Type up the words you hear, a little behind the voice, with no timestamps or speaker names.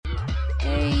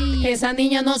Esa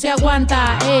niña no se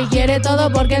aguanta. Ey, quiere todo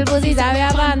porque el pussy sabe a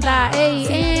Fanta. Ey,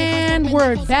 and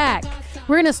we're back.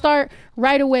 We're going to start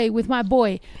right away with my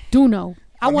boy, Doknow.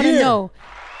 I want to know,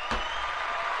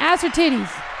 ass or titties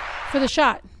for the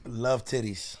shot? Love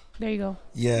titties. There you go.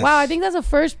 Yes. Wow, I think that's the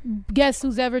first guest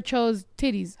who's ever chose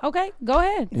titties. Okay, go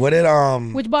ahead. What did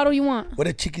Which bottle you want? What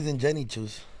did Chiquis and Jenny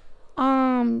choose?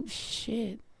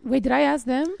 Shit. Wait, did I ask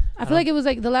them? I feel like it was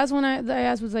like the last one that I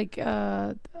asked was like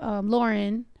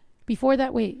Lauren. Before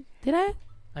that, wait, did I?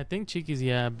 I think Chiquis,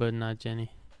 yeah, but not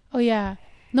Jenny. Oh yeah.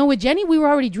 No, with Jenny, we were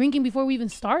already drinking before we even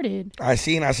started. I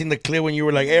seen the clip when you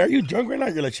were like, "Hey, are you drunk right now?"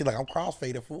 You're like, "She's like, I'm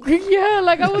crossfaded, fool." Yeah,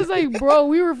 like I was like, bro,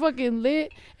 we were fucking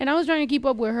lit, and I was trying to keep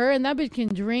up with her, and that bitch can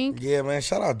drink. Yeah, man.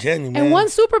 Shout out Jenny, man. And one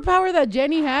superpower that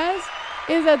Jenny has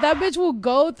is that bitch will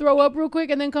go throw up real quick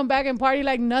and then come back and party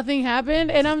like nothing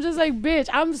happened. And I'm just like, bitch,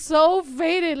 I'm so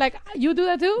faded. Like, you do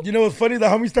that too? You know what's funny? The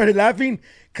homie started laughing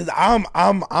because I'm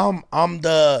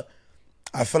the.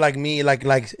 I feel like me,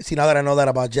 like, see, now that I know that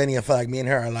about Jenny, I feel like me and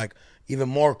her are, like, even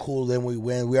more cool than we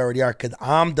already are. Because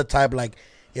I'm the type, like,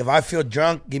 if I feel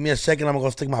drunk, give me a second, I'm going to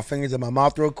go stick my fingers in my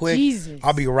mouth real quick. Jesus.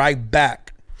 I'll be right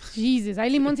back. Jesus. Hay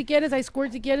limón si quieres, hay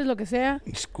squirt si quieres, lo que sea.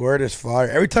 Squirt is fire.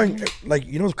 Every time, like,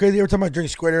 you know what's crazy? Every time I drink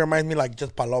squirt, it reminds me, like,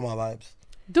 just Paloma vibes.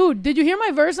 Dude, did you hear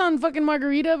my verse on fucking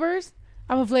Margarita verse?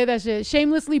 I'm going to play that shit.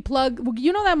 Shamelessly plug.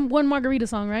 You know that one Margarita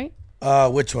song, right?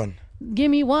 Which one?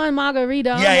 Give me one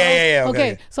margarita. Yeah.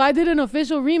 Okay, so I did an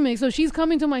official remix. So she's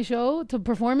coming to my show to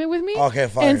perform it with me. Okay,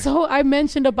 fine. And so I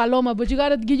mentioned a Paloma, but you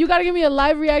gotta give me a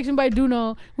live reaction by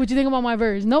Doknow. What you think about my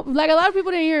verse? Nope. Like a lot of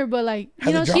people didn't hear it, but like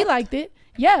she liked it.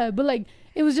 Yeah, but like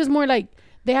it was just more like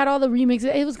they had all the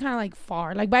remixes. It was kind of like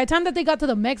far. Like by the time that they got to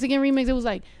the Mexican remix, it was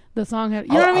like the song had.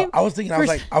 You know what I mean? I was thinking. I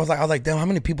was like, damn, how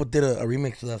many people did a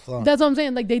remix to that song? That's what I'm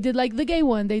saying. Like they did like the gay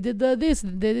one. They did the this.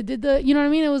 They did the. You know what I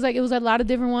mean? It was a lot of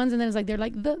different ones, and then it's like they're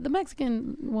like the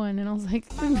Mexican one, and I was like.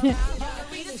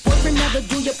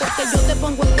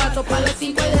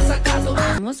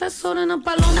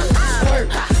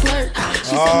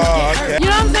 Oh, okay. You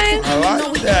know what I'm saying? I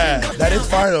like that. That is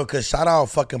fire though, cause shout out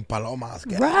fucking Palomas.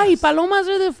 Guys. Right, Palomas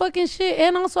are the fucking shit.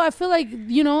 And also, I feel like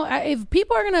if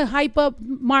people are gonna hype up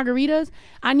margaritas,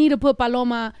 I need to put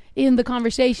Paloma in the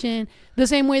conversation. The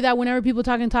same way that whenever people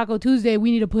talking Taco Tuesday,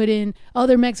 we need to put in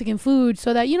other Mexican food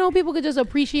so that people could just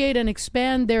appreciate and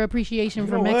expand their appreciation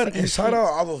for Mexican. And shout out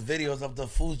all those videos of the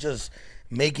foods just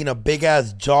making a big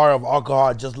ass jar of alcohol.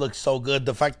 It just looks so good.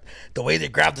 The way they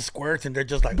grab the squirts and they're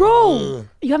just like, bro, ugh.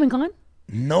 You haven't gone?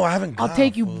 No, I haven't gone. I'll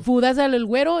take you, fool. That's at El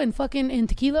Güero and fucking in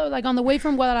Tequila, like on the way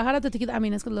from Guadalajara to Tequila. I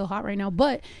mean, it's a little hot right now,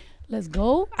 but let's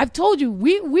go. I've told you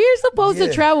we're supposed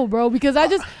to travel, bro, because I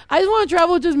just want to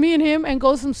travel just me and him and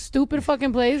go some stupid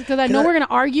fucking place because I know we're gonna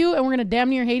argue and we're gonna damn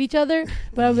near hate each other.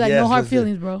 But I was like, no hard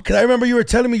feelings, bro. Because I remember you were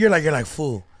telling me you're like,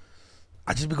 fool,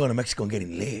 I just be going to Mexico and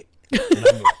getting lit.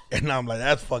 And I'm like,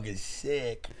 that's fucking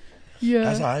sick. Yeah,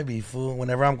 that's how I be, fool.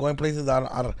 Whenever I'm going places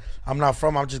I'm not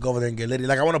from, I'll just go over there and get lit.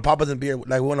 Like I went to Papa's and Beer,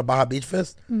 like we went to Baja Beach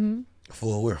Fest. Mm-hmm.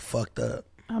 Fool, we're fucked up.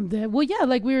 I'm dead. Well, yeah,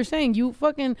 like we were saying,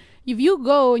 if you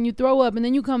go and you throw up and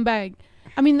then you come back,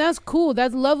 I mean, that's cool.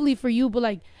 That's lovely for you. But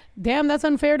like, damn, that's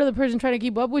unfair to the person trying to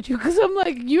keep up with you. Because I'm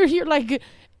like, you're here, like,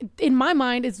 in my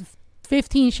mind, it's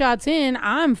 15 shots in.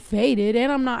 I'm faded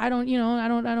and I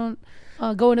don't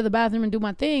go into the bathroom and do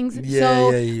my things.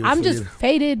 I'm just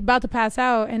faded, about to pass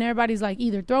out, and everybody's like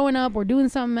either throwing up or doing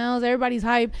something else. Everybody's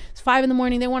hype. It's 5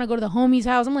 a.m. They want to go to the homie's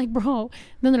house. I'm like, bro.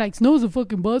 Then they're like, snow's a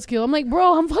fucking buzzkill. I'm like,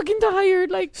 bro, I'm fucking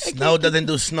tired. Like, snow doesn't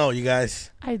do snow, you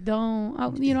guys. I don't.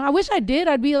 I wish I did.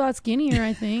 I'd be a lot skinnier,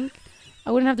 I think.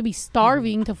 I wouldn't have to be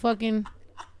starving to fucking.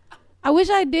 I wish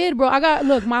I did, bro.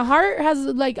 Look, my heart has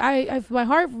like my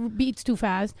heart beats too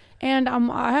fast, and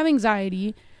I have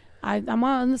anxiety. I'm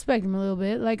on the spectrum a little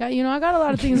bit. Like, I got a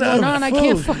lot of things going on. I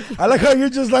can't fucking... I like how you're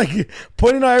just, like,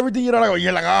 pointing out everything. Like,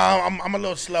 you're like, oh, I'm a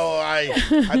little slow. I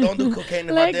don't do cocaine.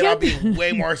 If I did, I'll be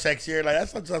way more sexier. Like,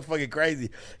 that's fucking crazy.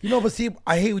 But see,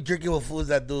 I hate drinking with fools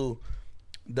that do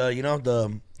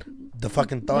the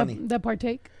fucking Tony. That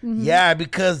partake? Mm-hmm. Yeah,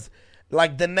 because,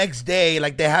 like, the next day,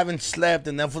 like, they haven't slept,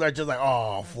 and then fools are just like,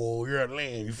 oh, fool, you're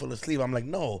lame. You fell asleep. I'm like,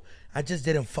 no, I just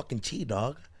didn't fucking cheat,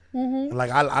 dog. Mm-hmm.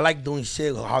 Like I like doing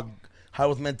shit how it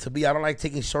was meant to be. I don't like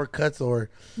taking shortcuts or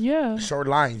short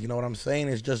lines. You know what I'm saying?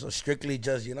 It's just strictly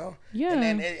just Yeah.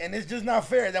 And it's just not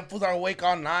fair. Them fools are awake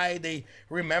all night. They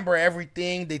remember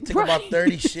everything. They think about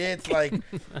 30 shits. Like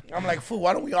I'm like, fool,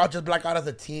 why don't we all just black out as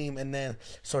a team and then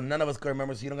so none of us can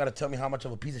remember? So you don't got to tell me how much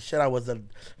of a piece of shit I was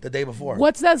the day before.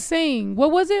 What's that saying?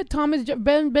 What was it?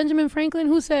 Benjamin Franklin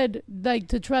who said like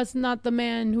to trust not the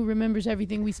man who remembers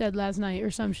everything we said last night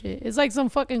or some shit. It's like some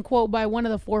fucking quote by one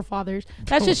of the forefathers.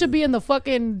 That shit should be in the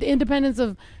fucking independence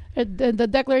of the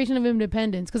Declaration of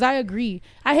Independence, because I agree.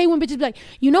 I hate when bitches be like,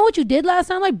 you know what you did last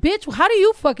time? Like, bitch, how do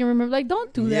you fucking remember? Like,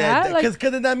 don't do that. Because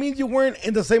that means you weren't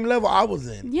in the same level I was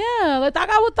in. Yeah, like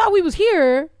I thought we was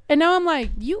here, and now I'm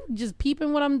like, you just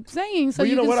peeping what I'm saying. So but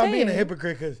you know can what? say I'm being it. a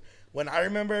hypocrite because when I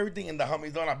remember everything in the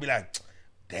homies zone, I'll be like,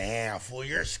 damn, fool,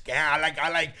 you're scam. I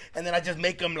like, and then I just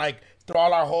make them like through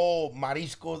all our whole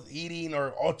mariscos eating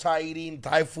or ocha eating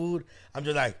Thai food. I'm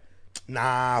just like,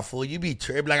 nah, fool, you be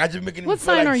tripping. Like, I just making. What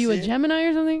sign are you? A Gemini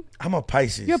or something? I'm a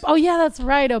Pisces. Oh yeah, that's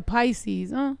right, a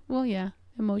Pisces. Well, yeah,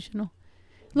 emotional.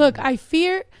 Look, I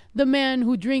fear the man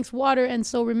who drinks water and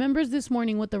so remembers this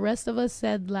morning what the rest of us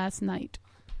said last night.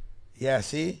 Yeah,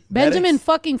 see, Benjamin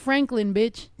fucking Franklin,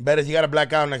 bitch. Bedex, you gotta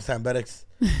black out next time, Bedex.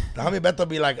 The homie Beto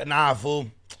be like, nah, fool.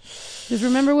 Just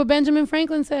remember what Benjamin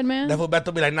Franklin said, man. That fool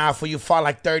Beto be like, nah, fool, you fought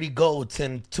like 30 goats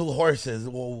and 2 horses.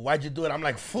 Well, why'd you do it? I'm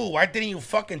like, fool, why didn't you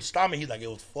fucking stop me? He's like, it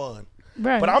was fun.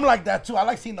 Right. But I'm like that too. I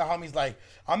like seeing the homies like,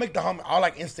 I'll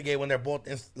like instigate when they're both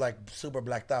like super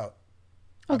blacked out.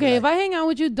 Okay, if I hang out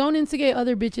with you, don't instigate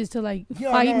other bitches to like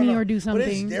fight me or do something.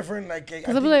 But it's different. Like,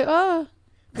 because I'll be like, oh.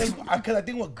 Because I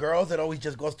think with girls, it always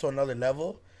just goes to another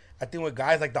level. I think with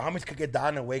guys, like the homies could get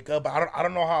down and wake up. But I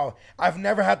don't know how. I've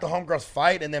never had the homegirls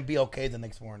fight and then be okay the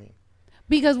next morning.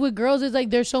 Because with girls, it's like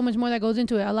there's so much more that goes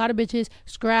into it. A lot of bitches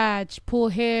scratch, pull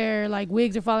hair, like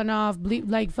wigs are falling off,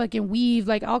 like fucking weave,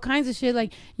 like all kinds of shit.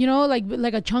 Like, you know,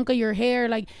 like a chunk of your hair.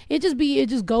 Like it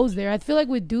just goes there. I feel like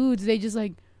with dudes, they just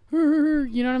like,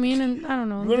 you know what I mean? And I don't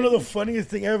know. You want to know the funniest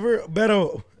thing ever?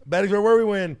 Beto, where were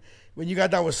we when you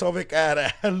got down with Sovic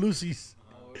at Lucy's?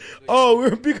 Oh, we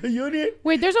were in Pico Union?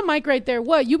 Wait, there's a mic right there.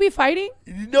 What, you be fighting?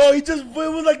 No, it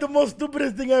was like the most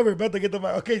stupidest thing ever. Beto, get the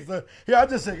mic. Okay, so here, I'll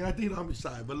just say, I think I'm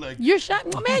shy, but like. You're shy?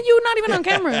 Man, you're not even on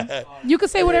camera. You can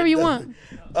say whatever you want.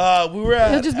 We were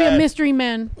at. It'll just be a mystery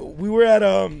man. We were at,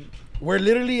 we're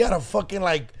literally at a fucking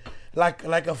like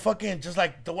a fucking, just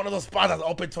like one of those spots that's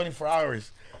open 24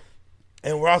 hours.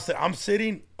 And I'm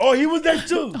sitting. Oh, he was there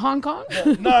too. Hong Kong?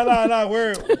 No.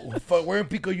 We're in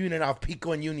Pico Union now,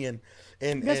 Pico and Union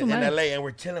in LA, and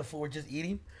we're chilling. We're just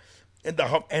eating.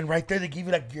 And right there they give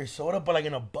you like your soda, but like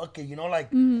in a bucket, you know,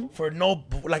 like for no,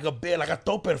 like a bit, like a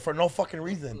tope for no fucking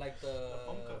reason. Like the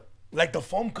foam cup. Like the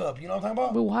foam cup, you know what I'm talking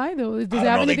about? But why though? Does I it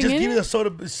have don't know. They anything just in give it? you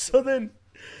the soda.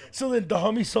 So then the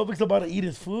homie Sobek's about to eat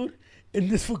his food,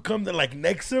 and this food comes and like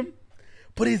next him.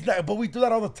 But he's not. But we do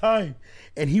that all the time.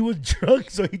 And he was drunk,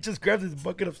 so he just grabs his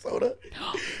bucket of soda,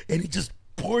 and he just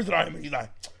pours it on him. And he's like,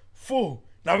 "Fool,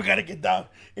 now we gotta get down."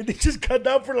 And they just got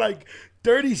down for like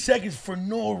 30 seconds for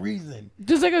no reason.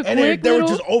 Just like a and quick they little...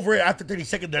 were just over it after 30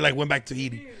 seconds. They like went back to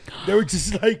eating. They were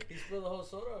just like, he spilled the whole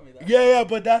soda on me. Yeah,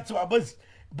 but that's why.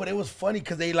 But it was funny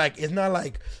because they like, it's not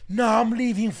like, no, I'm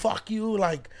leaving. Fuck you.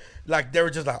 Like they were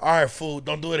just like, all right, fool,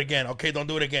 don't do it again. Okay, don't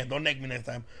do it again. Don't neck me next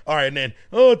time. All right, and then,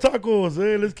 oh, tacos.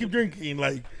 Hey, let's keep drinking.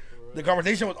 Like, the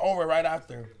conversation was over right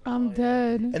after. I'm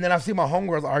dead. And then I've seen my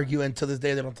homegirls argue, and to this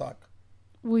day they don't talk.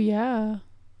 Well, yeah.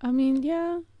 I mean,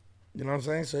 yeah. You know what I'm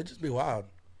saying? So it just be wild.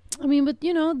 I mean, but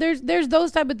you know, there's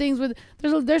those type of things with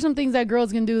there's some things that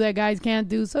girls can do that guys can't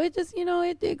do. So it just, you know,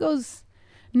 it goes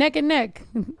neck and neck.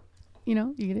 You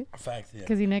know, you get it? Facts, yeah.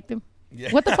 Because he necked him.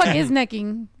 Yeah. What the fuck is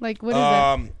necking? Like, what is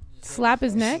that? Slap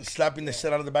his neck? Slapping the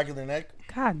shit out of the back of their neck.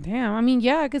 God damn. I mean,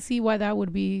 yeah, I could see why that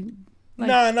would be. Like,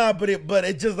 nah, but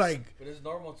it just like. But it's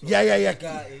normal to.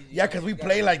 Yeah, because we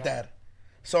play like that.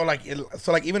 So like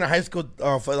even in high school,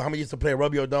 for how many used to play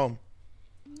rub your dome.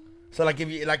 So like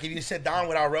if you sit down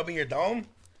without rubbing your dome,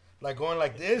 like going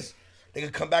like this, they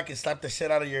could come back and slap the shit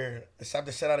out of your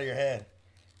head.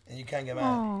 And you can't get mad.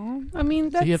 Aww. I mean,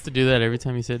 that's... So you have to do that every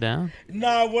time you sit down?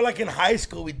 No, well, like in high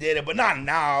school we did it, but not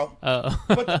now. Oh.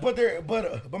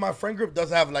 but my friend group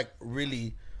does have like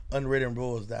really unwritten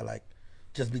rules that like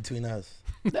just between us.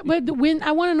 But when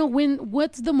I want to know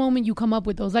what's the moment you come up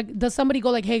with those? Like, does somebody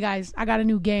go like, "Hey guys, I got a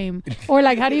new game," or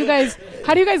like, how do you guys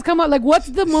come up? Like, what's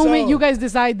the moment you guys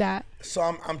decide that? So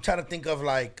I'm trying to think of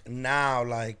like now,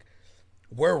 like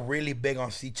we're really big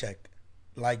on C-check.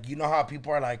 Like, you know how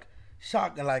people are like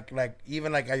shocked and like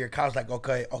even like at your couch, like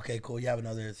okay, cool, you have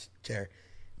another chair.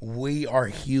 We are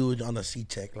huge on the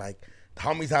C-check. Like the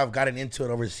homies have gotten into it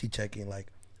over C-checking.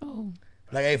 Like,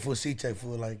 hey, fool, C-check,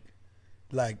 fool, like,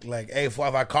 hey, fool,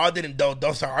 if I called it and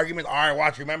don't start arguments, all right,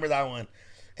 watch, remember that one.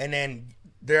 And then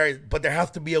there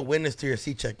has to be a witness to your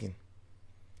C-checking.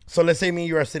 So let's say me and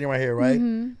you are sitting right here, right?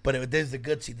 Mm-hmm. But this is a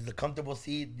good seat, this is a comfortable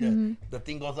seat. The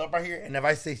thing goes up right here, and if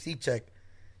I say C-check,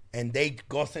 and they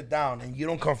go sit down, and you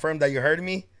don't confirm that you heard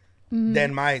me,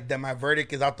 then my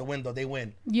verdict is out the window. They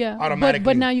win. Yeah, automatically.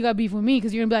 But now you got beef with me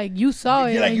because you're gonna be like, you saw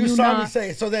it. You're like, and you saw me not. say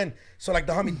it. So like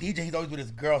the homie DJ, he's always with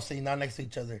his girl sitting down next to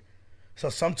each other. So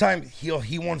sometimes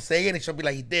he won't say it, and she'll be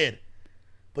like, he did.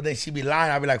 But then she be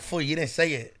lying. I'll be like, fool, you didn't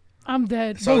say it. I'm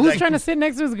dead. So but who's like, trying to sit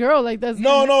next to his girl? Like that's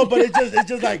no. But it's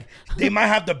just like they might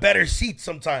have the better seats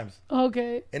sometimes.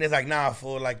 Okay. And it's like, nah,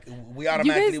 fool. Like we You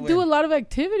automatically guys do win. a lot of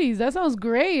activities. That sounds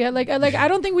great. Like I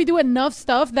don't think we do enough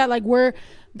stuff that like we're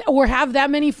or have that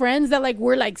many friends that like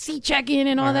we're like seat checking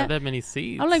and all Or that. have that many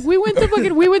seats. I'm like, we went to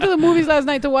the movies last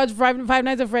night to watch Five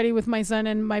Nights at Freddy with my son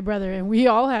and my brother, and we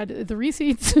all had 3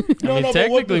 seats.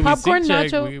 Technically, we popcorn, seat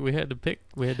checked. nacho. We had to pick.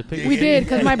 We had to pick. We did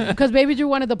because Baby Drew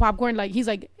wanted the popcorn. Like he's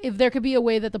like, if there could be a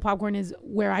way that the popcorn is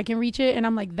where I can reach it, and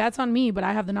I'm like, that's on me, but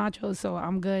I have the nachos, so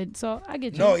I'm good. So I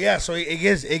get you. No, yeah. So it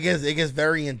gets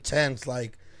very intense.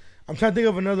 Like I'm trying to think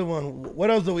of another one.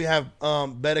 What else do we have?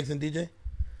 Bedex and DJ.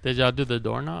 Did y'all do the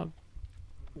doorknob?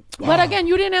 But again,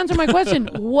 you didn't answer my question.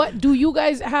 What do you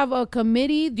guys have a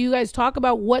committee? Do you guys talk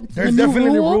about what There's the new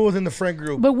definitely rule? rules in the friend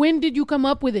group. But when did you come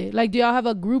up with it? Like, do y'all have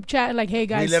a group chat? Like, hey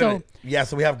guys, so.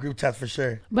 So we have group chats for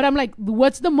sure. But I'm like,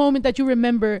 what's the moment that you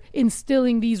remember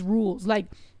instilling these rules? Like,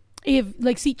 if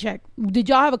like seat check, did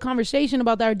y'all have a conversation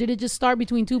about that, or did it just start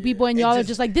between two people and y'all are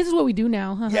just like, this is what we do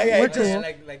now? Yeah, We're it cool.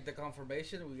 just- Like the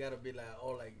confirmation, we gotta be like,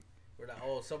 we're like,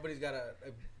 somebody's gotta.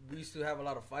 We used to have a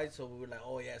lot of fights, so we were like,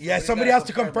 Yeah, somebody has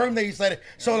to confirm that you said it.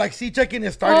 So like seat checking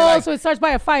is starting. Oh, like, so it starts by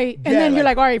a fight, and then you're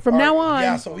like, all right, from now on.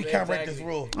 Yeah, so we can't break this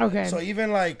rule. Okay. So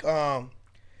even like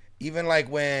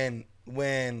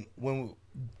when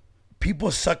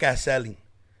people suck at selling,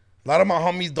 a lot of my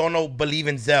homies don't believe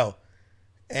in Zelle,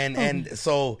 and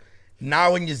so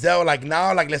now when you Zelle,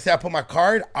 like let's say I put my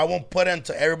card, I won't put it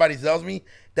until everybody Zells me.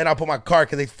 Then I'll put my card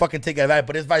because they fucking take advantage.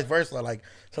 But it's vice versa. Like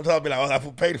sometimes I'll be like, oh, that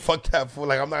fool paid. Fuck that fool.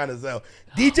 Like I'm not gonna Zelle.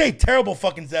 DJ terrible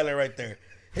fucking Zeller right there.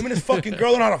 Him and his fucking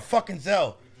girl don't know how to fucking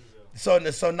Zelle. So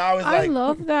now it's like I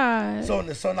love that.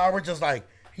 So now we're just like,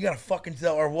 you gotta fucking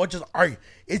Zelle, or we'll just argue.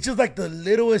 It's just like the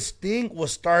littlest thing will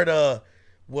start a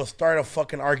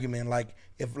fucking argument. Like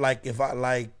if I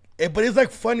like it, but it's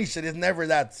like funny shit. It's never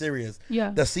that serious. Yeah.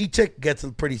 The C chick gets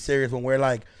pretty serious when we're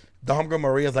like, the homegirl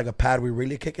Maria's like a pad we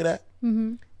really kick it at.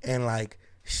 Mm-hmm. And like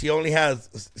she only has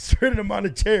a certain amount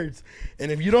of chairs,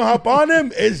 and if you don't hop on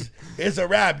them, it's a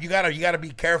wrap. You gotta be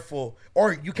careful,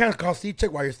 or you can't call seat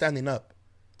check while you're standing up.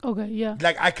 Okay, yeah.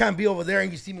 Like I can't be over there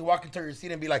and you see me walking to your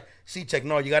seat and be like, seat check.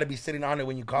 No, you gotta be sitting on it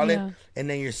when you call it, and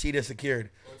then your seat is secured.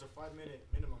 So it's a 5-minute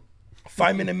minimum.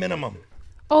 5-minute minimum.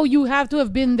 Oh, you have to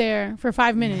have been there for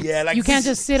 5 minutes. Yeah, like you can't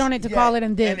just sit on it to call it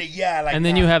and dip. And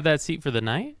then you have that seat for the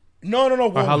night. No.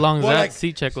 Or how long does that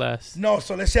seat check last? No,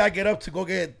 so let's say I get up to go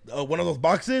get one of those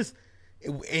boxes,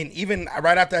 and even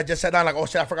right after I just sat down, like, oh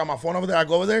shit, I forgot my phone over there. I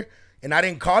go over there, and I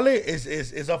didn't call it.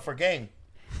 It's up for game.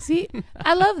 See,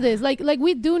 I love this. Like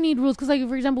we do need rules because, like,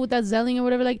 for example, with that Zelling or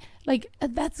whatever, like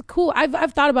that's cool.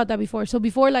 I've thought about that before. So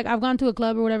before, like, I've gone to a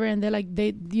club or whatever, and they're like,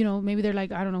 maybe they're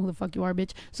like, I don't know who the fuck you are,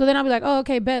 bitch. So then I'll be like, oh,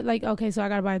 okay, bet, like, okay, so I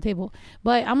gotta buy a table.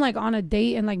 But I'm like on a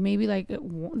date, and like maybe like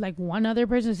one other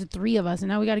person, it's 3 of us, and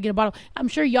now we gotta get a bottle. I'm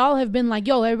sure y'all have been like,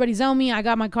 yo, everybody Zell me, I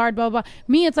got my card, blah blah blah.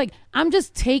 Me, it's like I'm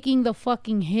just taking the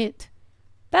fucking hit.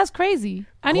 That's crazy.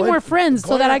 I need more friends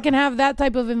so that I can have that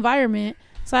type of environment,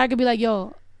 so I could be like,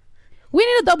 yo, we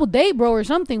need a double date, bro, or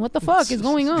something. What the fuck is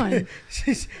going on?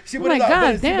 Oh my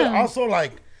God, damn. But also,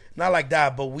 like, not like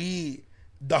that, but the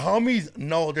homies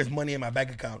know there's money in my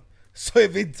bank account. So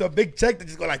if it's a big check, they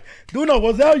just go like, Duno,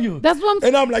 what's that you? That's what I'm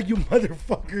And I'm like, you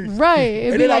motherfuckers. Right.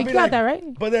 It'd be like, you got like, that,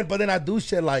 right? But then I do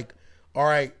shit like, all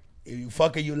right,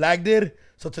 you lagged it.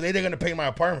 So today they're going to pay my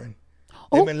apartment.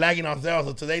 They've been lagging on sales.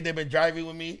 So today they've been driving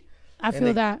with me. I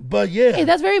feel that. But yeah. Hey,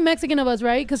 that's very Mexican of us,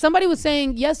 right? Because somebody was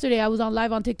saying yesterday, I was on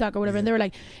live on TikTok or whatever, and they were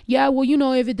like, yeah,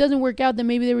 well, if it doesn't work out, then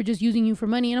maybe they were just using you for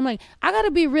money. And I'm like, I got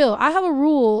to be real. I have a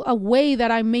rule, a way that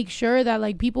I make sure that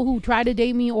like people who try to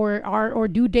date me or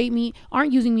do date me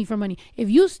aren't using me for money.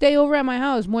 If you stay over at my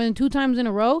house more than 2 times in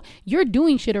a row, you're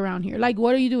doing shit around here. Like,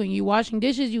 what are you doing? You washing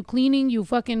dishes, you cleaning, you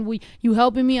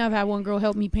helping me. I've had one girl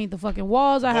help me paint the fucking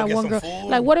walls. I had one girl. Food.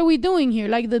 Like, what are we doing here?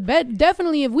 Like the bed,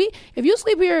 definitely if you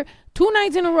sleep here 2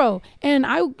 nights in a row and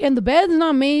the bed's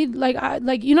not made, like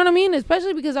you know what I mean?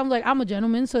 Especially because I'm a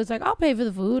gentleman, so it's like I'll pay for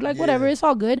the food, like whatever, it's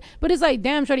all good. But it's like,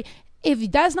 damn, shorty, if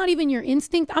that's not even your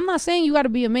instinct, I'm not saying you got to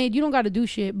be a maid, you don't got to do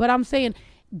shit, but I'm saying,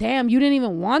 damn, you didn't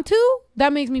even want to.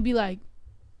 That makes me be like,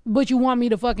 but you want me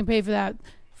to fucking pay for that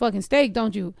fucking steak,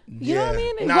 don't you? You know what I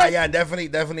mean? Yeah,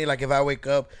 definitely. Like if I wake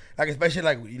up, like especially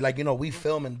like we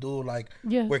film and do like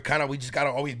we just gotta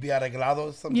always be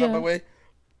arreglados some type of way.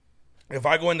 If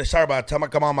I go in the shower, by the time I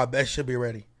come out, my bed should be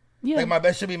ready. Yeah. Like my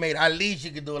bed should be made. At least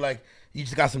you could do it like you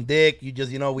just got some dick. You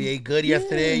just we ate good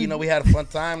yesterday. We had a fun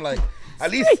time. Like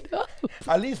at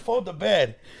least fold the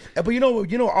bed. But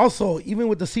also even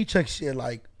with the C-check shit,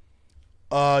 like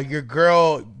your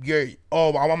girl, I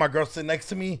want my girl sitting next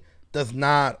to me. Does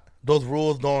not those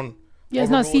rules don't. Yeah,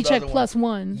 it's not C-check plus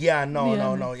one. Yeah,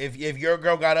 no. If your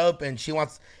girl got up and she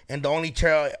wants, and the only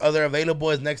chair other available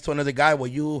is next to another guy, will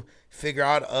you figure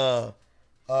out a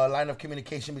line of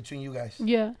communication between you guys?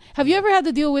 Yeah. Have you ever had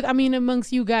to deal with,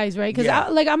 amongst you guys, right? Because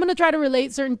I'm going to try to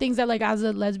relate certain things that like as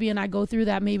a lesbian, I go through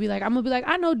that maybe like, I'm going to be like,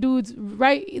 I know dudes,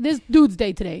 right? This dude's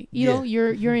day today, you know,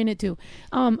 you're in it too.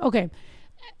 Okay.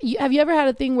 Have you ever had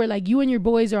a thing where like you and your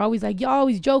boys are always like, you're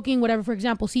always joking, whatever, for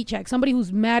example, seat check, somebody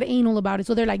who's mad anal about it.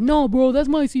 So they're like, no, bro, that's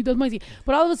my seat.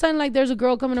 But all of a sudden, like there's a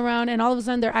girl coming around and all of a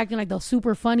sudden they're acting like the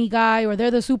super funny guy or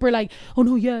they're the super like, oh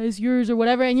no, yeah, it's yours or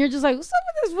whatever. And you're just like, what's up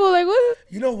with this fool? Like, what?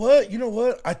 You know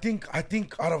what? I think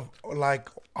out of like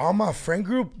all my friend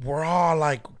group, we're all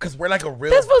like, because we're like a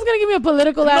real. This fool's going to give me a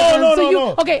political answer.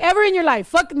 No. Okay, ever in your life,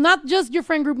 fuck, not just your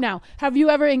friend group now. Have you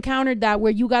ever encountered that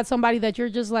where you got somebody that you're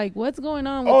just like, what's going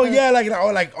on with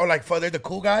like for they're the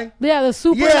cool guy. Yeah, the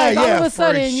super all of a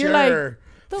sudden you're like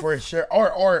for sure.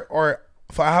 Or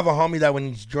if I have a homie that when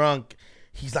he's drunk,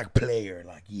 he's like player,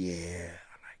 like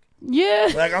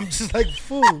like I'm just like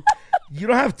fool. You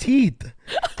don't have teeth.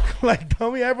 Like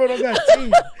tell me everyone don't got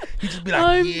teeth. He just be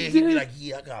like he'd be like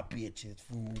I got bitches,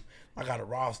 fool. I got a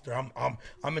roster.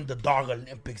 I'm in the dog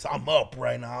Olympics. I'm up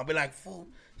right now. I'll be like fool.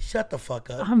 Shut the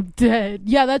fuck up. I'm dead.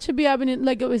 Yeah, that should be happening.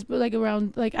 Like it was like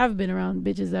around. Like I've been around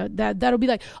bitches that'll be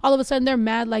like all of a sudden they're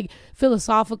mad like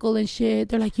philosophical and shit.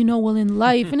 They're like well in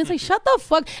life, and it's like shut the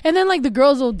fuck. And then like the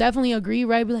girls will definitely agree,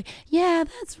 right? Be like yeah,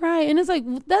 that's right. And it's like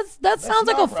that sounds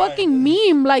like a fucking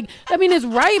meme. Like it's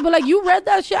right, but like you read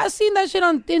that shit. I've seen that shit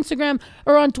on Instagram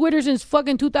or on Twitter since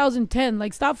fucking 2010.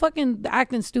 Like stop fucking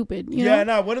acting stupid. You know?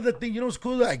 Nah. One of the things what's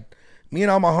cool? Like me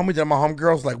and all my homies and my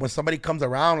homegirls. Like when somebody comes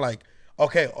around, like.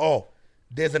 Okay,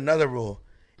 there's another rule.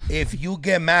 If you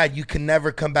get mad, you can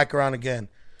never come back around again.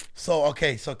 So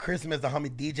Christmas, the homie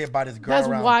DJ bought his girl That's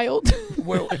around. Wild.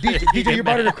 Well, DJ, you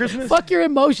brought her to Christmas? Fuck your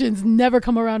emotions. Never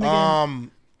come around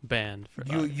again. Banned.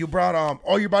 You brought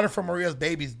you brought her for Maria's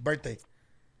baby's birthday.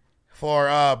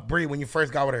 For Bree when you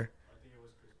first got with her.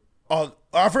 Oh,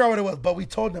 I forgot what it was, but we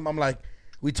told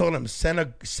him, send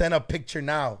a picture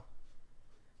now.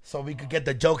 So we could get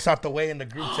the jokes out the way in the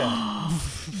group chat.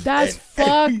 That's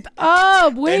fucked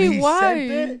up. Wait,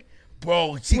 why?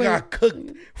 Bro, she got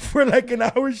cooked for like an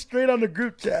hour straight on the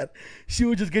group chat. She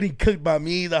was just getting cooked by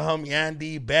me, the homie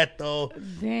Andy, Beto.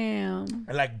 Damn.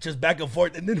 And like just back and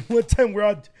forth. And then one time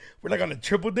we're like on a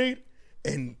triple date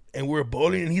and we're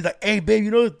bowling and he's like, hey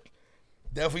babe, the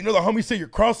homie said you're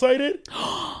cross-sided?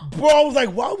 Bro, I was like,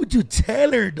 why would you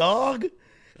tell her, dog?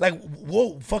 Like,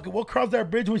 we'll cross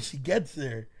that bridge when she gets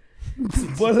there.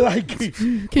 But like, can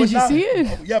she see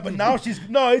it? Yeah, but now it's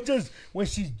just when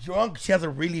she's drunk, she has a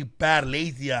really bad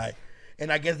lazy eye.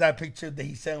 And I guess that picture that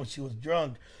he sent when she was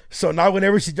drunk. So now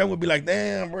whenever she's drunk, we'll be like,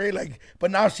 damn, Ray. Like, but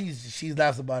now she's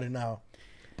laughs about it now.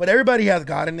 But everybody has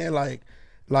gotten it. Like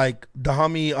the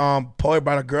homie Poet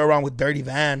brought a girl around with dirty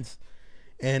Vans.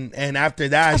 And after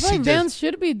that, Vans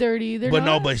should be dirty. But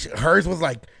hers was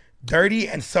like dirty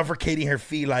and suffocating her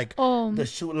feet, like the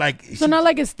shoe, like so not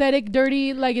like aesthetic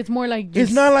dirty, like it's more like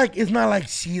just, it's not like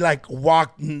she like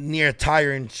walked near a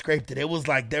tire and scraped it. It was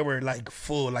like they were like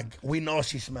full, like we know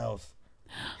she smells.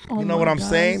 You know what I'm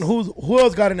saying? Who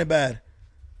else got in it bad?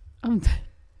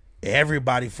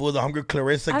 Everybody, fool. The hungry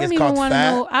Clarissa gets called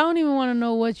fat. I don't even want to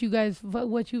know what you've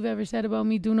ever said about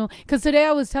me, Doknow. Because today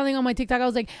I was telling on my TikTok, I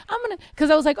was like, because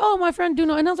I was like, oh, my friend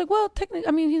Doknow. And I was like, well,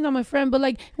 technically, he's not my friend, but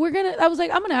like, I was like,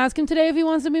 I'm going to ask him today if he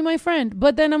wants to be my friend.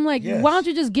 But then I'm like, why don't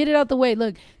you just get it out the way?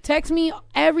 Look, text me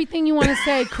everything you want to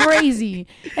say, crazy.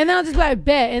 And then I'll just be like,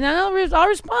 bet. And then I'll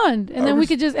respond. And then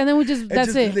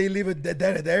that's it. They leave it dead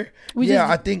there.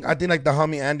 I think like the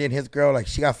homie Andy and his girl, like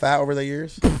she got fat over the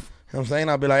years. You know what I'm saying?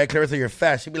 I'll be like, hey, Clarissa, you're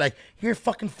fat. She'll be like, you're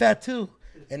fucking fat too.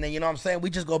 And then, you know what I'm saying? We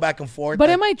just go back and forth. But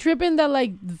am I tripping that,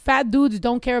 like, fat dudes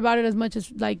don't care about it as much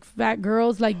as, like, fat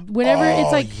girls? Like, whenever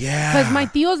it's, like... Because my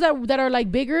tios that are,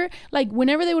 like, bigger, like,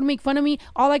 whenever they would make fun of me,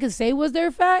 all I could say was they're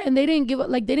fat, and they didn't give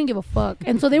a fuck.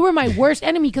 And so they were my worst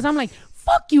enemy, because I'm like,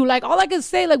 fuck you. Like, all I could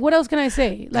say, like, what else can I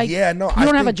say? Like, you don't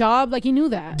have a job? Like, he knew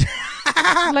that.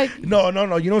 Like... No.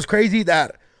 You know what's crazy?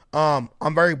 That I'm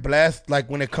very blessed, like,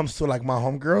 when it comes to, like, my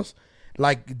homegirls.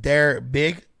 Like, they're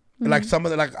big. Mm-hmm. Like, some of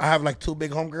them, like, I have, like, 2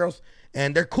 big homegirls.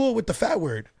 And they're cool with the fat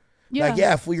word. Yeah. Like,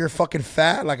 yeah, if you're fucking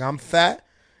fat, like, I'm fat.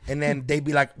 And then they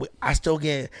be like, I still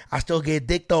get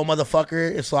dick though,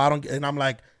 motherfucker. So I don't get, and I'm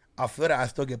like, I feel that I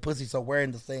still get pussy, so we're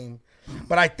in the same.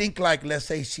 But I think like, let's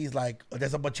say she's like,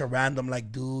 there's a bunch of random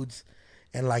like dudes,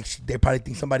 and like they probably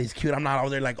think somebody's cute. I'm not out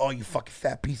there like, oh, you fucking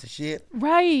fat piece of shit.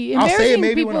 Right. I'll say it Embarrassing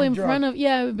maybe when people I'm in drunk. front of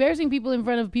embarrassing people in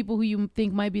front of people who you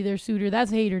think might be their suitor.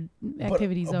 That's hater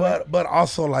activities. Though. But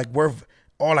also like we're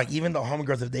all like even the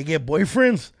homegirls, if they get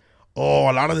boyfriends, a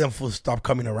lot of them fools stop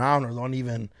coming around or don't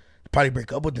even probably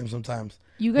break up with them sometimes.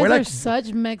 You guys We're are like,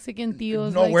 such Mexican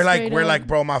tios. no, we're straight up. like,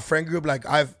 bro, my friend group, like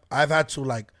I've had to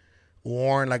like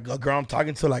warn like a girl I'm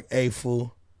talking to, like, hey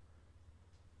fool,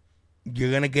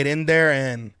 you're gonna get in there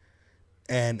and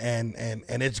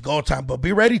it's go time, but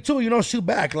be ready too, shoot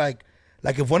back. Like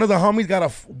if one of the homies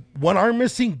got one arm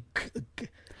missing,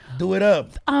 do it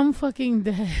up. I'm fucking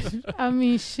dead. I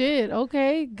mean, shit.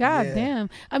 Okay. God damn.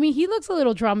 I mean, he looks a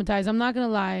little traumatized. I'm not gonna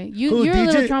lie. You're DJ? a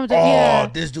little traumatized. Oh, Yeah.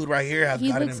 this dude right here has He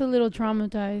got looks it. a little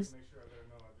traumatized.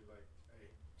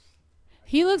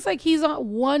 He looks like he's on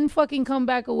one fucking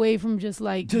comeback away from just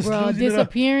losing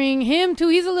disappearing. Him too.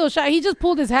 He's a little shy. He just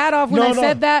pulled his hat off when I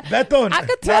said that. Beto, I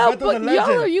could tell. Beto's But a yo,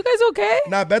 legend. are you guys okay?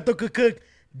 Nah, Beto could cook.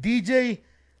 DJ.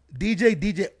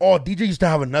 Oh, DJ used to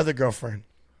have another girlfriend,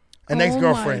 an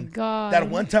ex-girlfriend. My God. That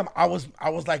one time I was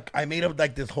like, I made up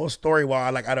like this whole story while I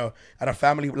like at a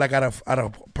family, like at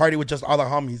a party with just all the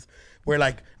homies. Where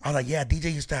like I was like, yeah,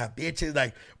 DJ used to have bitches.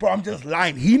 Like, bro, I'm just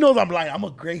lying. He knows I'm lying. I'm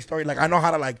a great story. Like, I know how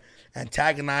to like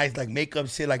antagonize, like make up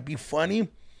shit, like be funny.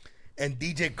 And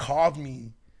DJ called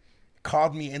me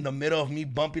in the middle of me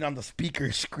bumping on the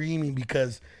speaker, screaming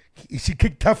because she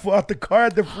kicked that fool out the car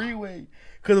at the freeway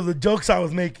because of the jokes I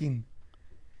was making.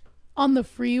 On the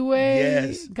freeway?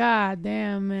 Yes. God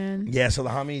damn, man. Yeah, so the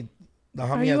homie Are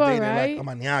has you dated alright? like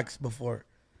maniacs before.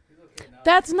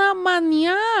 That's not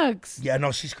maniacs. Yeah,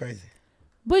 no, she's crazy.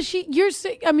 But you're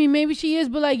saying, I mean, maybe she is,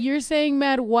 but like you're saying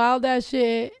mad wild ass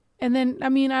shit. And then, I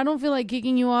mean, I don't feel like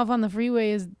kicking you off on the freeway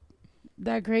is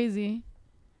that crazy.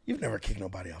 You've never kicked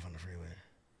nobody off on the freeway.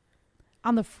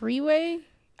 On the freeway?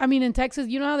 I mean, in Texas,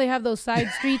 you know how they have those side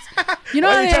streets? You know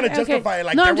Why how are you they trying to have, justify it?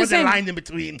 Like No, there I'm just wasn't saying, lines in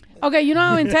between. okay, you know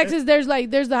how in Texas there's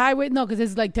the highway? No, because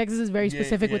it's like Texas is very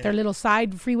specific with their little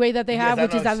side freeway that they have, I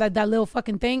which is know. that little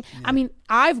fucking thing. Yeah. I mean,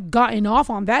 I've gotten off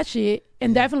on that shit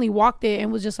and definitely walked it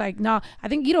and was just like, nah, I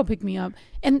think Guido picked me up.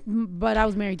 But I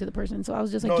was married to the person, so I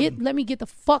was just like, let me get the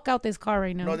fuck out this car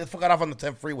right now. No, this fuck got off on the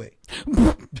 10th freeway.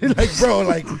 Like, bro,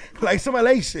 like some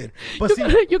LA shit. But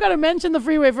you gotta mention the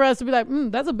freeway for us to be like,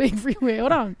 that's a big freeway.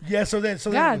 Hold on. Yeah, so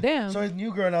God damn. So his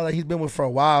new girl now that he's been with for a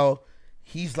while,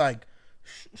 he's like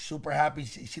super happy.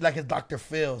 She like his Dr.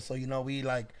 Phil. So we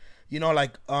like,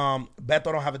 Beto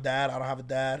don't have a dad. I don't have a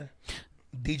dad.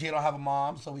 DJ don't have a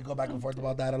mom, so we go back and forth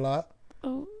about that a lot.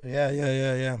 Oh.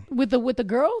 Yeah. With the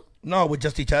girl? No, with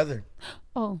just each other.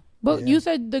 Oh. But you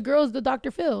said the girl's the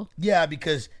Dr. Phil. Yeah,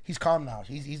 because he's calm now.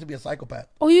 He used to be a psychopath.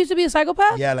 Oh, you used to be a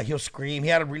psychopath? Yeah, like he'll scream. He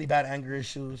had really bad anger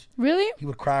issues. Really? He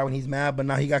would cry when he's mad, but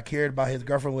now he got cured by his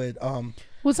girlfriend with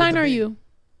What sign are you?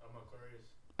 I'm Aquarius.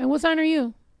 And what sign are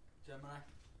you? Gemini.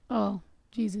 Oh,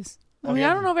 Jesus. I Oh, mean,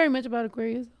 yeah. I don't know very much about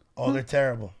Aquarius. Oh, they're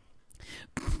terrible.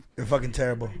 They're fucking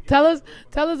terrible. Tell us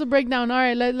a breakdown. All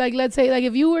right, let's say like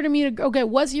if you were to meet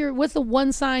what's the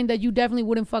one sign that you definitely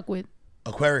wouldn't fuck with?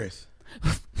 Aquarius.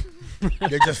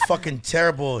 They're just fucking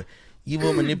terrible,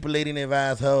 evil, manipulating their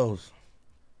assholes.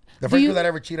 The first girl that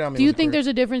ever cheated on me. Do you was think Aquarius.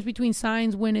 there's a difference between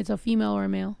signs when it's a female or a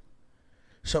male?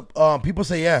 So people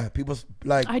say yeah. People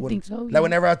like I think so. Like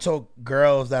whenever I told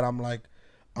girls that I'm like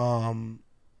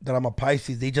that I'm a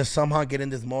Pisces, they just somehow get in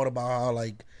this mode about how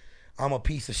like I'm a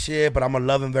piece of shit, but I'm gonna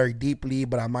love him very deeply,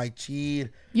 but I might cheat.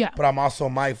 Yeah. But I'm also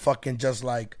might fucking just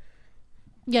like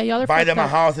y'all are buy them a fucked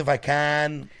up. house if I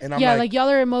can. And I'm like y'all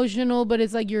are emotional, but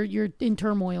it's like you're in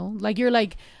turmoil. Like you're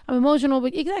like, I'm emotional,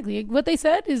 but exactly what they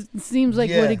said seems like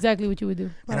exactly what you would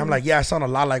do. And I'm like, yeah, I sound a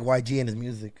lot like YG in his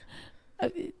music.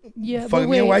 Yeah. Fuck, But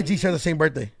me and wait, YG share the same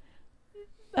birthday.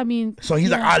 I mean, So he's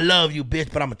like, I love you,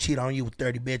 bitch, but I'm gonna cheat on you with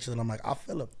 30 bitches. And I'm like, I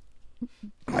feel it.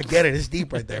 I get it. It's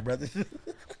deep right there, brother.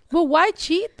 but why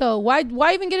cheat though? Why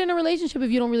even get in a relationship if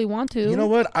you don't really want to? You know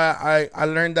what? I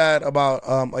learned that about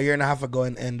a year and a half ago,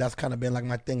 and that's kind of been like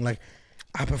my thing. Like,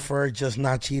 I prefer just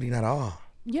not cheating at all.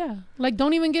 Yeah, like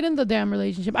don't even get in the damn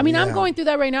relationship. I mean, I'm going through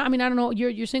that right now. I mean, I don't know.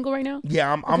 You're single right now?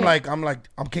 Yeah,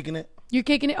 I'm kicking it. You're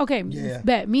kicking it? Okay. Yeah.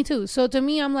 Bet. Me too. So to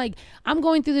me, I'm like, I'm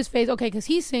going through this phase. Okay. Because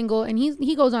he's single and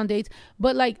he goes on dates.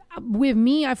 But like with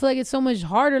me, I feel like it's so much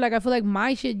harder. Like I feel like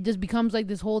my shit just becomes like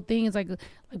this whole thing. It's like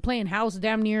playing house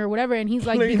damn near or whatever. And he's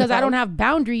like, because I don't have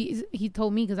boundaries. He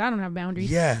told me because I don't have boundaries.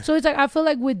 Yeah. So it's like, I feel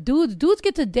like with dudes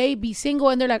get to date, be single.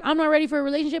 And they're like, I'm not ready for a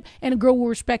relationship. And a girl will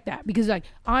respect that because like,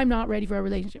 I'm not ready for a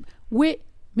relationship. With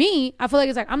Me, I feel like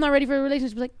it's like, I'm not ready for a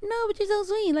relationship. Like, no, but you're so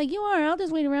sweet. Like, you are. I'll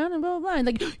just wait around and blah, blah, blah. And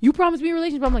like, you promised me a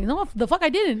relationship. I'm like, no, the fuck I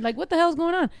didn't. Like, what the hell's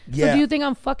going on? Yeah. So do you think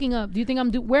I'm fucking up? Do you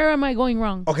think where am I going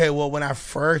wrong? Okay, well, when I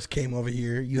first came over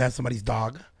here, you had somebody's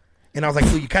dog. And I was like,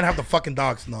 dude, you can't have the fucking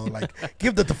dog, Snow. Like,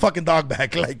 give the fucking dog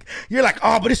back. Like, you're like,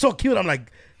 oh, but it's so cute. I'm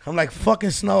like,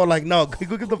 fucking Snow. Like, no,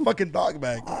 go get the fucking dog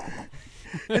back.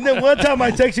 And then one time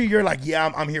I text you, you're like,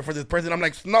 yeah, I'm here for this person. I'm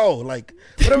like, Snow, like,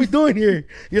 what are we doing here?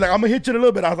 You're like, I'm gonna hit you in a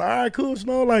little bit. I was like, all right, cool,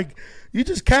 Snow. Like, you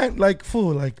just can't, like,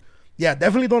 fool. Like, yeah,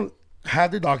 definitely don't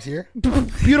have the dogs here.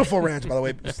 Beautiful ranch, by the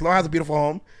way. Snow has a beautiful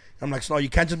home. I'm like, Snow, you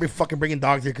can't just be fucking bringing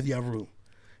dogs here because you have room.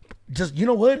 Just, you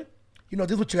know what?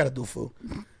 This is what you gotta do, fool.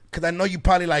 Because I know you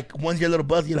probably, like, once you're a little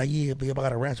buzzy, you're like, yeah, babe, I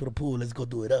got a ranch with a pool. Let's go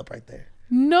do it up right there.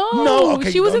 No, okay,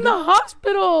 she was in the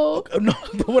hospital. Okay, no,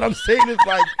 but what I'm saying is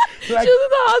like she was in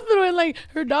the hospital and like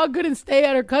her dog couldn't stay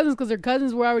at her cousins because her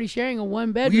cousins were already sharing a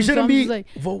one bedroom. You shouldn't be like,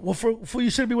 you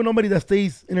shouldn't be with nobody that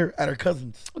stays at her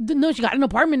cousins. No, she got an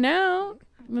apartment now.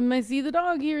 I might see the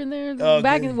dog here and there. Okay.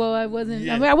 Back in, well, I wasn't.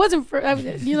 Yeah. I mean, I wasn't.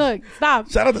 You look,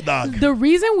 stop. Shout out the dog. The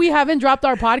reason we haven't dropped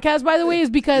our podcast, by the way, is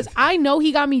because I know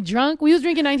he got me drunk. We was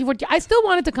drinking 1942. I still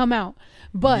wanted to come out.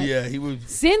 But yeah, he was.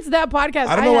 Since that podcast,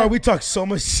 I don't know why we talk so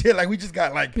much shit. Like we just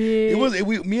got like big.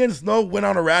 Me and Snow went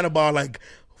on a roundabout like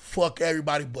fuck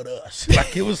everybody but us.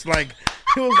 Like it was like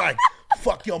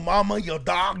fuck your mama, your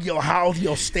dog, your house,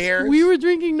 your stairs. We were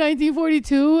drinking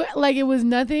 1942 like it was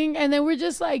nothing, and then we're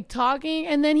just like talking,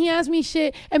 and then he asked me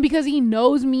shit, and because he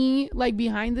knows me like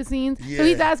behind the scenes, so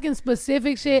he's asking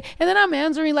specific shit, and then I'm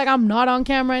answering like I'm not on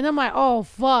camera, and I'm like, oh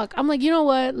fuck, I'm like, you know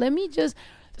what? Let me just.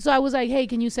 So I was like, hey,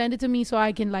 can you send it to me so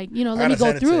I can like, let me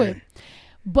go through it.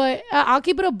 But I'll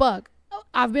keep it a buck.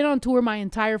 I've been on tour my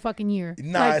entire fucking year.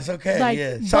 Nah, it's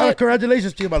okay. Yeah.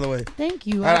 Congratulations to you, by the way. Thank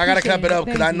you. I gotta clap it up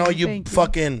because I know you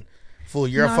fucking fool.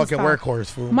 You're a fucking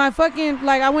workhorse, fool. My fucking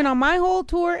I went on my whole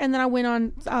tour and then I went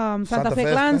on Santa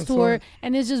Fe Clans tour,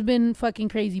 and it's just been fucking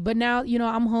crazy. But now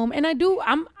I'm home, and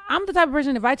I'm the type of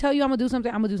person, if I tell you I'm gonna do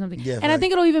something, I'm gonna do something. Yeah, and I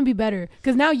think it'll even be better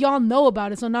because now y'all know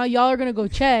about it. So now y'all are gonna go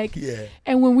check. Yeah.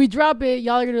 And when we drop it,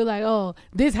 y'all are gonna be like, oh,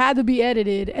 this had to be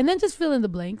edited, and then just fill in the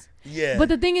blanks. Yeah. But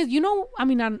the thing is, I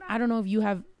mean, I don't know if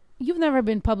you've never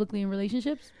been publicly in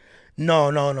relationships. No.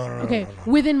 Okay.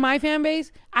 No. Within my fan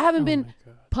base, I haven't been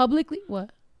publicly.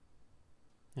 What?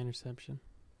 Interception.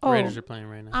 Oh, Raiders are playing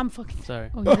right now. I'm fucking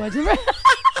sorry. Oh, you watching?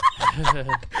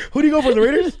 Who do you go for, the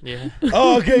Raiders? Yeah.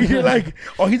 Oh, okay. You're like,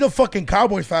 oh, he's a fucking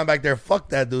Cowboys fan back there. Fuck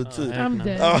that dude too. I'm no.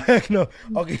 dead. Oh heck no.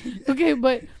 Okay. Okay,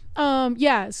 but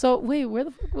yeah. So wait, what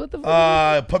the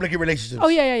fuck? Public relationships. Oh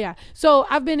yeah. So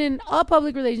I've been in a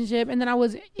public relationship, and then I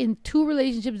was in 2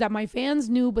 relationships that my fans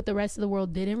knew, but the rest of the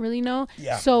world didn't really know.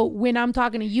 Yeah. So when I'm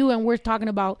talking to you and we're talking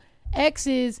about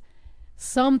exes,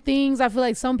 some things I feel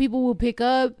like some people will pick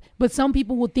up, but some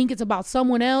people will think it's about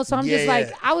someone else. So I'm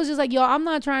I was just like, yo, I'm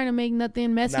not trying to make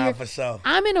nothing messy. Nah, for sure.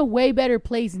 I'm in a way better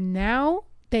place now,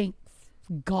 thank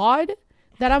God,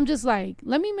 that I'm just like,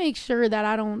 let me make sure that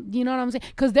I don't, you know what I'm saying?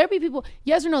 Because there be people,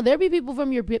 yes or no, there be people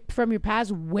from your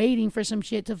past waiting for some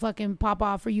shit to fucking pop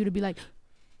off for you to be like,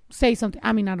 say something.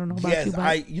 I mean, I don't know about you,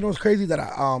 but you know what's crazy that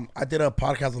I did a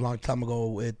podcast a long time ago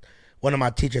with one of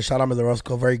my teachers, shout out Ms.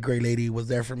 Roscoe, very great lady, was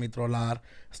there for me through a lot.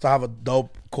 Still have a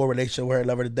dope core relationship with her,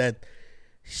 love her to death.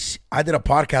 I did a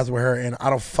podcast with her, and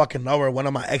I don't fucking know her. One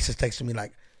of my exes texted me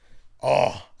like,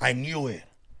 oh, I knew it.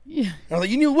 yeah. And I was like,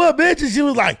 you knew what, bitch? And she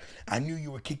was like, I knew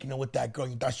you were kicking it with that girl.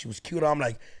 You thought she was cute. I'm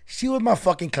like, she was my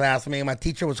fucking classmate. My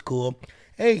teacher was cool.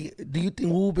 Hey, do you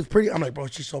think Whoop is pretty? I'm like, bro,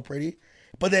 she's so pretty.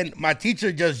 But then my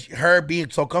teacher, just her being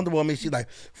so comfortable with me, she's like,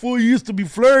 fool, you used to be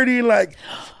flirty, like...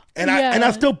 And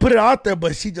I still put it out there,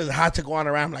 but she just had to go on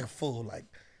around like fool. Like,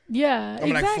 yeah, I'm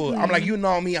exactly. like fool. I'm like, you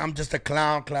know me, I'm just a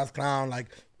clown, class clown. Like,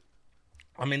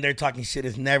 I mean, they're talking shit.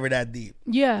 It's never that deep.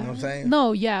 Yeah. You know what I'm saying?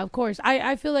 No, yeah, of course.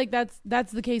 I feel like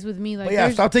that's the case with me. Like, but yeah,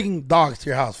 stop taking dogs to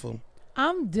your house, fool.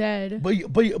 I'm dead. But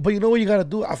you know what you gotta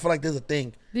do? I feel like there's a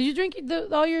thing. Did you drink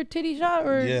all your titty shot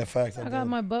or? Yeah, facts. I got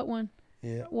my butt one.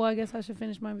 Yeah. Well, I guess I should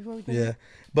finish mine before we finish. Yeah,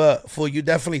 but fool, you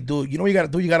definitely do. You know what you gotta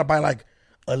do? You gotta buy like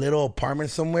a little apartment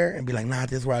somewhere and be like, nah,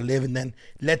 this is where I live, and then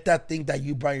let that thing that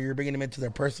you're bringing them into their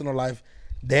personal life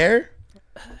there,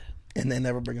 and then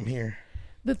never bring them here.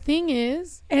 The thing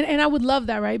is, and I would love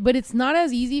that, right? But it's not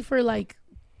as easy for like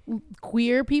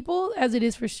queer people as it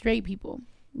is for straight people,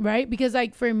 right? Because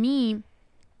like for me,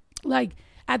 like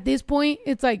at this point,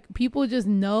 it's like people just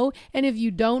know, and if you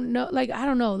don't know, like I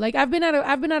don't know, like I've been at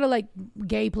a like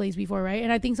gay place before, right?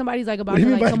 And I think somebody's like about to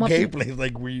like come up. Gay place,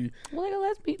 like were you? Well, like a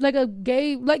lesbian, like a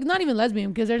gay, like not even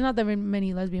lesbian, because there's not that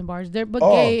many lesbian bars there, but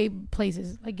gay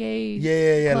places, like gay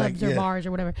clubs or bars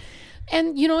or whatever.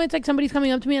 And you know, it's like somebody's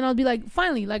coming up to me and I'll be like,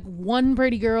 finally, like one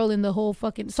pretty girl in the whole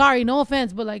fucking, sorry, no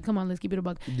offense, but like, come on, let's keep it a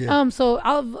buck. Yeah. So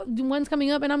one's coming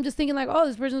up and I'm just thinking like, oh,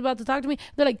 this person's about to talk to me.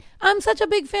 They're like, I'm such a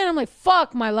big fan. I'm like,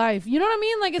 fuck my life. You know what I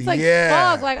mean? Like, it's like,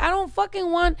 fuck, like I don't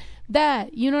fucking want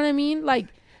that. You know what I mean? Like,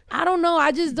 I don't know.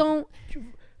 I just don't.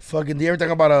 Fucking, do you ever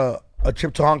think about a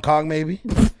trip to Hong Kong maybe?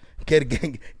 get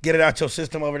it out your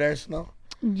system over there, Snow?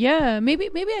 Yeah, maybe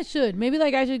I should. Maybe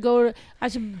like I should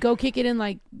go kick it in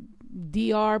like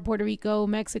DR, Puerto Rico,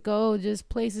 Mexico, just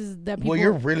places that people. Well,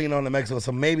 you're really known in Mexico,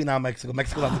 so maybe not Mexico.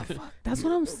 That's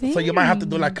what I'm saying. So you might have to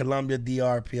do like Colombia,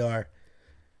 DR, PR.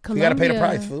 Colombia. You gotta pay the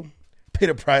price, fool. Pay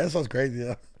the price. That sounds crazy.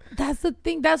 Yeah. That's the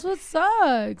thing. That's what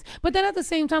sucks. But then at the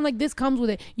same time, like this comes with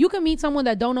it. You can meet someone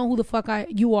that don't know who the fuck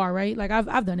you are, right? Like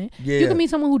I've done it. Yeah. You can meet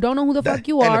someone who don't know who the fuck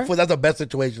you are. That's the best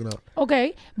situation though.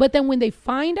 Okay, but then when they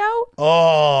find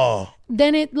out,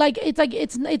 then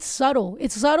it's subtle.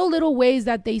 It's subtle little ways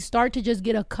that they start to just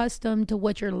get accustomed to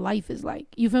what your life is like.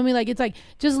 You feel me? Like it's like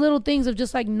just little things of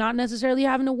just like not necessarily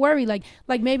having to worry. Like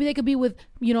maybe they could be with,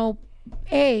 you know,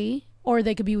 A, or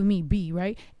they could be with me, B,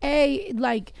 right? A,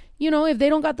 like, you know, if they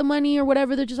don't got the money or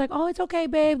whatever, they're just like, oh, it's okay,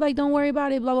 babe. Like, don't worry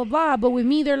about it, blah, blah, blah. But with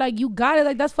me, they're like, you got it.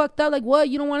 Like, that's fucked up. Like, what?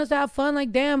 You don't want us to have fun?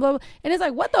 Like, damn, blah, blah. And it's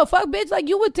like, what the fuck, bitch? Like,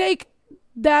 you would take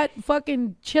that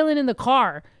fucking chilling in the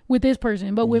car with this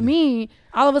person. But with me,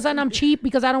 all of a sudden, I'm cheap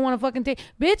because I don't want to fucking take.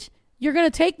 Bitch, you're going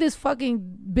to take this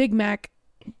fucking Big Mac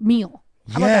meal.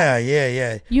 Yeah.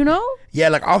 You know? Yeah,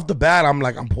 like off the bat,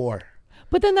 I'm poor.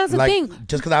 But then that's the thing.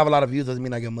 Just because I have a lot of views doesn't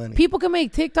mean I get money. People can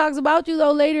make TikToks about you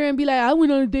though later and be like, I went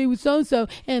on a date with so-and-so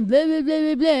and blah, blah, blah,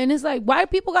 blah, blah. And it's like, why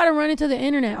people got to run into the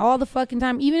internet all the fucking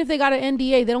time? Even if they got an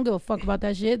NDA, they don't give a fuck about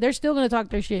that shit. They're still going to talk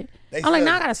their shit. I'm like,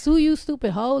 now I got to sue you,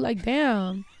 stupid hoe. Like,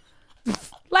 damn.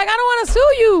 Like, I don't want to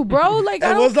sue you, bro. Like,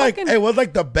 it was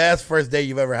like the best first date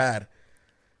you've ever had.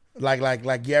 Like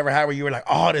you ever had where you were like,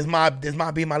 oh, this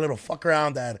might be my little fuck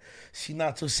around that she's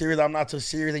not too serious, I'm not too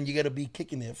serious, and you got to be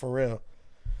kicking it for real.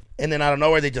 And then out of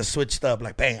nowhere, they just switched up.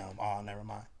 Like, bam. Oh, never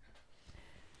mind.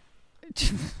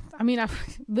 I mean,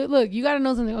 look, you got to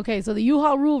know something. Okay, so the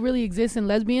U-Haul rule really exists in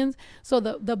lesbians. So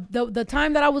the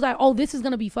time that I was like, oh, this is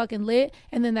going to be fucking lit,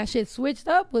 and then that shit switched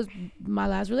up was my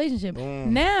last relationship.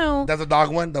 Now. That's a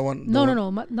dog one? The one? No.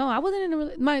 No, I wasn't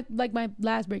in my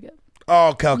last breakup. Oh,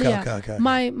 okay.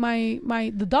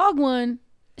 The dog one,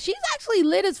 she's actually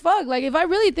lit as fuck. Like, if I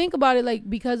really think about it, like,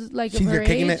 because, like, of her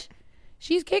kicking age. It?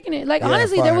 She's kicking it. Like,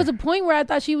 honestly, fire. There was a point where I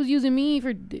thought she was using me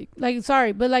for dick. Like,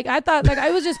 sorry. But, like, I thought, like,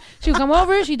 I was just, she would come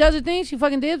over, she does her thing, she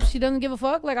fucking dips, she doesn't give a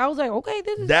fuck. Like, I was like, okay,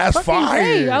 this is that's fucking fire.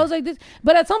 Great. I was like, this.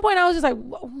 But at some point, I was just like,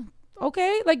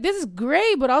 okay, like, this is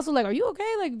great. But also, like, are you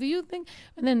okay? Like, do you think?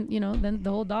 And then, you know, then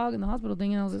the whole dog in the hospital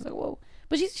thing, and I was just like, whoa.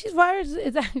 But she's fire.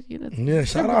 It's actually, you know, yeah,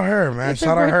 shout out her, man.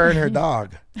 Shout out her and her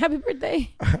dog. Happy birthday.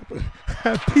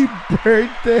 Happy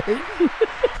birthday.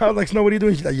 I was like, Snow, what are you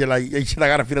doing? She's like, I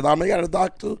gotta feed a dog. I'm like, you got a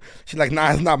dog too? She's like,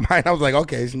 nah, it's not mine. I was like,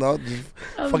 okay, Snow, just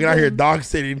fucking out here dog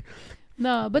sitting.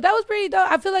 No, but that was pretty dope.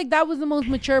 I feel like that was the most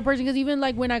mature person because even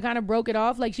like when I kind of broke it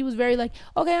off, like she was very like,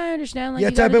 okay, I understand. Like, yeah,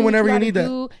 type in whenever you need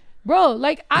that. Bro,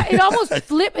 like it almost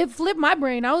flipped my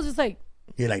brain. I was just like,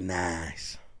 you're like,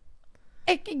 nice.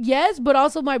 Yes, but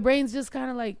also my brain's just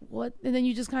kind of like, what? And then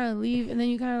you just kind of leave, and then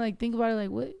you kind of like think about it, like,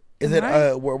 what? Is it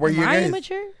were you guys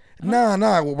immature?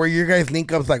 No. Were your guys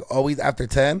link ups like always after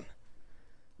 10?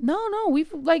 No.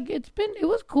 We've like it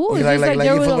was cool. It's like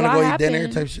there you was gonna go eat happened. dinner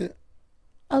type shit.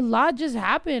 A lot just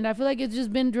happened. I feel like it's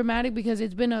just been dramatic because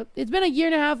it's been a year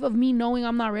and a half of me knowing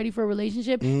I'm not ready for a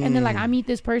relationship, and then like I meet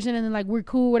this person and then like we're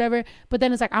cool, whatever. But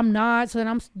then it's like I'm not, so then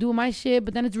I'm doing my shit.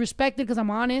 But then it's respected because I'm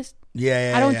honest.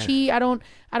 Yeah. I don't cheat. I don't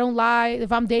lie.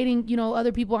 If I'm dating, you know,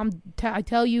 other people, I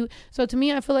tell you. So to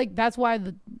me, I feel like that's why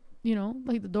the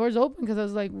door's open because I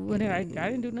was like, I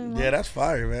didn't do nothing wrong. Yeah, that's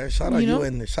fire, man. Shout out you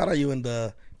and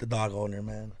the dog owner,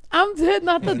 man. I'm dead,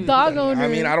 not the dog owner. I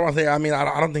mean, I don't want to say. I mean,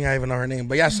 I don't think I even know her name,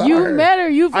 but yeah, shout out her. You met her.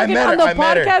 You fucking on the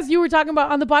podcast. You were talking about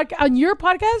on your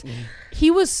podcast. Mm-hmm. He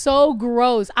was so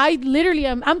gross. I literally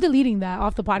I'm deleting that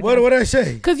off the podcast. What did I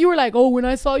say? Because you were like, oh, when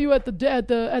I saw you at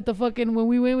the fucking when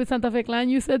we went with Santa Fe Clan,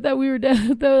 you said that we were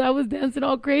I was dancing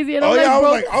all crazy. And I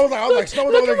was like,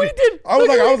 Snow's over there. I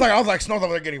was like, Snow's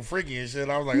over there getting freaky and shit.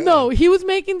 I was like, no, he was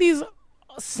making these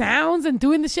sounds and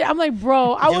doing the shit. I'm like,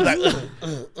 bro, I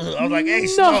was like, hey,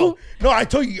 Snow. No, I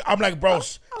told you, I'm like, bro,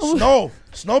 Snow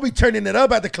be turning it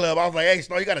up at the club. I was like, hey,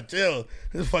 Snow, you gotta chill.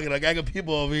 There's fucking a gang of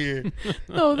people over here.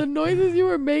 No, the noises you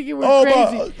were making were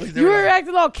crazy. You were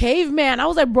acting all caveman. I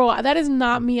was like, bro, that is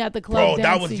not me at the club. Bro,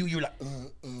 that was you. You were like,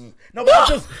 No,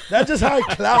 but that's just how I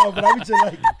clown. But I be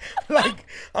just like,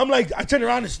 I'm like, I turn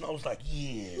around and Snow's like,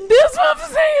 yeah. That's what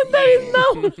I'm saying. That is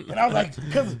no. And I was like,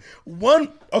 because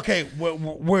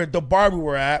where the bar we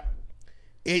were at,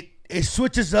 it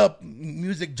switches up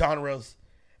music genres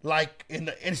like in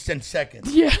the instant second.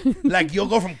 Yeah. Like you'll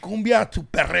go from cumbia to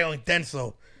perreo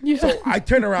intenso. Yeah. So I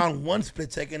turn around one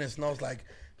split second and Snow's like,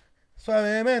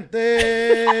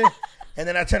 suavemente. And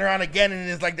then I turn around again and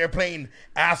it's like they're playing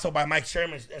Asshole by Mike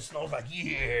Sherman and Snow's like,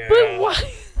 yeah. But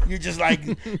why? You're just like,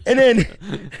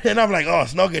 and I'm like, oh,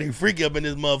 Snow getting freaky up in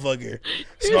this motherfucker.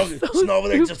 Snow over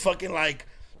there just fucking like,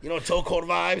 you know, chokehold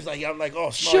vibes. Like, I'm like,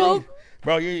 oh, Snow.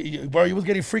 Bro, you was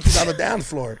getting freaky on the dance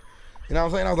floor. You know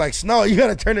what I'm saying? I was like, Snow, you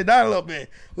gotta turn it down a little bit.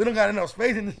 We don't got enough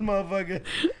space in this motherfucker.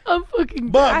 I'm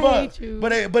fucking. I hate you.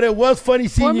 But it was funny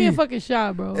seeing you. Pour me a fucking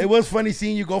shot, bro. It was funny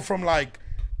seeing you go from like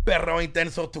perro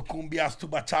intenso to cumbias to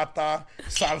bachata,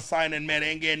 salsa, and then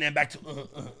merengue, and then back to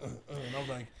And I was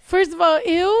like, first of all,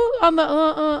 ew on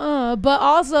the but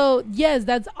also yes,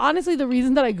 that's honestly the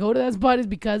reason that I go to that spot is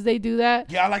because they do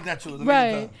that. yeah, I like that too.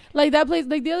 Right, like that place,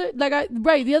 like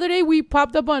the other day we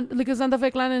popped up on like a Santa Fe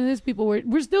Clan and his people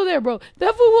we're still there, bro.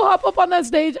 That fool will hop up on that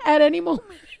stage at any moment.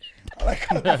 Like,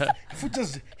 he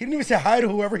didn't even say hi to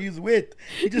whoever he was with.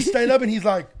 He just stayed up and he's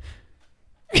like,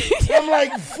 I'm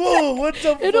like, fool, what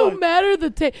the fuck? It don't matter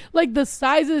like the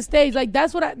size of the stage. Like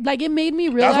that's what it made me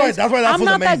realize. That's why I'm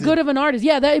not amazing. that good of an artist.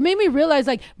 Yeah, it made me realize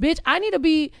like, bitch, I need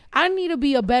to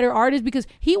be a better artist because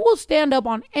he will stand up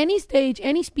on any stage,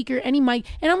 any speaker, any mic,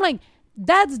 and I'm like,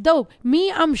 that's dope.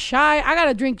 Me, I'm shy. I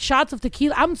gotta drink shots of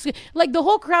tequila. I'm like, the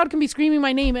whole crowd can be screaming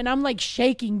my name and I'm like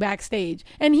shaking backstage.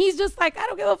 And he's just like, I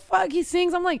don't give a fuck. He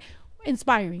sings. I'm like,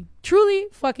 inspiring. Truly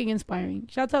fucking inspiring.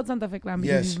 Shouts out Santa Fe Clan.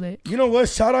 Yes. You know what?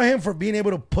 Shout out him for being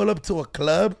able to pull up to a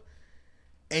club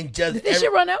and just. Did this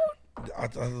shit run out? I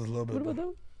thought it was a little bit. What about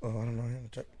that? Oh, I don't know. I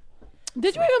have to check.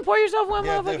 Did you even pour yourself one,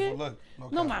 Yeah, motherfucker?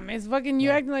 look. No, mames. Fucking, you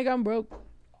acting like I'm broke.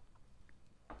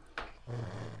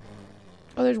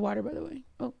 Oh, there's water, by the way.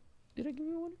 Oh, did I give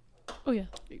you water? Oh, yeah.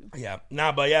 There you go. Yeah.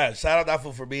 Nah, but yeah, shout out that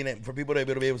fool for people to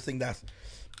be able to sing that.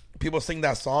 People sing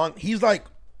that song. He's like,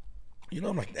 you know,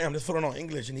 I'm like, damn, this fool don't know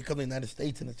English, and he comes to the United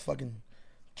States, and it's fucking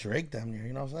Drake down there.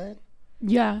 You know what I'm saying?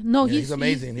 Yeah, no, Yeah, he's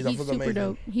amazing. He's super amazing.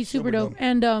 dope. He's super dope.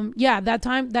 And yeah, that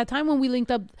time when we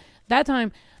linked up,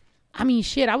 I mean,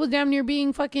 shit, I was damn near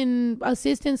being fucking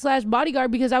assistant / bodyguard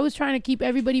because I was trying to keep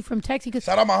everybody from texting. Cause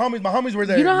Shout out my homies. My homies were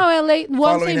there. you know how LA. Well,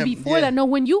 I'm saying him. before that. No,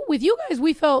 with you guys,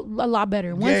 we felt a lot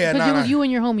better. Because it was you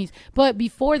and your homies. But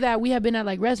before that, we had been at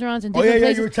like restaurants and different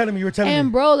places. You were telling me. And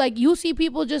bro, like you see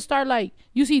people just start like,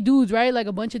 you see dudes, right? Like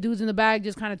a bunch of dudes in the back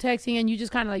just kind of texting, and you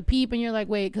just kind of like peep, and you're like,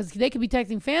 wait, because they could be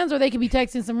texting fans or they could be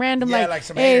texting some random like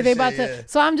some hey, they about shit, to. yeah.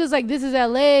 So I'm just like, this is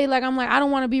LA. Like I'm like, I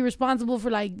don't want to be responsible for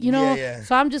like, you know. Yeah.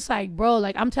 So I'm just like, bro,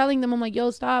 like I'm telling them, I'm like,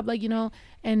 yo, stop, like, you know.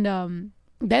 And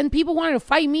then people wanted to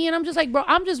fight me, and I'm just like, bro,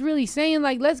 I'm just really saying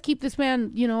like, let's keep this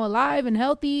man, you know, alive and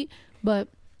healthy. But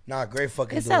nah, great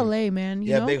fucking. it's dude. LA, man.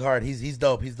 You know? Big heart. He's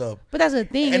dope. He's dope. But that's the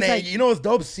thing. And it's then, like, you know, it's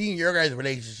dope seeing your guys'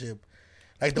 relationship.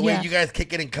 Like the way you guys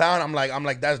kick it and clown. I'm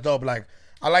like, that's dope. Like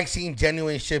I like seeing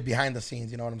genuine shit behind the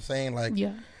scenes. You know what I'm saying? Like,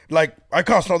 yeah. Like I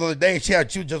called Snow the other day. She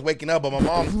had you just waking up, but my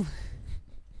mom,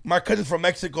 my cousins from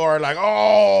Mexico are like,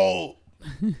 oh,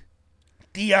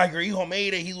 Tia, your hijo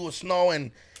made it. He was Snow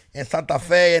in Santa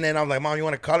Fe. And then I'm like, Mom, you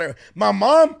want to call her? My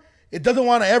mom, it doesn't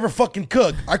want to ever fucking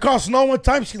cook. I called Snow one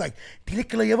time. She's like, dile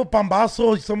que le llevo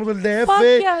pambazo, somos del DF. Fuck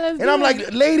yeah, let's and do I'm it.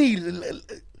 like, lady,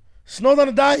 Snow's on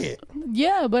a diet.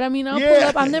 Yeah, but I mean, I'll pull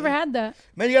up. I've never had that.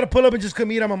 Man, you got to pull up and just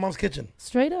come eat at my mom's kitchen.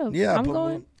 Straight up. Yeah, I'm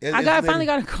going. I finally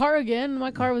got a car again.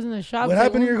 My car was in the shop. What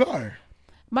happened to your car?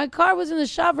 My car was in the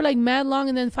shop for like mad long,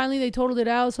 and then finally they totaled it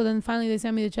out. So then finally they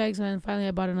sent me the checks, and then finally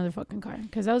I bought another fucking car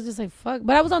because I was just like, fuck.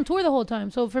 But I was on tour the whole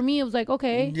time, so for me it was like,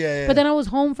 okay. Yeah. But then I was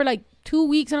home for like 2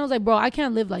 weeks, and I was like, bro, I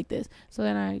can't live like this. So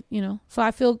then I, you know, so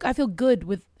I feel good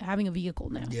with having a vehicle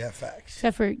now. Yeah, facts.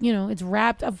 Except for, you know, it's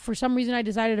wrapped. For some reason, I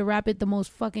decided to wrap it the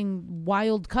most fucking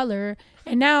wild color.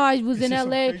 And now I was in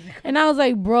LA, and I was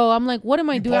like, bro, I'm like, what am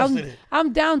I doing?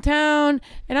 I'm downtown,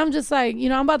 and I'm just like, you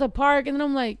know, I'm about to park, and then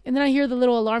I'm like, and then I hear the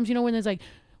little alarms, you know, when there's like,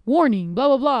 warning, blah,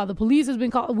 blah, blah. The police has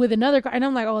been called with another car. And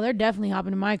I'm like, oh, they're definitely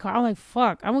hopping in my car. I'm like,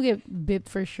 fuck, I'm going to get bipped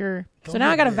for sure. So now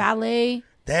I got a valet.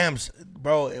 Damn,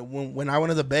 bro, when I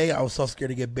went to the Bay, I was so scared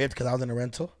to get bipped because I was in a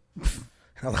rental. And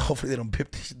I was like, hopefully they don't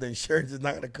bip this shit. The insurance is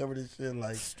not going to cover this shit.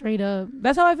 Like, straight up.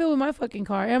 That's how I feel with my fucking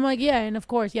car. And I'm like, yeah, and of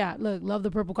course, yeah, look, love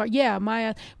the purple car. Yeah,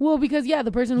 well, because, yeah,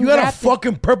 the person who you got a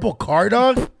fucking purple car,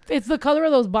 dog? It's the color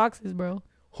of those boxes, bro.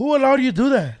 Who allowed you to do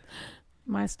that?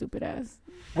 My stupid ass.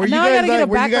 Were you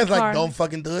guys like, don't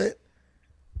fucking do it?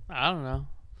 I don't know.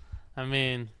 I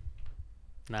mean,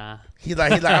 Nah. He's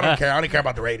like, I don't care. I don't care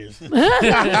about the Raiders.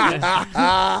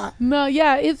 No,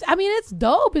 yeah, it's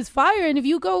dope. It's fire. And if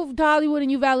you go to Hollywood and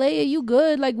you valet it, you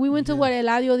good. Like, we went to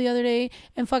Eladio the other day,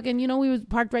 and fucking, we was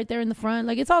parked right there in the front.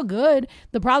 Like, it's all good.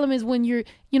 The problem is when you're,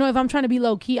 if I'm trying to be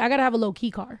low key, I gotta have a low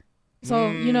key car. So,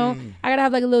 I gotta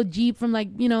have like a little Jeep from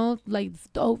like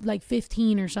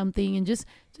 15 or something, and just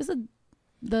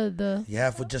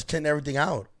the for just tint everything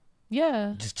out.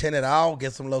 Yeah. Just tint it out,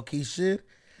 get some low key shit.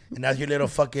 And that's your little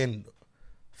fucking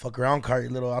fuck around car, your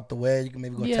little out the way. You can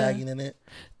maybe go tagging in it.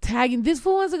 Tagging. This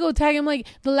fool wants to go tagging. Like,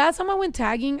 the last time I went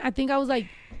tagging, I think I was like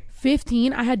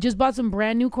 15. I had just bought some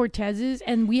brand new Cortezes,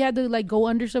 and we had to like go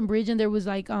under some bridge, and there was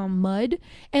like mud.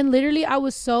 And literally I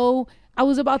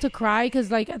was about to cry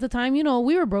because like at the time,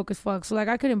 we were broke as fuck. So like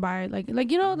I couldn't buy it. That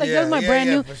was my brand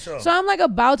new. For sure. So I'm like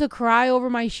about to cry over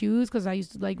my shoes because I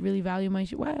used to like really value my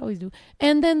shoes. Well, I always do.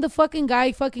 And then the fucking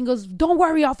guy fucking goes, "Don't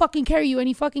worry, I'll fucking carry you." And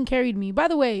he fucking carried me. By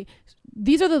the way,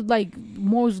 these are the like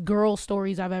most girl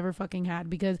stories I've ever fucking had,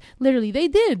 because literally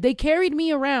they carried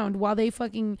me around while they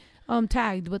fucking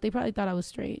tagged, but they probably thought I was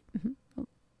straight.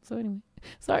 So anyway,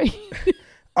 sorry.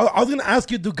 I was gonna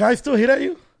ask you, do guys still hit at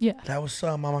you? Yeah. That was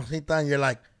mamacita, and you're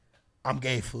like, I'm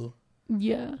gay, fool.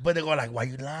 Yeah. But they go like, why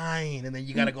you lying? And then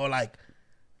you gotta go like,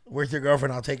 where's your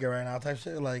girlfriend? I'll take her right now, type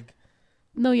shit. Like,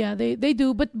 no, yeah, they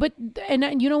do, but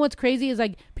and you know what's crazy is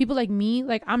like people like me,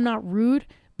 like I'm not rude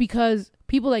because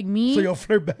people like me. So you'll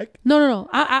flirt back? No.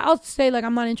 I'll say like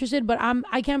I'm not interested, but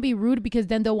I can't be rude because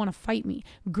then they'll want to fight me.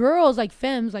 Girls like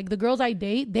femmes, like the girls I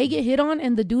date, they get hit on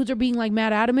and the dudes are being like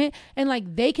mad adamant, and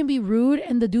like they can be rude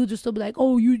and the dudes will still be like,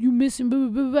 oh, you missing, blah, blah,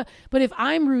 blah, blah. But if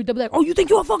I'm rude, they'll be like, oh, you think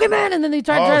you're a fucking man, and then they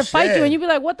try to fight you, and you be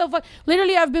like, what the fuck?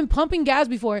 Literally, I've been pumping gas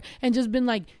before and just been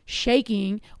like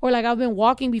shaking, or like I've been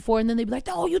walking before and then they'd be like,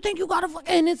 oh, you think you got a fuck?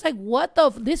 And it's like, what the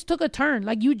this took a turn.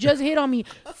 Like, you just hit on me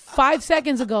 5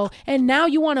 seconds ago and now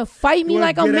you want to fight me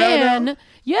like a man.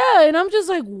 Yeah. And I'm just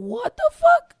like, what the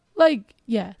fuck? Like,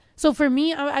 yeah. So for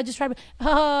me, I just try to,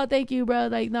 oh, thank you, bro.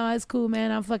 Like, no, it's cool,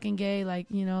 man. I'm fucking gay. Like,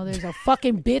 there's a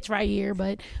fucking bitch right here,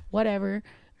 but whatever.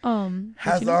 Do you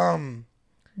have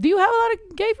a lot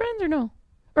of gay friends or no?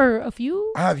 Or a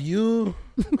few? I have you.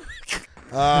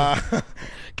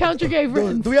 Count your gay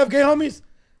friends. Do we have gay homies?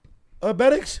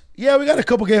 Bedics? Yeah, we got a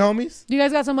couple gay homies. Do you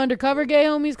guys got some undercover gay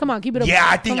homies? Come on, keep it up. Yeah,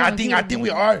 I think we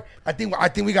are. I think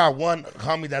we got one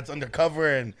homie that's undercover,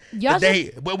 and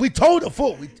but we told the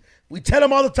fool. We tell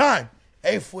him all the time,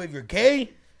 hey fool, if you're gay,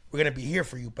 we're gonna be here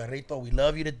for you, perrito. We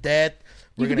love you to death.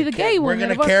 We're gonna be the gay one. We're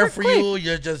gonna care for you.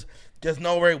 You're just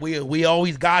know we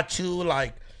always got you.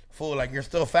 Like, fool, like you're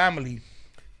still family.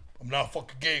 I'm not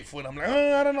fucking gay, fool. I'm like,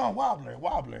 I don't know,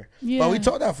 wobbler. Yeah. But we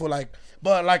told that fool, like,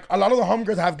 but like a lot of the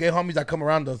homegirls have gay homies that come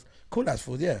around us. Cool ass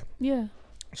fool, yeah. Yeah.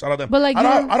 Shout out them. But like, I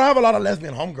don't have a lot of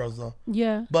lesbian homegirls though.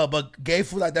 Yeah. But gay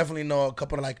fool, I definitely know a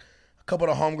couple of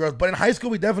homegirls. But in high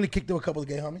school, we definitely kicked it with a couple of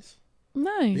gay homies.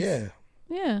 Nice. Yeah.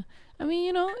 Yeah. I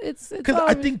mean, it's because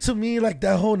I think to me, like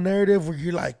that whole narrative where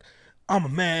you're like, I'm a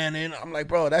man, and I'm like,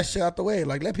 bro, that shit out the way.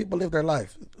 Like, let people live their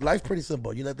life. Life's pretty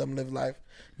simple. You let them live life.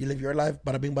 You live your life.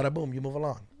 Bada bing, bada boom. You move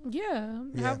along. Yeah.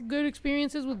 Have good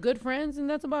experiences with good friends, and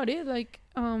that's about it. Like,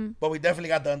 But we definitely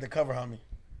got the undercover homie.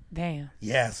 Damn.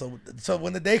 Yeah. So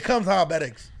when the day comes, how about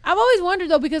it? I've always wondered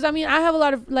though, because I mean, I have a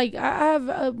lot of like, I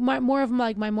have my more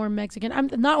Mexican. I'm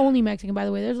not only Mexican, by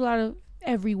the way. There's a lot of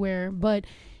everywhere, but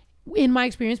in my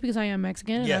experience, because I am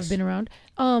Mexican and I've been around,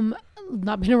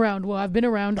 not been around. Well, I've been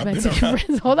around Mexican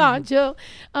friends. Hold on, chill.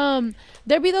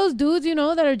 There be those dudes,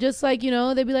 that are just like,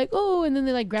 they'd be like, oh, and then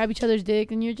they like grab each other's dick,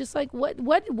 and you're just like,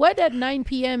 what at 9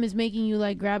 p.m. is making you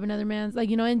like grab another man's, like,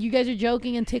 and you guys are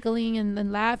joking and tickling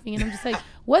and laughing, and I'm just like,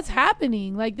 what's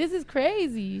happening? Like, this is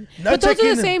crazy. But those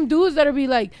are the same dudes that are be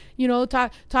like,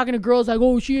 talking to girls like,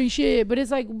 oh, she ain't shit. But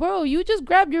it's like, bro, you just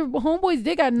grabbed your homeboy's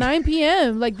dick at 9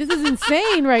 p.m. Like, this is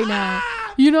insane right now,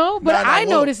 But I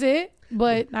notice it.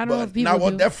 But I don't know if people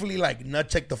we'll definitely like nut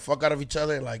check the fuck out of each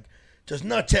other, like just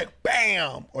nut check,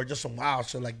 bam, or just some wild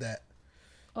shit like that.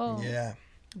 Oh, yeah,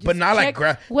 but not check,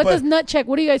 like what does nut check?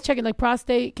 What are you guys checking? Like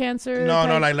prostate cancer? No,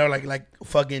 like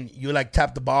fucking you like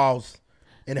tap the balls,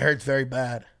 and it hurts very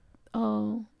bad.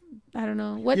 Oh, I don't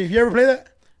know. What? You ever play that?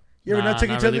 You ever nut check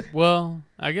each other? Well,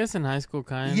 I guess in high school,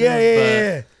 kind of.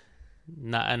 Yeah.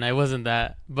 Nah, and I wasn't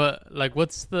that. But like,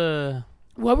 what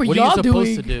were y'all doing?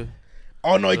 Supposed to do?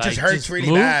 Oh no, it just hurts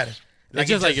really bad. Like, it's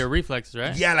just like your reflexes,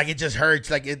 right? Yeah, like it just hurts.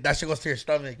 Like that shit goes to your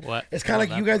stomach. What? It's kind of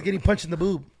like you guys getting punched in the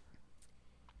boob.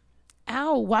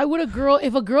 Ow! Why would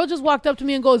if a girl just walked up to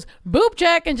me and goes boob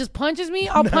check and just punches me,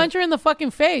 I'll punch her in the fucking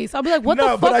face. I'll be like, what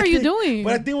the fuck are you doing?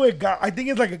 But I think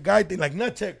it's like a guy thing, like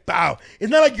nut check, bow.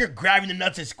 It's not like you're grabbing the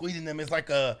nuts and squeezing them. It's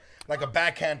like a like a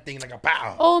backhand thing, like a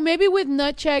pow. Oh, maybe with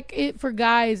nut check it for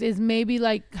guys is maybe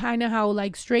like kind of how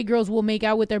like straight girls will make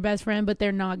out with their best friend, but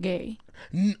they're not gay.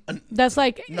 That's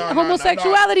like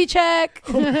homosexuality check.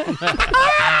 Maybe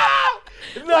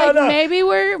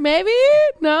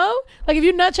no. Like if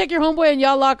you nut check your homeboy and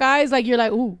y'all lock eyes, like you're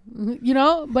like ooh, you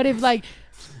know. But if like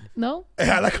no,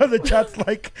 I like how the chat's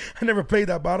like I never played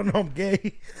that, but I don't know I'm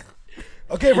gay.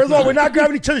 Okay, first of all, we're not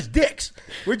grabbing each other's dicks.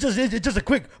 It's just a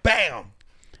quick bam.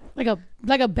 Like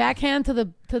a backhand to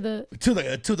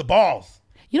the balls.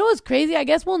 You know what's crazy? I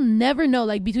guess we'll never know,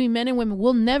 like between men and women,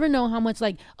 we'll never know how much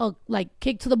like a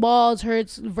kick to the balls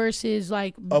hurts versus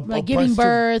like giving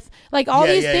birth, like all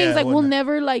these things. Like we'll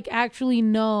never like actually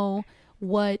know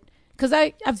what, because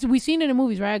we've seen it in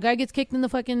movies, right? A guy gets kicked in the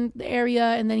fucking area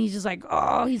and then he's just like,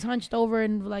 oh, he's hunched over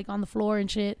and like on the floor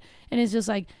and shit, and it's just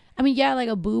like, I mean, yeah, like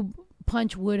a boob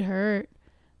punch would hurt,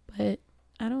 but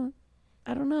I don't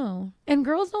know. And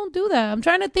girls don't do that. I'm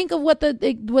trying to think of what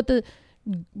the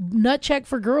nut check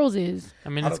for girls is. I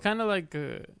mean, it's kind of like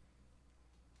I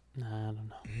don't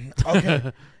know.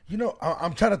 Okay. You know,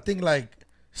 I'm trying to think like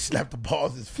slap the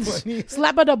balls is funny.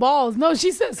 Slap of the balls. No,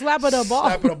 she said slap of the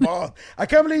balls. Slap of the balls. I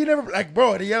can't believe you never like,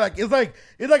 bro. Yeah, like it's like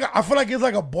I feel like it's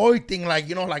like a boy thing, like,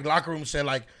 you know, like locker room shit,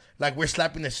 like we're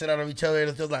slapping the shit out of each other and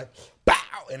it's just like bow,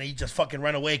 and then you just fucking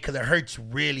run away because it hurts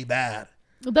really bad.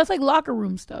 That's like locker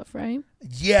room stuff, right?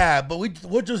 Yeah, but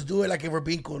we'll just do it like if we're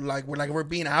being cool, like we're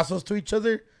being assholes to each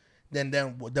other,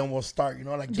 then we'll start, you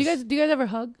know, like. Do you guys ever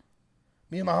hug?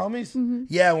 Me and my homies? Mm-hmm.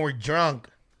 Yeah, when we're drunk.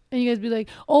 And you guys be like,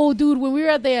 oh, dude, when we were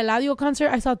at the Eladio concert,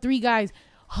 I saw 3 guys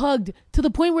hugged to the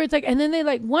point where it's like, and then they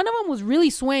like, one of them was really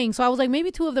swaying, so I was like,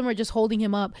 maybe 2 of them are just holding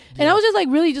him up, and I was just like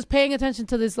really just paying attention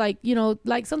to this, like, you know,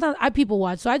 like sometimes I people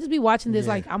watch, so I just be watching this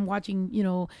like I'm watching, you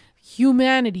know,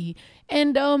 humanity.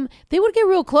 And they would get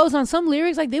real close on some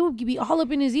lyrics, like they would be all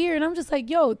up in his ear, and I'm just like,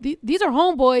 yo, these are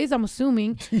homeboys, I'm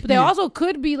assuming, but they also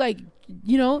could be like,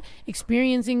 you know,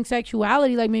 experiencing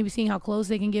sexuality, like maybe seeing how close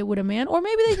they can get with a man, or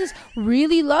maybe they just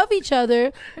really love each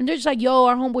other and they're just like, yo,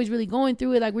 our homeboy's really going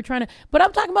through it, like we're trying to, but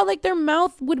I'm talking about like their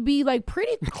mouth would be like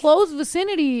pretty close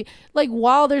vicinity, like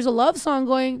while there's a love song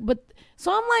going. But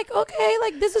so I'm like, okay,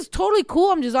 like this is totally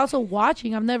cool. I'm just also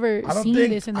watching. I've never seen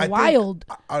this in the wild.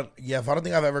 If I don't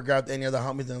think I've ever grabbed any of the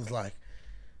homies and it's like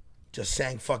just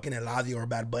sang fucking Eladio or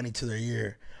Bad Bunny to their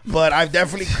ear. But I've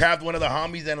definitely grabbed one of the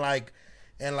homies and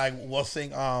we'll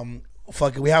sing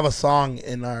we have a song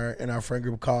in our friend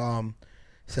group called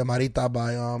Semarita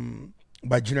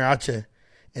by Junior H.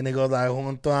 And it goes like,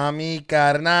 junto a mi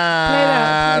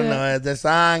carnal, no es de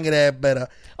sangre, pero.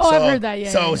 I've heard that,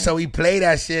 yeah. So we play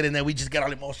that shit, and then we just get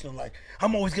all emotional, like,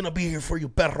 I'm always gonna be here for you,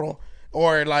 perro.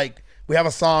 Or like, we have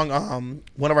a song,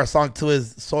 one of our songs too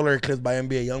is Solar Eclipse by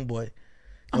NBA Youngboy.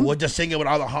 And we'll just sing it with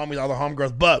all the homies, all the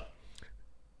homegirls. But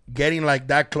getting like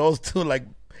that close to like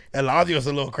Eladio's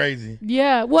a little crazy.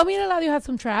 Yeah. Well, I mean, Eladio had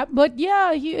some trap, but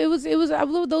yeah, it was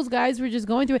those guys were just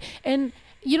going through it. And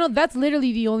you know, that's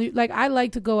literally the only, like, I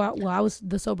like to go out. Well, I was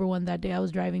the sober one that day. I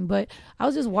was driving, but I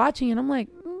was just watching, and I'm like,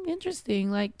 interesting,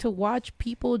 like, to watch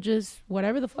people just,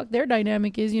 whatever the fuck their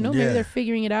dynamic is, you know, maybe they're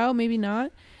figuring it out, maybe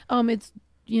not. It's,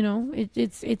 you know,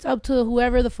 it's up to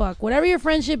whoever the fuck, whatever your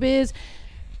friendship is.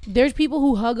 There's people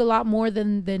who hug a lot more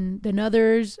than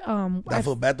others. That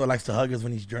fool Beto likes to hug us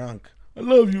when he's drunk. I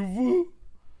love you, fool.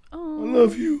 I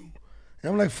love you.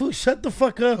 And I'm like, fool, shut the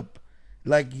fuck up.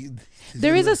 Like,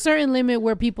 there is a certain limit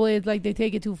where people is like they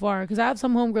take it too far, because I have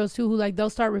some homegirls too who like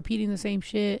they'll start repeating the same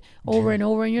shit over and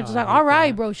over, and you're just like, all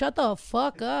right, bro, shut the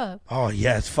fuck up. Oh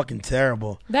yeah, it's fucking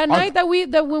terrible. That night that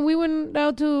when we went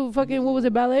out to fucking, what was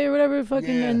it, ballet or whatever,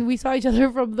 fucking, and we saw each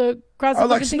other from the cross. I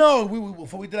was like, no,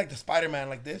 we did like the Spider-Man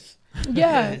like this.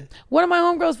 Yeah. One of my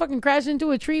homegirls fucking crashed into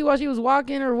a tree while she was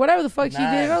walking or whatever the fuck she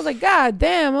did. I was like, God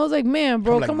damn. I was like, man,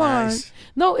 bro, come on.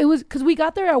 No, it was because we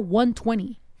got there at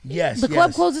 1:20. Yes. The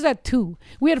club closes at 2.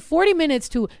 We had 40 minutes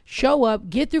to show up,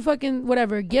 get through fucking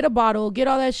whatever, get a bottle, get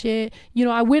all that shit. You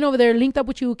know, I went over there, linked up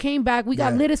with you, came back. We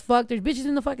got lit as fuck. There's bitches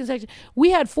in the fucking section.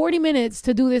 We had 40 minutes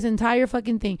to do this entire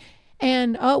fucking thing.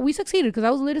 And we succeeded because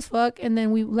I was lit as fuck. And then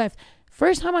we left.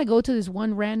 First time I go to this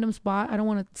one random spot, I don't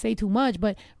want to say too much,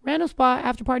 but random spot,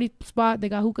 after party spot, they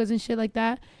got hookahs and shit like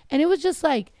that. And it was just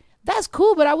like, that's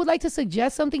cool, but I would like to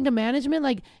suggest something to management.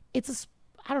 Like,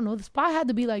 I don't know, the spot had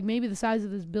to be like maybe the size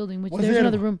of this building, which there's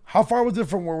another room. How far was it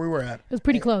from where we were at? It was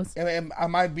pretty close. And I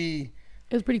might be.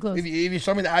 It was pretty close. If you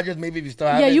show me the address, maybe if you still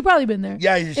have it. Yeah, you probably been there.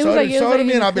 Yeah, you showed it to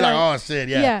me, and I'll be like, oh shit,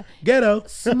 yeah. Ghetto.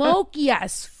 Smoky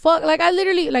as fuck. Like, I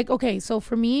literally, like, okay, so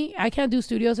for me, I can't do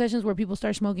studio sessions where people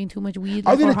start smoking too much weed.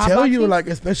 I was gonna tell you, like,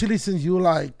 especially since you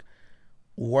like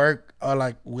work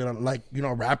like with like, you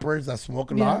know, rappers that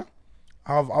smoke a lot.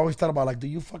 I've always thought about like, do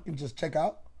you fucking just check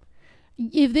out?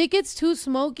 If it gets too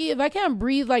smoky, if I can't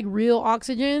breathe like real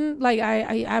oxygen, like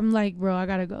I'm like, bro, I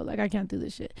gotta go. Like I can't do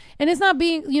this shit. And it's not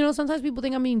being, sometimes people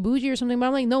think I'm being bougie or something, but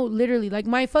I'm like, no, literally, like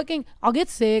I'll get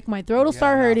sick, my throat will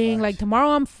start hurting. Like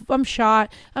tomorrow I'm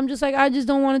shot. I'm just like, I just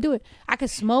don't want to do it. I could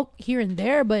smoke here and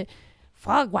there, but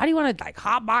fuck, why do you want to like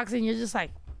hotbox and you're just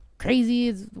like crazy?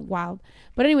 It's wild.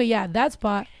 But anyway, yeah, that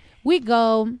spot. We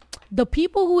go. The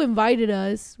people who invited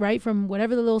us, right, from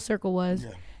whatever the little circle was,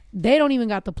 they don't even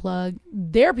got the plug.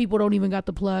 Their people don't even got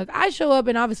the plug. I show up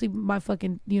and obviously my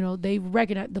fucking,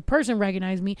 the person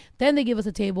recognized me. Then they give us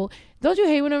a table. Don't you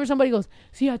hate whenever somebody goes,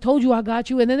 see, I told you I got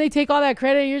you. And then they take all that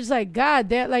credit and you're just like, God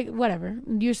damn, like whatever.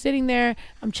 You're sitting there,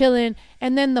 I'm chilling.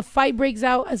 And then the fight breaks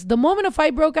out. As the moment a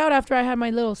fight broke out after I had my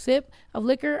little sip of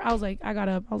liquor, I was like, I got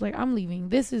up. I was like, I'm leaving.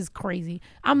 This is crazy.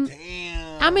 I'm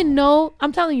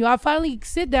telling you, I finally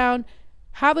sit down,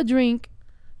 have a drink.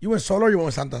 You went solo or you went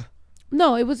with Santa?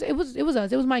 No, it was us.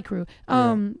 It was my crew.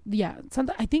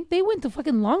 Santa, I think they went to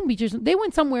fucking Long Beach or something. They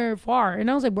went somewhere far, and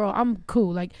I was like, bro, I'm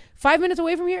cool. Like 5 minutes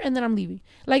away from here, and then I'm leaving.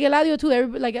 Like Eladio too.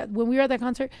 Everybody, like when we were at that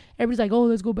concert, everybody's like, oh,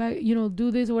 let's go back.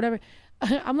 Do this or whatever.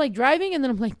 I'm like driving, and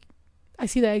then I'm like, I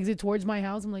see the exit towards my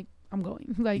house. I'm like, I'm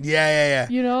going. Like yeah.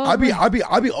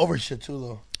 I'll be over shit too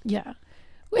though. Yeah,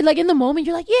 like in the moment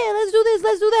you're like, yeah, let's do this,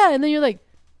 let's do that, and then you're like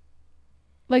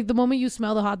the moment you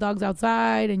smell the hot dogs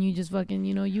outside and you just fucking,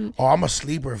 you... Oh, I'm a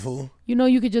sleeper, fool.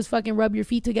 You could just fucking rub your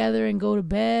feet together and go to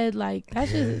bed. Like, that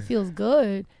shit feels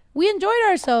good. We enjoyed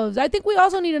ourselves. I think we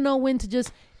also need to know when to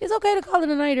just... It's okay to call it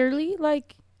a night early.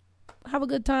 Like, have a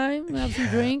good time. Have some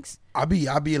drinks. I'll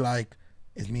be like,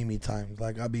 it's me time.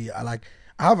 Like, I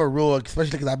have a rule,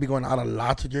 especially because I be going out a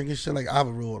lot to drink and shit. Like, I have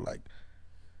a rule, like,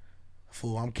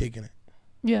 fool, I'm kicking it.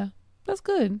 Yeah. That's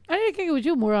good. I need to kick it with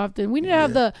you more often. We need to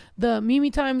have the Mimi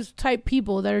Times type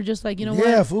people that are just like, what?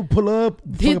 Yeah, fool, pull up.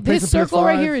 This circle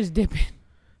right here is dipping.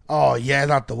 Oh, yeah,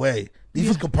 not the way. These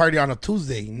fools can party on a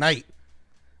Tuesday night.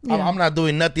 Yeah. I'm not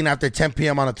doing nothing after 10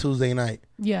 p.m. on a Tuesday night.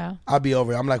 Yeah. I'll be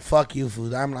over it. I'm like, fuck you,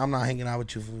 fools. I'm not hanging out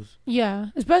with you, fools. Yeah.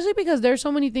 Especially because there's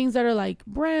so many things that are like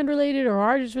brand related or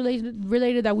artist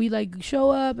related that we like show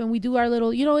up and we do our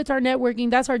little, it's our networking.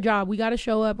 That's our job. We got to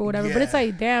show up or whatever. Yeah. But it's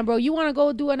like, damn, bro, you want to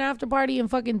go do an after party and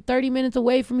fucking 30 minutes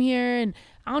away from here and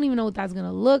I don't even know what that's going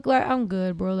to look like. I'm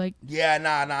good, bro. Like, yeah,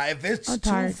 nah. If it's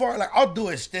too far, like, I'll do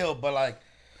it still, but like,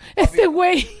 it's the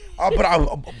way. But I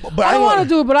don't want to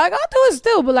do it, but like, I'll do it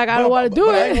still. But like, I don't want to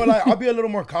do it. I'll be a little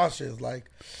more cautious. Like,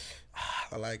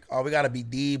 we gotta be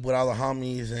deep with all the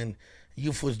homies and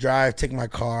you fools drive. Take my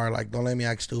car. Like, don't let me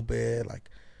act stupid. Like,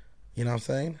 you know what I'm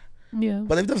saying? Yeah.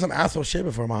 But they've done some asshole shit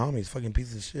before. My homies, fucking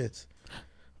pieces of shit.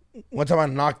 One time I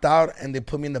knocked out and they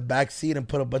put me in the back seat and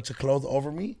put a bunch of clothes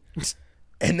over me,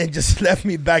 and then just left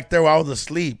me back there while I was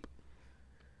asleep.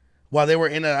 While they were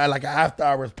in like an after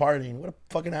hours partying. What a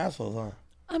fucking assholes, huh?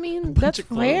 I mean, that's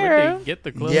fair. Get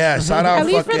the clothes. Yeah, shout out. At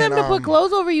least for them to put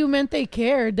clothes over you meant they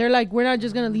cared. They're like, we're not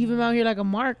just gonna leave him out here like a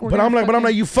mark. But I'm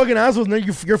like, you fucking assholes.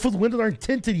 Your foot's windows aren't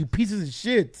tinted. You pieces of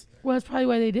shit. Well, that's probably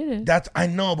why they did it. I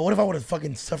know, but what if I would have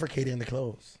fucking suffocated in the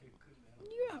clothes?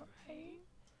 Yeah, right.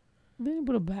 They didn't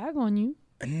put a bag on you.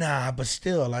 Nah, but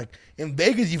still, like in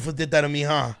Vegas, you did that to me,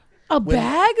 huh?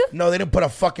 Bag? No, they didn't put a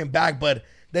fucking bag, but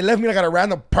they left me like at a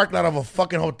random parking lot of a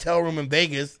fucking hotel room in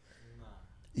Vegas. Nah.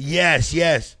 Yes.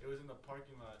 It was in the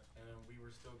parking lot, and then we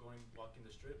were still walking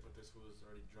the strip, but this fool was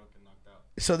already drunk and knocked out.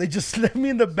 So they just left me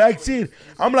in the back seat.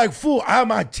 I'm like, fool, I have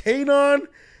my chain on,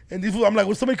 and these fools, I'm like,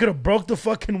 well, somebody could have broke the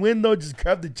fucking window, just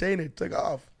grabbed the chain and took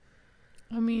off.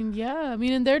 I mean, yeah. I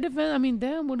mean, in their defense,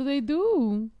 damn, what do they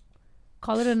do?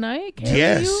 Call it a night?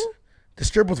 Yes. The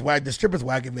strip was whack. The strip is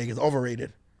whack in Vegas.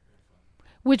 Overrated.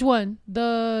 Which one?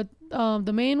 The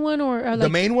main one or like the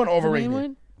main one? Overrated. The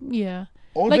main one? Yeah.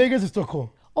 Old Vegas is still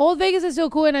cool. Old Vegas is still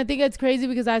cool, and I think it's crazy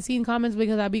because I've seen comments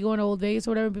because I be going to Old Vegas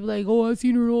or whatever. People like, oh, I've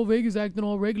seen her in Old Vegas acting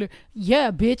all regular.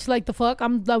 Yeah, bitch, like the fuck.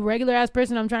 I'm a regular ass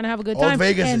person. I'm trying to have a good time. Old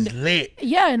Vegas is lit.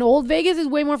 Yeah, and Old Vegas is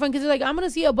way more fun because like I'm gonna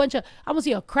see a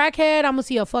crackhead. I'm gonna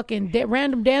see a fucking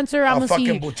random dancer. I'm gonna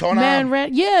see butona.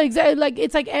 Yeah, exactly. Like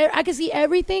it's like I can see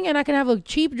everything, and I can have a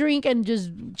cheap drink and just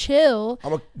chill.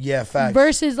 Facts.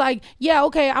 Versus like, yeah,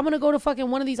 okay, I'm gonna go to fucking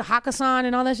one of these Hakkasan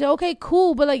and all that shit. Okay,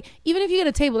 cool, but like even if you get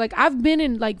a table, like I've been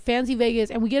in like fancy Vegas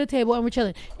and we get a table and we're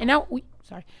chilling, and now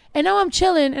I'm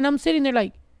chilling and I'm sitting there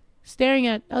like staring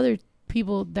at other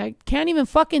people that can't even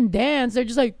fucking dance. They're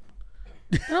just like,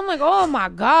 and I'm like, oh my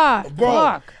god, bro,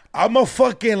 fuck. I'm a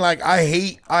fucking like I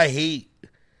hate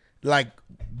like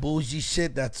bougie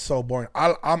shit that's so boring.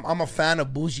 I'm a fan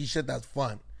of bougie shit that's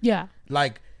fun. Yeah,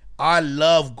 like I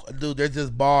love, dude. There's this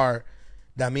bar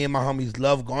that me and my homies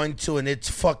love going to, and it's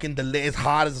fucking lit. It's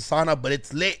hot as a sauna, but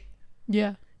it's lit.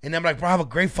 Yeah. And I'm like, bro, I have a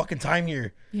great fucking time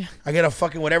here. Yeah. I get a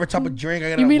fucking whatever type of drink. I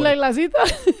get You mean like La Cita?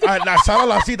 Shout out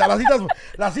La Cita.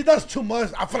 La Cita's too much.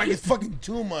 I feel like it's fucking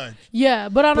too much. Yeah,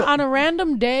 but on a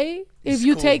random day, if It's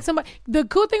you cool. take somebody, the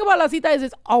cool thing about La Cita is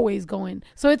it's always going.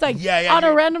 So it's like on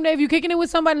a random day, if you're kicking it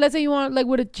with somebody, let's say you want like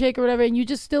with a chick or whatever, and you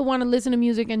just still want to listen to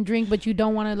music and drink, but you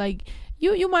don't want to like,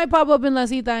 you might pop up in La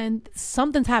Cita and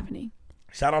something's happening.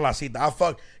 Shout out La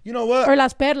Cita. You know what? Or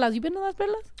Las Perlas. You been to Las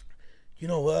Perlas? You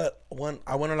know what?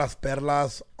 I went to Las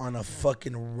Perlas on a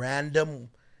fucking random,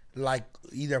 like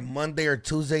either Monday or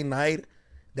Tuesday night.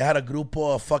 They had a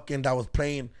grupo of fucking that was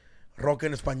playing rock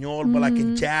en español, but like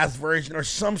in jazz version or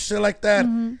some shit like that.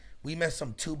 We met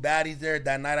some two baddies there.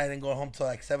 That night I didn't go home till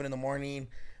like 7 a.m.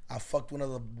 I fucked one of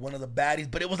the baddies,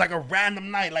 but it was like a random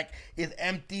night. Like it's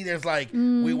empty. There's like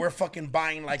we were fucking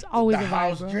buying like the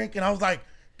house drink, and I was like,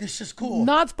 this is cool.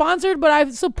 Not sponsored, but I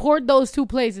support those two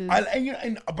places.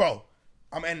 Bro.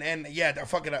 Yeah, they're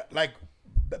fucking like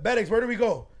Bedex. Where do we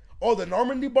go? Oh, the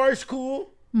Normandy bar is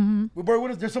cool.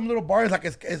 There's some little bars like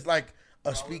it's like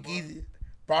a speakeasy.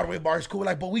 Broadway bar is cool.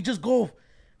 Like, but we just go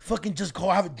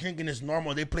have a drink and it's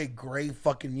normal. They play great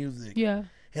fucking music. Yeah.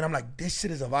 And I'm like, this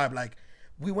shit is a vibe. Like,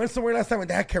 we went somewhere last time and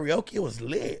they had karaoke. It was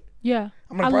lit. Yeah.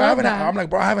 I'm like,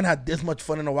 bro, I haven't had this much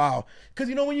fun in a while. Cause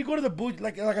you know when you go to the booth,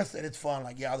 like I said, it's fun.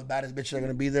 Like, yeah, all the baddest bitches are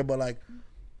gonna be there, but like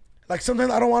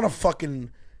sometimes I don't want to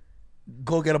fucking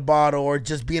go get a bottle or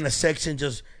just be in a section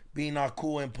just being all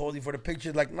cool and posing for the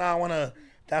pictures. Like, nah, I want to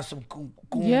have some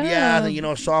cumbias and, you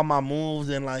know, show all my moves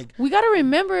and like. We got to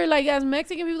remember, like, as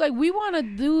Mexican people, like, we want to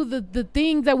do the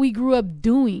things that we grew up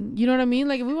doing. You know what I mean?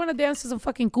 Like, if we want to dance to some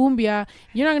fucking cumbia,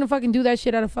 you're not going to fucking do that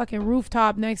shit at a fucking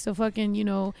rooftop next to fucking, you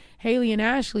know, Haley and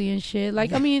Ashley and shit.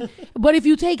 Like, I mean, but if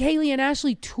you take Haley and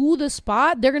Ashley to the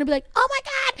spot, they're going to be like, oh my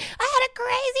God, I had a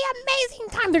crazy, amazing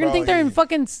time. They're going to think they're in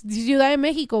fucking Ciudad de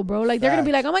Mexico, bro. Like, they're going to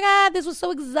be like, oh my God, this was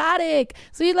so exotic.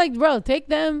 So you're like, bro, take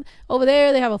them over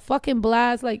there. They have a fucking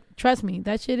blast. Like, trust me,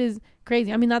 that shit is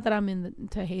crazy. I mean, not that I'm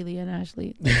into Haley and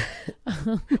Ashley.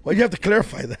 Well, you have to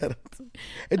clarify that.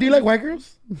 And do you like white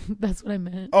girls? That's what I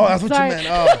meant. Oh, that's what you meant.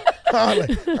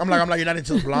 Oh, I'm like, you're not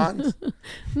into blondes?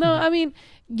 No, I mean,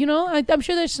 you know, I'm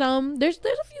sure there's some. There's a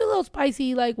few little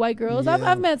spicy like white girls. Yeah.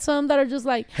 I've met some that are just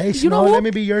like, hey, you Snow, know who? let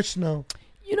me be your Snow.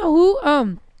 You know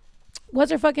who?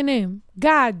 What's her fucking name?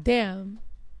 God damn.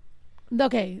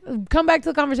 Okay, come back to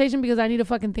the conversation because I need to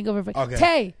fucking think of her.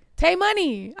 Okay. Tay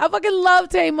Money. I fucking love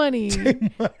Tay Money.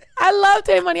 I love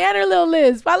Tay Money and her little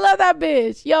lisp. I love that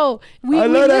bitch. Yo, I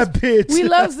love that bitch. We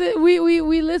love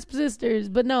we lisp sisters,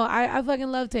 but no, I fucking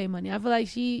love Tay Money. I feel like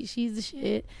she's the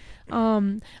shit.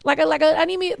 I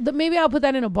need me. Maybe I'll put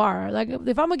that in a bar. Like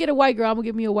if I'm gonna get a white girl, I'm gonna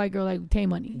get me a white girl like Tay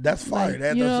Money. That's fire.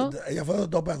 Like, That's a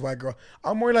dope ass white girl.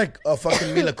 I'm more like a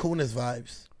fucking Mila Kunis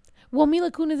vibes. Well,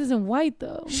 Mila Kunis isn't white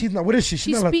though. She's not. What is she?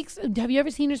 She not speaks. Have you ever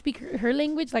seen her speak her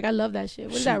language? Like I love that shit.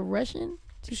 What is that, Russian?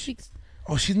 She speaks.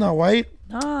 Oh, she's not white.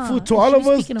 Nah. Fool, to all of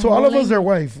us, they're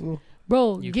white. Fool.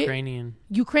 Bro, Ukrainian.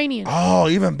 Oh,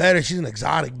 even better. She's an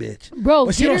exotic bitch. Bro,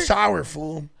 but she don't shower,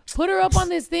 fool. Put her up on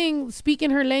this thing, speaking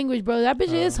her language, bro. That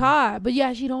bitch is hot. But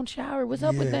yeah, she don't shower. What's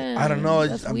up with that? I don't know.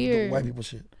 That's weird. White people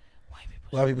shit.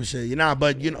 White people shit. You know,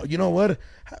 but you know what?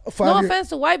 No offense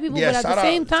to white people, but at the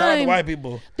same time, white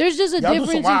people. There's just a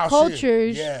difference in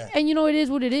cultures. Yeah. And you know, it is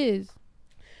what it is.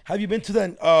 Have you been to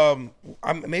the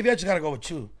maybe I just gotta go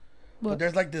with you. What? But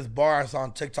there's like this bar I saw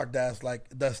on TikTok that's like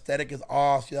the aesthetic is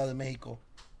all Ciudad de Mexico.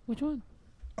 Which one?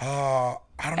 I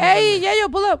don't know. Hey, yeah, yo,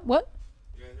 pull up. What?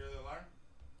 You guys hear the alarm?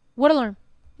 What alarm?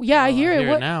 Yeah, I hear it.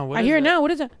 What? Now. I hear it now.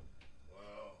 What is that? Well,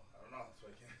 I don't know. So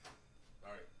I can't.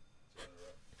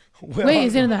 Sorry. Wait,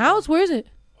 is it in the house? Where is it?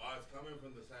 Oh, it's coming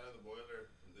from the side of the boiler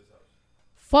from this house.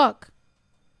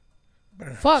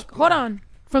 Fuck. Hold on.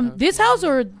 From this house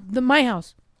or my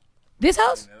house? This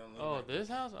house? Oh, this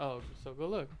house? Oh, so go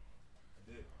look.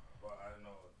 I did, but I don't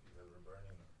know if you guys were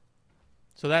burning.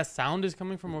 So that sound is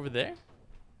coming from over there?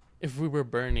 If we were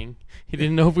burning. He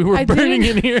didn't know if we were I burning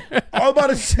didn't. in here. I was about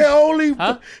to say, holy.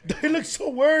 Huh? They look so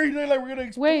worried. They're like, we're going to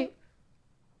explode. Wait.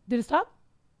 Did it stop?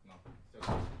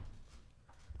 No.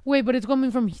 Wait, but it's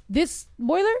coming from this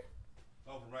boiler?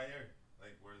 Oh, from right here.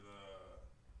 Like where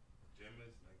the gym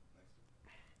is.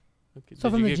 Like next to it. Okay. So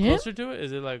Did from you the get gym? closer to it?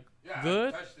 Is it like Yeah,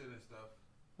 good? I touched it and stuff.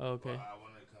 Okay. But I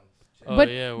want to come check. Oh, But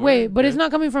yeah, wait, but it's good.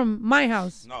 not coming from my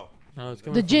house. No. No, it's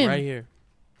coming The from gym. right here.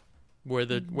 Where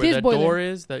This that boiler. door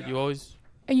is that you always...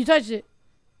 And you touched it.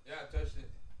 Yeah, I touched it.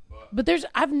 But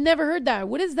I've never heard that.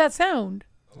 What is that sound?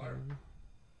 Alarm.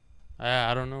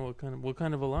 I don't know what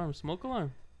kind of alarm. Smoke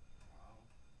alarm.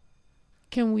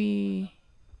 Can we?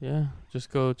 Yeah,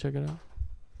 just go check it out.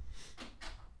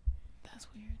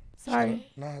 Sorry.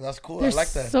 No, that's cool. There's I like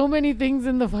that. so many things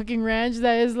in the fucking ranch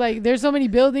that is like, there's so many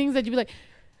buildings that you be like,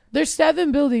 there's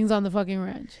 7 buildings on the fucking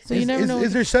ranch. So you never know.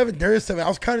 Is there 7? There is 7. I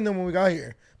was counting them when we got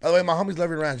here. By the way, my homies love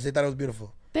your ranch. They thought it was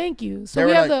beautiful. Thank you. So They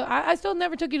we were have like- I still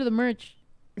never took you to the merch.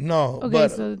 No. Okay,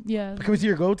 but so yeah. can we see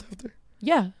your goats after?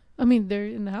 Yeah. I mean, they're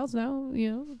in the house now,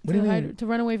 you know, What do you mean? to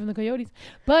run away from the coyotes.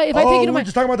 But if I take you to we my... were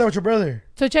just talking about that with your brother.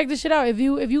 So check this shit out. If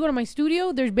you go to my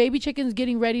studio, there's baby chickens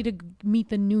getting ready to meet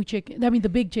the new chicken. I mean, the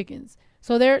big chickens.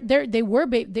 So they were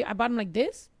baby. I bought them like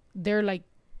this. They're like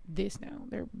this now.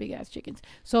 They're big ass chickens.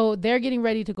 So they're getting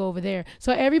ready to go over there.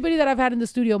 So everybody that I've had in the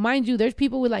studio, mind you, there's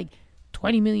people with like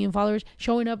 20 million followers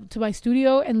showing up to my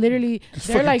studio, and literally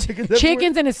they're like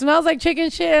chickens and it smells like chicken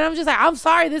shit, and I'm just like, I'm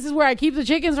sorry, this is where I keep the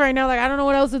chickens right now, like I don't know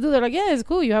what else to do. They're like, yeah, it's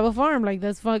cool, you have a farm, like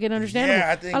that's fucking understandable.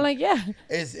 Yeah, I think I'm like, yeah.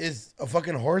 Is a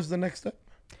fucking horse the next step?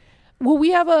 Well, we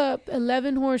have a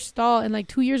 11 horse stall, and like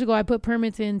 2 years ago I put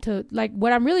permits into, like,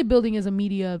 what I'm really building is a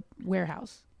media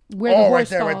warehouse where the horse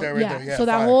stall, right there. Yeah, so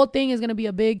that fire. whole thing is gonna be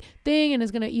a big thing, and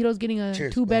it's gonna Ito's getting a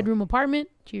Cheers, 2-bedroom apartment.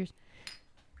 Cheers.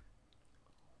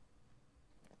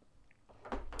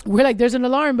 We're like, there's an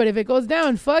alarm, but if it goes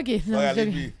down, fuck it. No, I'm At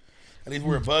joking. least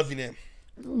we're buzzing it.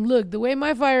 Look, the way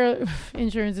my fire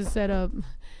insurance is set up,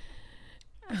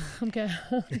 okay.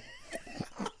 I'm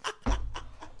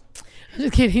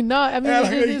just kidding. No, I mean, Yeah,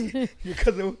 it's just, your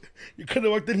cousin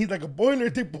walked in. He's like a boiler.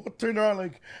 They both turned around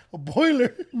like a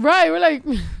boiler. right. We're like,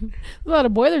 there's a lot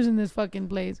of boilers in this fucking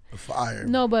place. Fire.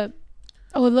 No, but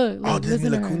look. Oh, Disney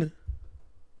listen to her. Lacuna.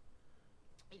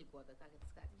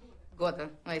 Года.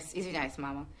 Ой, извиняюсь,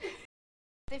 мама.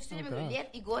 Ты все время говоришь лет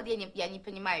и год, я не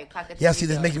понимаю, как это. Yeah, see,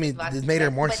 this made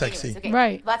her more But sexy. anyways, okay.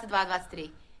 Right.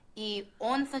 22-23. И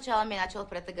он сначала мне начал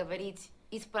про это говорить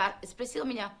и спросил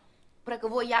меня, про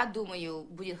кого я думаю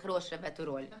будет хорошая в эту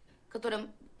роль.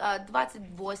 Которым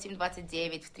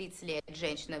 28-29, в 30 лет,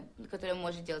 женщина, которая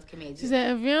может делать комедию. She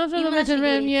said, if you don't You know must the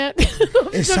man agree. yet.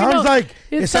 It sounds like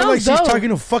she's dope. talking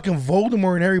to fucking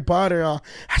Voldemort in Harry Potter.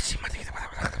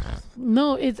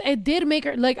 No, it did make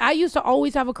her, like, I used to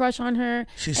always have a crush on her.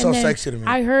 She's and so then sexy to me.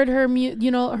 I heard her,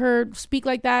 her speak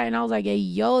like that, and I was like, hey,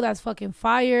 yo, that's fucking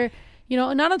fire. You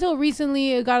know, not until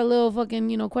recently it got a little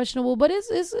fucking, questionable, but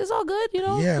it's all good,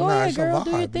 Yeah, Go ahead, it's girl, a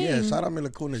do your vibe. thing. Yeah, shout out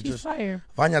Lacuna. She's Just fire.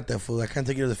 bañate, fool. I can't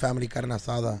take you to the family carne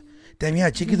asada. Damn, you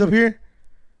had Chiquis up here?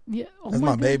 Yeah. Oh That's my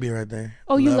God. baby right there.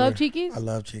 Oh, you love her. Chiquis? I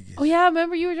love Chiquis. Oh yeah,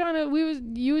 remember you were trying to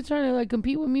like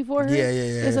compete with me for her? Yeah.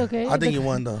 It's okay. I think you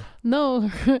won though. No,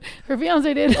 her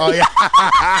fiance did. Oh yeah.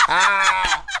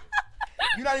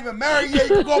 You're not even married yet.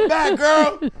 You can go back,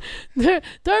 girl.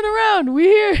 Turn around. We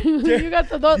here. You got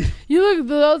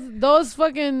those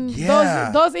fucking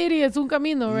Yeah. those idiots un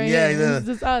camino right Yeah, here. yeah. It's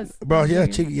just us. Bro, yeah,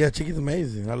 Chiquis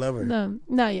amazing. I love her.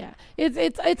 No, yeah.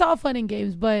 It's all fun and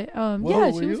games, but Whoa,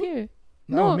 yeah, were she was you? here.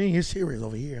 No, me. His serious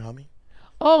over here, homie.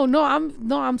 Oh no,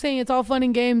 I'm saying it's all fun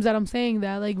and games that I'm saying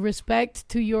that, like, respect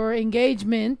to your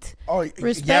engagement. Oh,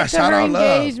 Respect yeah, to shout her out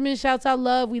love. engagement. Shouts out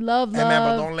love. We love Hey love. man,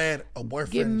 but don't let a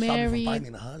boyfriend stop you married. from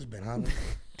finding a husband, homie.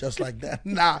 Just like that.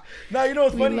 Nah, you know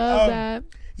what's We funny? love that.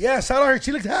 Yeah, shout out her.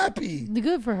 She looked happy.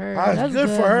 Good for her. Ah, That's good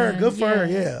for her. man. Good for her.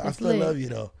 Yeah, I it's still lit. love you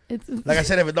though. It's Like I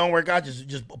said, if it don't work out,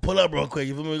 just pull up real quick.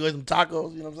 You feel me? We go get some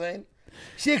tacos. You know what I'm saying?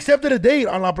 She accepted a date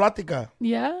on La Platica.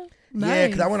 yeah. Nice. Yeah,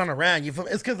 because I went on a rant. You feel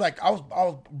me? It's because like I was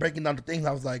breaking down the things.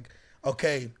 I was like,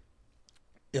 okay,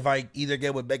 if I either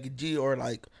get with Becky G or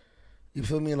like, you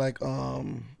feel me, like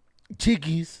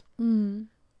Chiquis,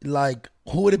 like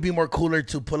who would it be more cooler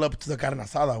to pull up to the carne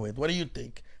asada with? What do you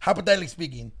think? Hypothetically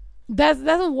speaking. That's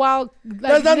a wild.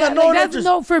 Like,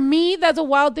 just- for me, that's a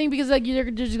wild thing because like you're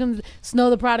just gonna know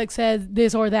the product says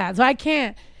this or that, so I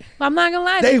can't. I'm not gonna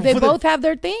lie. They both have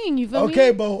their thing. You feel me?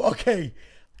 Okay, Bo. Okay.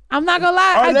 I'm not gonna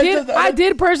lie. All right, I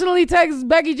did personally text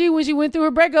Becky G when she went through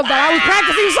her breakup that I was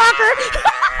practicing soccer.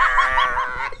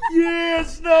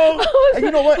 Yes, no. And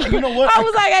you know what? I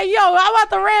was like, hey, yo, I'm at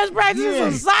the ranch practicing Yeah.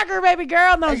 some soccer, baby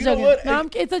girl. No, I'm you know joking. what?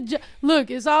 No,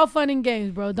 look, it's all fun and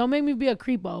games, bro. Don't make me be a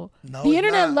creepo. No, the it's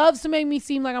internet not. loves to make me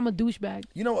seem like I'm a douchebag.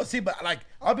 You know what? See, but like,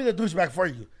 I'll be the douchebag for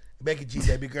you, Becky G,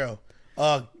 baby girl.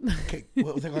 Okay,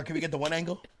 what was it called? Can we get the one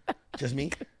angle? Just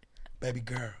me, baby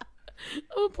girl. I'm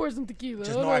gonna pour some tequila.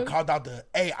 Just Hold know I on. called out the.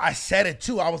 Hey, I said it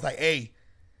too. I was like, hey,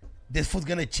 this fool's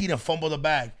gonna cheat and fumble the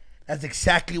bag. That's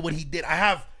exactly what he did.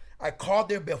 I called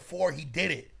there before he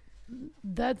did it.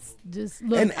 That's just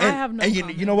look. And I have no. and you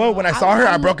comment, know what? bro. When I saw her,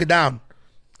 I I'm- broke it down.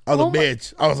 I was Oh a my-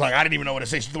 bitch. I was like, I didn't even know what to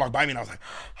say. She walked by me and I was like,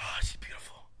 oh, she's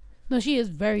beautiful. No, she is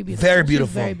very beautiful. Very She's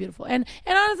beautiful. very beautiful. And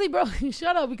honestly, bro,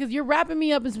 shut up because you're wrapping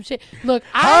me up in some shit. Look,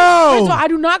 How? first of all, I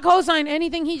do not co-sign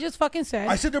anything he just fucking said.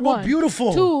 I said they're both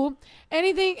beautiful. Two,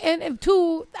 anything, and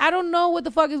two, I don't know what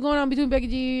the fuck is going on between Becky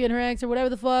G and her ex or whatever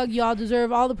the fuck. Y'all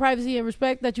deserve all the privacy and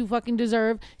respect that you fucking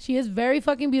deserve. She is very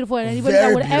fucking beautiful, and anybody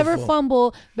Very that would ever beautiful.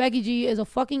 fumble Becky G is a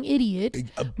fucking idiot.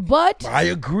 But I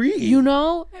agree. you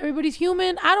know, everybody's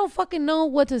human. I don't fucking know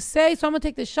what to say, so I'm gonna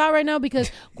take this shot right now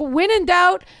because when in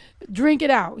doubt, drink it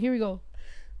out. Here we go.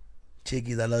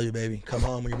 Chickies, I love you, baby. Come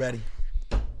home when you're ready.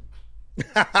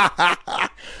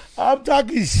 I'm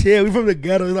talking shit. We from the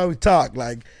ghetto. That's how we talk.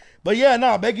 Like, but yeah,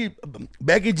 no,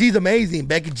 Becky G's amazing.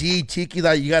 Becky G, Chickies,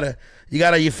 like, you gotta,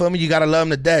 you feel me? You gotta love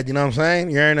them to death. You know what I'm saying?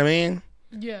 You know what I mean?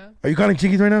 Yeah. Are you calling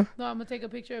Chickies right now? No, I'm gonna take a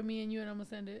picture of me and you and I'm gonna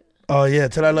send it. Oh yeah,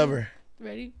 tell I love her.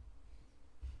 Ready?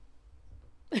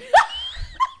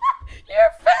 Your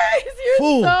face, you're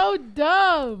Fool. so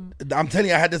dumb. I'm telling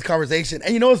you, I had this conversation,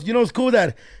 and you know what's cool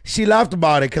that she laughed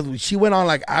about it because she went on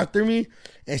like after me,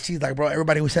 and she's like, bro,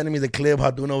 everybody was sending me the clip how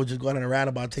Doknow was just going around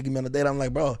about taking me on a date. I'm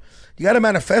like, bro, you gotta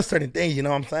manifest certain things. You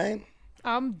know what I'm saying?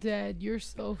 I'm dead. You're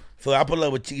so. So I put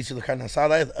up with Chickies. She was kind of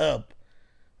solid. Is up.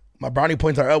 My brownie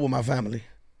points are up with my family.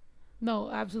 No,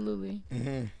 absolutely.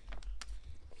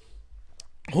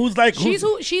 Who's like She's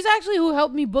actually who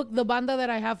helped me book the banda that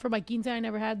I have for my quince I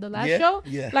never had the last show.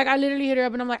 Yeah. Like I literally hit her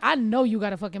up and I'm like, I know you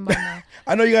got a fucking banda.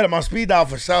 I know you got it on speed dial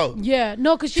for sure. Yeah,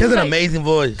 no, because She has an amazing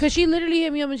voice. Because she literally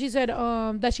hit me up and she said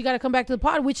that she got to come back to the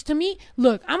pod, which to me,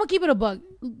 look, I'm going to keep it a buck.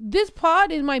 This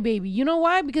pod is my baby. You know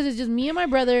why? Because it's just me and my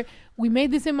brother. We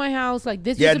made this in my house. Like,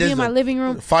 this used to be in my living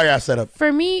room. Fire ass setup.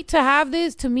 For me to have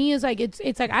this, to me, is like, it's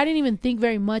like I didn't even think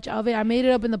very much of it. I made it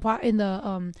up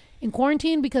in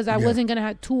quarantine because I wasn't going to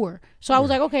have tour. So I was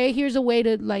like, okay, here's a way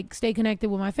to like stay connected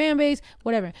with my fan base,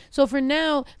 whatever. So for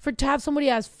now, to have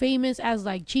somebody as famous as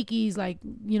like Cheekies, like,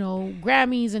 you know,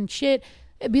 Grammys and shit,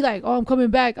 it'd be like, oh, I'm coming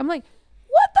back. I'm like,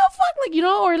 what the fuck? Like, you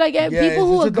know, or like people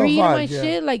who agree to my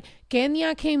shit, like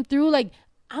Kenya came through, like,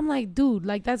 I'm like, dude,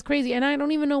 like that's crazy, and I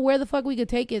don't even know where the fuck we could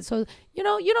take it. So you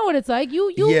know what it's like.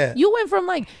 You went from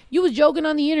like you was joking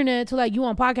on the internet to like you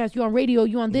on podcast, you on radio,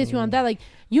 you on this, you on that. Like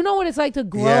you know what it's like to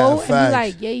grow and be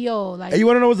like, yeah, yo, like. Hey, you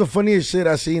want to know what's the funniest shit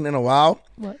I've seen in a while?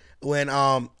 What? When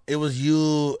it was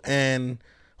you and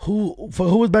who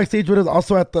was backstage with us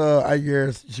also at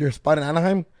your spot in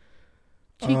Anaheim?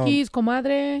 Chiquis,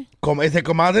 comadre. Is it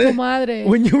comadre? Comadre.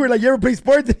 When you were like, you ever play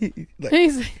sports? Like,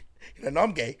 no,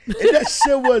 I'm gay. And that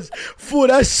shit was fool.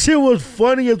 That shit was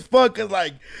funny as fuck. Cause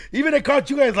like, even they caught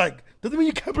you guys like, doesn't mean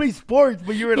you can't play sports,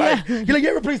 but you were like, you're like, you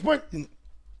ever play sports?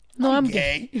 No, I'm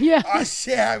gay. Yeah. That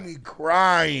shit had me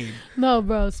crying. No,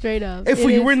 bro, straight up. Hey,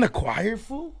 fool, you were in the choir,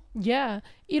 fool? Yeah.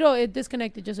 You know, it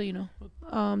disconnected, just so you know.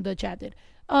 The chat did.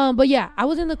 But yeah, I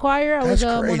was in the choir. I That's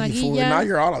was crazy, fool. Now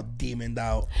you're all demoned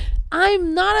out.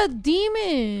 I'm not a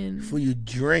demon. Fool, you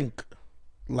drink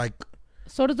like.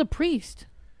 So does a priest.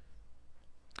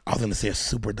 I was gonna say a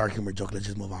super dark humor joke. Let's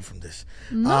just move on from this.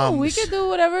 No, we could do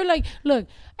whatever. Like, look,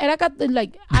 and I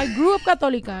grew up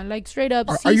Católica, like straight up.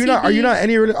 Are you not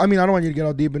any? I mean, I don't want you to get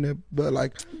all deep in it, but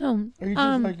like, no. Are you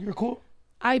just like you're cool?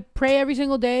 I pray every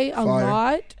single day a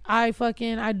lot. I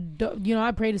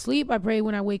pray to sleep. I pray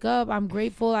when I wake up. I'm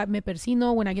grateful. I me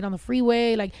persino when I get on the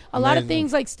freeway. Like a lot of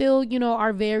things, like still, you know,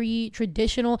 are very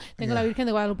traditional. Tengo la Virgen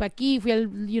de Guadalupe aquí. Fui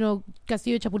al,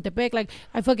 Castillo de Chapultepec. Like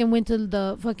I fucking went to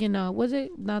the fucking, was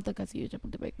it? Not the Castillo de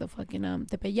Chapultepec, the fucking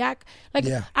Tepeyac. Like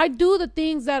I do the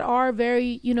things that are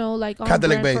very, like on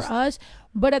brand for us.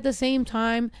 But at the same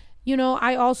time,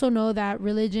 I also know that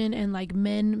religion and like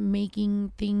men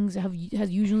making things has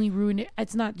usually ruined it.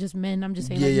 It's not just men. I'm just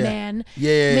saying man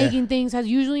making things has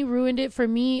usually ruined it. For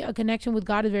me, a connection with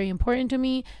God is very important to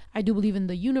me. I do believe in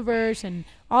the universe and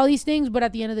all these things. But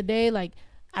at the end of the day, like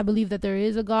I believe that there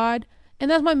is a God.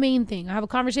 And that's my main thing. I have a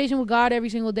conversation with God every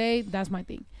single day. That's my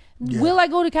thing. Will I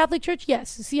go to Catholic church?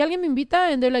 Yes. Si alguien me invita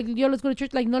and they're like, yo, let's go to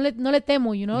church, like, no le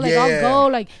temo, Like, I'll go,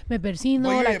 like, me persino,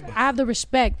 like, I have the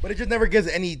respect. But it just never gets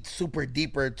any super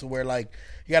deeper to where, like,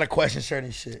 you gotta question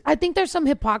certain shit. I think there's some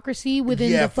hypocrisy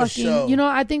within the fucking,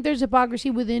 I think there's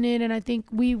hypocrisy within it, and I think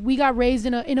we got raised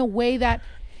in a way that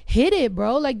hit it,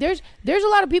 bro. Like there's a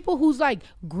lot of people whose like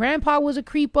grandpa was a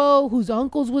creepo, whose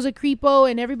uncles was a creepo,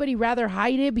 and everybody rather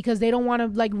hide it because they don't want to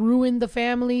like ruin the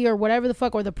family or whatever the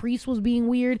fuck, or the priest was being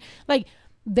weird. Like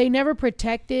they never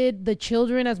protected the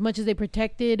children as much as they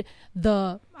protected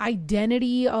the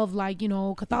identity of like,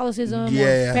 Catholicism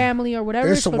or family or whatever.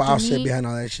 There's some wild shit behind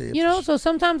all that shit. So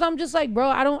sometimes I'm just like, bro,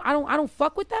 I don't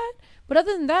fuck with that. But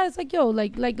other than that, it's like, yo,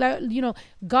 like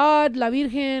God, La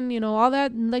Virgen, all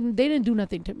that, like they didn't do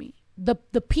nothing to me.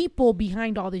 The people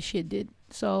behind all this shit did.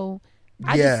 So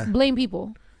I just blame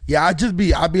people. Yeah,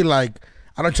 I'd be like,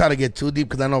 I don't try to get too deep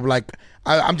because I know like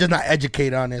I'm just not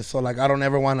educated on it. So like I don't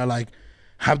ever want to like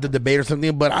have the debate or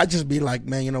something. But I just be like,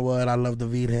 man, you know what? I love the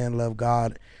Virgen, love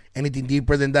God. Anything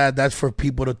deeper than that, that's for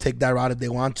people to take that route if they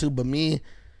want to. But me,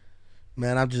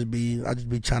 man, I just be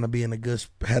trying to be in a good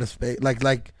headspace,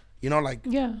 like you know, like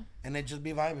yeah, and then just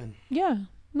be vibing. Yeah,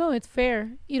 no, it's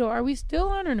fair. Are we still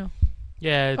on or no?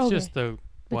 Yeah, it's just the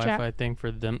Wi-Fi chat thing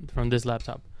for them from this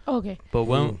laptop. Okay. But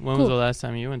when was the last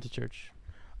time you went to church?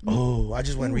 Oh, I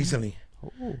just went recently.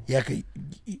 Oh. Yeah,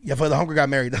 for the Hunger got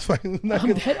married. That's why.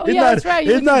 That's right.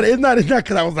 It's not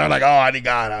because I was like, oh, I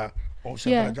got oh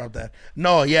shit, I dropped that.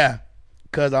 No, yeah,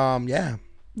 because the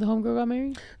homegirl got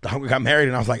married. The Hunger got married,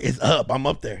 and I was like, it's up. I'm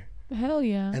up there. Hell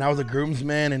yeah. And I was a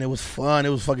groomsman, and it was fun. It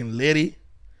was fucking litty.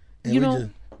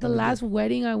 And the last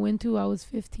wedding I went to, I was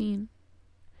 15.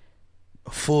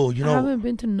 Fool, I haven't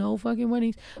been to no fucking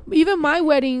weddings. Even my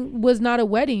wedding was not a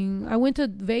wedding. I went to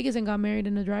Vegas and got married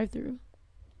in a drive-thru.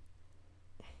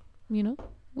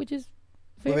 Which is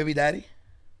fair. Baby daddy?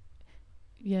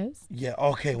 Yes. Yeah,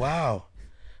 okay, wow.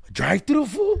 A drive-thru,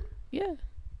 fool? Yeah.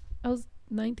 I was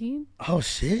 19. Oh,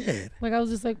 shit. Like, I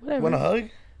was just like, whatever. Want a hug?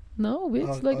 No,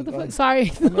 bitch. What the fuck?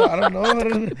 Sorry. I don't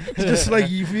know. It's just like,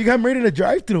 you got married in a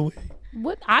drive-thru.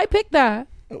 What? I picked that.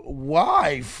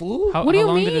 Why, fool? What do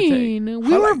you mean?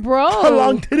 We were broke. How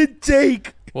long did it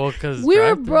take? Well, because we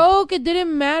were broke. It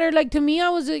didn't matter. Like, to me,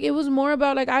 it was more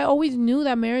about, like, I always knew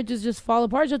that marriages just fall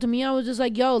apart. So to me, I was just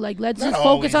like, yo, like, let's just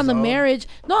focus on the marriage.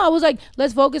 No, I was like,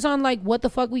 let's focus on, like, what the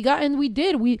fuck we got. And we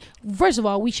did. First of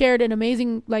all, we shared an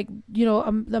amazing, like, the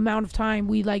amount of time.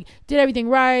 We, like, did everything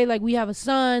right. Like, we have a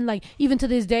son. Like, even to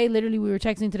this day, literally, we were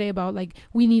texting today about, like,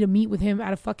 we need to meet with him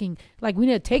at a fucking, like, we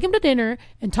need to take him to dinner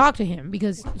and talk to him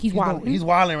because he's wilding. He's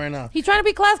wilding right now. He's trying to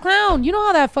be class clown. You know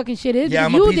how that fucking shit is. Yeah,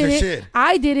 I'm you a piece did of it. shit.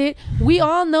 I did it. We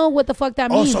all know what the fuck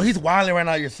that means. Oh, so he's wilding right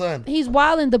now, your son. He's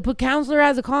wilding. The counselor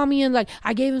has to call me and like,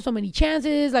 I gave him so many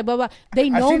chances, like blah blah.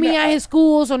 They know me at his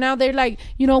school, so now they're like,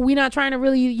 we're not trying to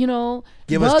really,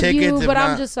 give us tickets. You, but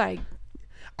I'm just like,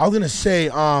 I was gonna say,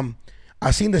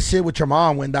 I seen the shit with your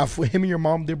mom when him and your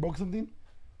mom they broke something.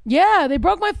 Yeah, they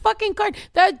broke my fucking card.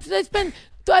 I spent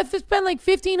like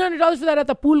 $1,500 for that at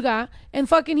the Pulga, and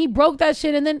fucking he broke that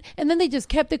shit, and then they just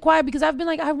kept it quiet because I've been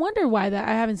like, I wonder why that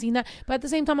I haven't seen that, but at the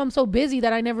same time I'm so busy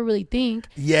that I never really think.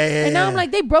 Yeah. And now I'm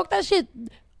like, they broke that shit.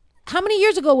 How many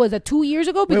years ago was that? 2 years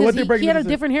ago? Because he had a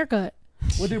different haircut.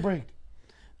 What did they break?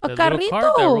 A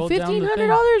carrito,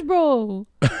 $1,500, bro.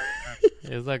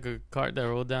 It's like a cart that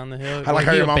rolled down the hill. I like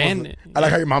how your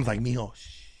mom's like, mijo.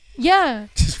 Yeah.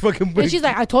 Just fucking. And she's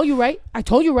like, I told you right.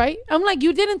 I'm like,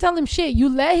 you didn't tell him shit. You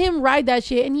let him ride that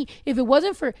shit. And if it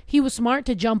wasn't for, he was smart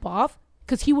to jump off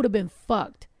because he would have been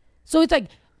fucked. So it's like,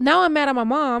 now I'm mad at my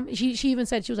mom. She even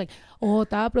said, she was like, oh,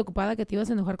 estaba preocupada que te ibas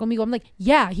a enojar conmigo. I'm like,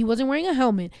 yeah, he wasn't wearing a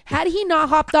helmet. Had he not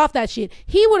hopped off that shit,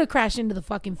 he would have crashed into the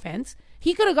fucking fence.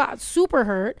 He could have got super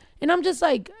hurt. And I'm just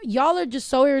like, y'all are just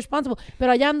so irresponsible.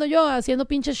 Pero allá ando yo haciendo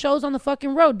pinches shows on the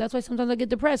fucking road. That's why sometimes I get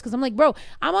depressed. Because I'm like, bro,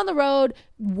 I'm on the road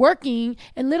working.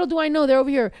 And little do I know they're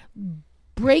over here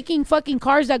breaking fucking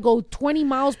cars that go 20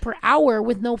 miles per hour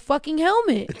with no fucking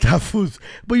helmet.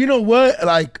 But you know what?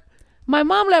 Like, my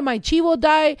mom let my chivo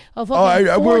die. A fucking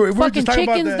four fucking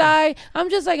chickens die.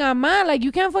 I'm just like, I'm mad. Like,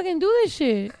 you can't fucking do this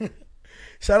shit.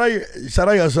 Shout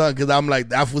out your son, because I'm like,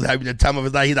 that fool's having the time of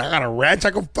his life. He's like, I got a ranch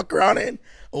I can fuck around in.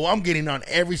 Oh, I'm getting on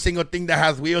every single thing that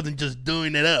has wheels and just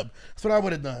doing it up. That's what I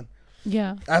would have done.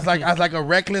 Yeah. As like a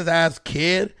reckless ass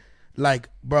kid, like,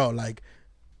 bro, like,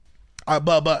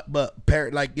 but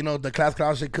parent, like, the class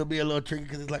clown shit could be a little tricky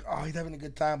because it's like, oh, he's having a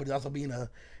good time, but he's also being an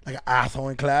asshole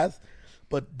in class.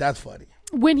 But that's funny.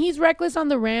 When he's reckless on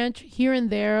the ranch here and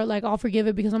there, like, I'll forgive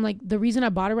it because I'm like, the reason I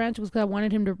bought a ranch was because I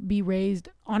wanted him to be raised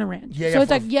on a ranch. Yeah, so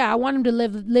it's like, yeah, I want him to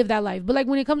live that life. But like,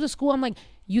 when it comes to school, I'm like,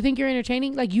 you think you're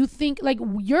entertaining? Like, you think, like,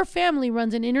 your family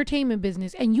runs an entertainment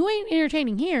business and you ain't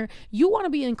entertaining here. You want to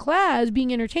be in class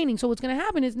being entertaining. So what's going to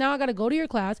happen is now I got to go to your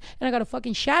class and I got to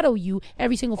fucking shadow you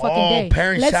every single fucking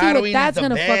day. Let's see what that's going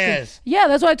to fucking... Yeah,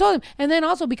 that's what I told him. And then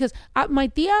also because my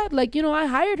tia, like, I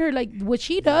hired her, like, what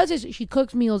she does is she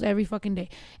cooks meals every fucking day.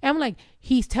 And I'm like,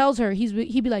 he tells her,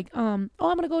 he'd be like, I'm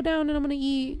going to go down and I'm going to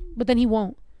eat, but then he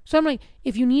won't. So I'm like,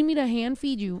 if you need me to hand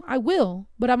feed you, I will,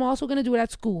 but I'm also going to do it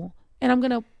at school. And I'm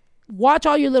going to watch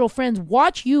all your little friends,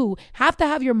 watch you have to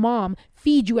have your mom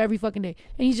feed you every fucking day.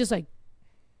 And he's just like,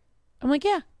 I'm like,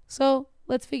 yeah, so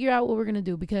let's figure out what we're going to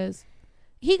do because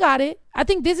he got it. I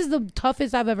think this is the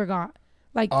toughest I've ever got.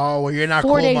 Like, oh, well, you're not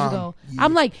 4 cool, days mom. ago. Yeah.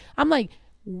 I'm like,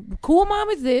 cool mom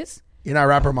is this. You're not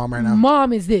rapper mom right now.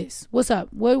 Mom is this. What's up?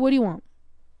 What do you want?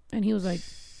 And he was like,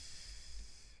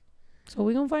 So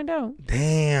we gonna find out.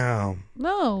 Damn.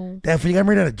 No. If you got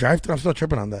married at a drive-thru, I'm still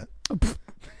tripping on that.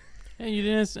 Hey, you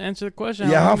didn't answer the question.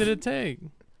 Yeah, How how long did it take?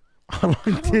 How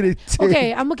long did it take?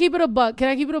 Okay, I'm gonna keep it a buck. Can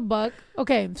I keep it a buck?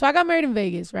 Okay, so I got married in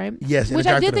Vegas, right? Yes, in Which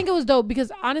a I did drive-thru. think it was dope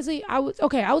because honestly, I was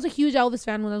a huge Elvis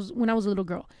fan when I was a little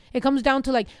girl. It comes down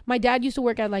to like my dad used to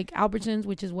work at like Albertsons,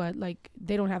 which is what like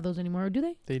they don't have those anymore, do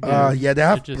they? They do. Yeah, they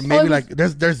have They're just- maybe Oh, like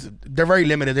they're very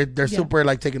limited. They're Yeah. super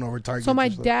like taking over Target. So my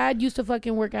and stuff. dad used to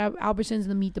fucking work at Albertsons in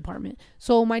the meat department.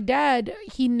 So my dad,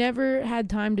 he never had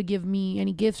time to give me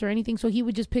any gifts or anything. So he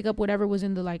would just pick up whatever was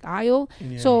in the like aisle.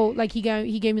 Yeah. So like he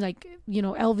gave me like, you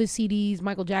know, Elvis CDs,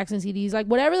 Michael Jackson CDs, like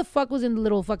whatever the fuck was in the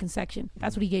little fucking section.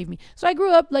 That's what he gave me. So I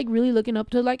grew up like really looking up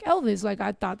to like Elvis. Like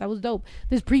I thought that was dope.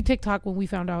 This pre-TikTok when we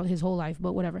found out his whole life,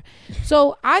 but whatever.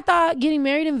 So I thought getting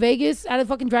married in Vegas at a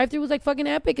fucking drive-thru was like fucking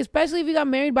epic, especially if you got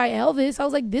married by Elvis. I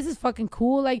was like, this is fucking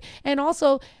cool. Like, and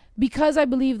also because I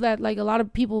believe that like a lot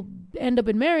of people end up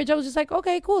in marriage, I was just like,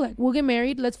 okay, cool. Like we'll get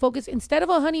married. Let's focus instead of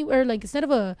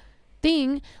a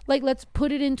thing, like let's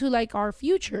put it into like our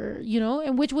future, you know,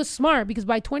 and which was smart because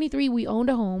by 23 we owned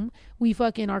a home. We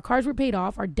fucking, our cars were paid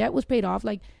off. Our debt was paid off.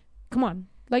 Like, come on.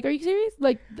 Like, are you serious?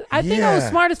 Like, I think I was Yeah.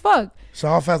 smart as fuck. So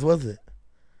how fast was it?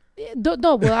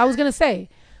 No, well, I was gonna say,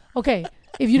 okay,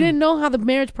 if you didn't know how the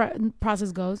marriage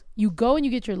process goes, you go and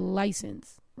you get your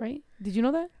license, right? Did you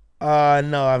know that?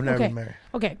 No, I've never Okay. been married.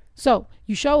 Okay, so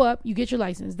you show up, you get your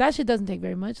license. That shit doesn't take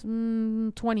very much,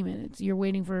 20 minutes. You're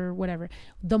waiting for whatever.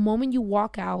 The moment you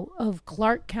walk out of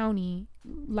Clark County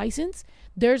license,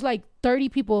 there's like 30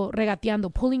 people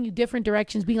regateando, pulling you different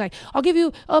directions, being like, I'll give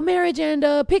you a marriage and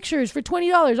pictures for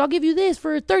 $20. I'll give you this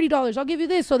for $30. I'll give you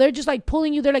this. So they're just like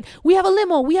pulling you. They're like, we have a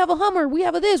limo, we have a Hummer, we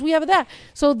have a this, we have a that.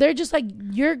 So they're just like,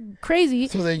 you're crazy.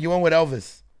 So then you went with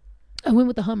Elvis. I went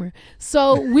with the Hummer.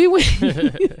 So we went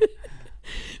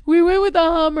we went with the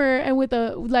Hummer and with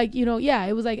the like, you know, yeah,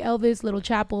 it was like Elvis, Little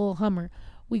Chapel, Hummer.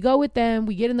 We go with them,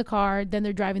 we get in the car, then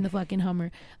they're driving the fucking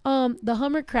Hummer. The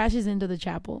Hummer crashes into the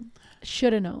chapel.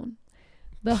 Should have known.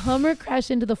 The Hummer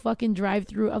crashed into the fucking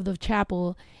drive-through of the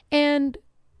chapel and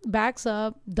backs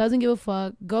up, doesn't give a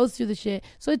fuck, goes through the shit.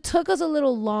 So it took us a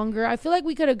little longer. I feel like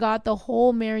we could have got the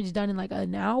whole marriage done in like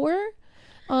an hour.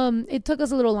 It took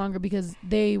us a little longer because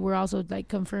they were also like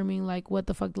confirming like what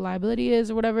the fuck the liability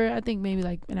is or whatever. I think maybe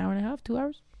like an hour and a half, 2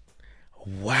 hours.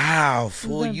 Wow,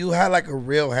 fool! Okay. You had like a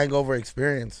real hangover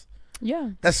experience.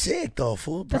 Yeah, That's sick, though,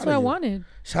 fool. that's Proud what I of you. wanted.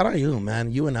 Shout out you,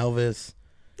 man. You and Elvis.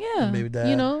 Yeah, Maybe that.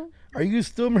 you know. Are you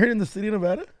still married in the city of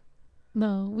Nevada?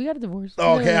 No, we got a divorce.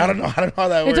 Oh, okay, I don't know how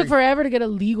that It works. took forever to get a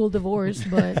legal divorce,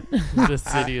 but The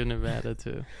city of Nevada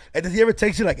too. And does he ever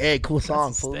text you like, "Hey, cool song,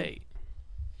 That's a fool"? state.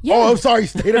 yeah, Oh, I'm sorry,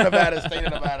 state of Nevada, state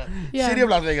of Nevada, Yeah. city of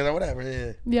Las Vegas or whatever.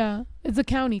 Yeah. yeah, it's a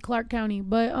county, Clark County,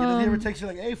 but Does he ever text you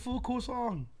like, "Hey, fool, cool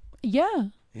song"? yeah.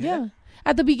 Yeah?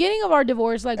 At the beginning of our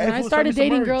divorce, like Hey, when I fool, started send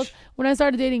me some dating merch.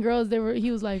 girls,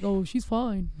 he was like, "Oh, she's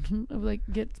fine." I was like,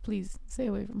 please stay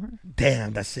away from her."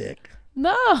 Damn, that's sick.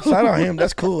 No. Shout out him.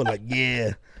 That's cool. Like,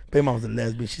 yeah, baby mom's a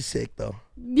lesbian. She's sick though.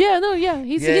 Yeah, no, yeah.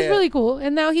 He's Yeah. really cool.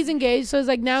 And now he's engaged, so it's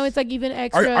like now it's like even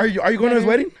extra. Are you going to his better.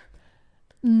 wedding?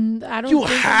 I don't You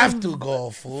think have I'm- to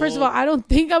go, fool. First of all, I don't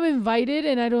think I'm invited,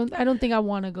 and I don't think I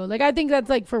want to go. Like, I think that's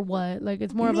like for what? Like,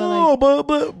 it's more of a no, like.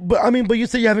 but I mean, but you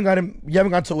said you haven't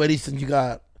gone to a wedding since you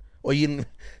got, or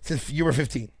since you were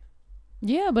 15.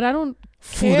 Yeah, but I don't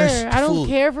Fool, care. I don't fool,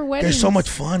 care for weddings. There's so much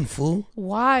fun, fool.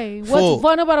 Why? Fool. What's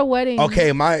fun about a wedding?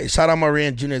 Okay, shout out Maria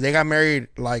and Junior. They got married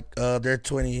like they're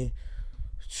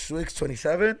 26,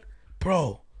 27.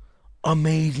 Bro,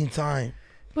 amazing time.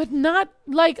 But not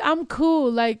like I'm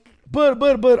cool. Like But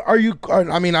are you?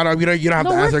 I mean, I don't. You don't have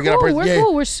no, to answer. we're Get a cool. person. We're Yeah,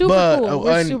 cool. We're super but, cool.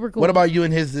 We're and super cool. What about you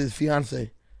and his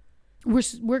fiance?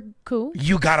 We're cool.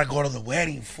 You gotta go to the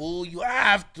wedding, fool. You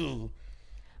have to.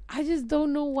 I just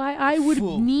don't know why I would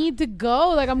Fool. need to go.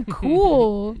 Like I'm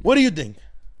cool. What do you think?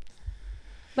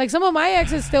 Like some of my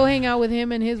exes still hang out with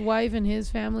him and his wife and his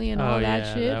family and all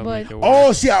that shit. would But make it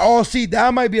worse. Oh, see,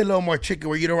 that might be a little more tricky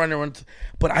where you don't run around.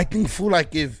 But I think, fool,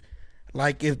 like if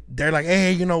they're like,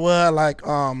 hey, you know what, like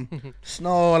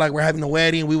Snow, like we're having a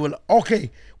wedding, we will.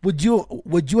 Okay, would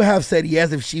you have said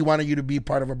yes if she wanted you to be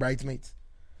part of her bridesmaids?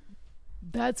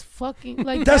 that's fucking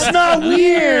like That's not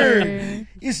weird.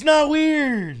 It's not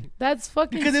weird That's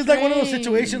fucking because it's like one of those strange.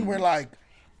 situations where like,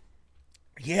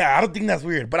 yeah, I don't think that's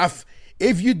weird. But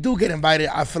if you do get invited,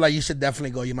 I feel like you should definitely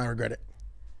go. You might regret it.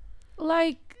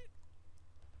 Like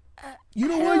You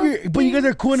know I what? don't But you guys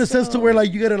are cool in the sense to so. where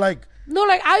like you gotta like. no,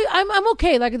 like I'm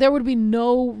okay. Like there would be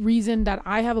no reason that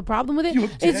I have a problem with it. You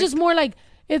It's object? just more like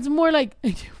It's more like,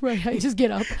 right, I just get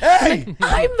up. Hey! Like,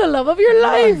 I'm the love of your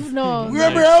life. No.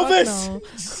 Remember no, fuck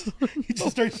Elvis? No. He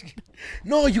just starts.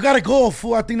 No, you gotta go,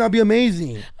 fool. I think that'd be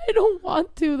amazing. I don't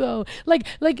want to though. Like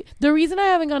the reason I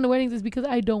haven't gone to weddings is because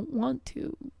I don't want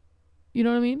to. You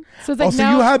know what I mean? So it's like so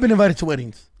now, you have been invited to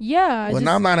weddings. Yeah. Well,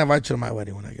 now I'm not invited to my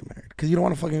wedding when I get married because you don't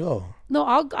want to fucking go. No,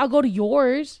 I'll go to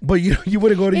yours. But you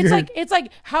wouldn't go to yours. It's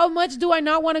like how much do I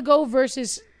not want to go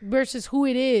versus who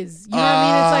it is. You know what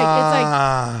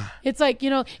I mean? It's like you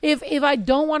know, if I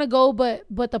don't want to go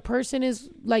but the person is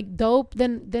like dope,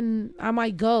 then I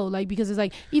might go, like, because it's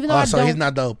like, even though so he's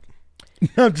not dope.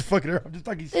 I'm just fucking her. I'm just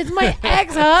talking. It's my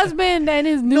ex-husband and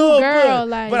his new girl.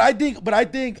 But I think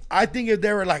if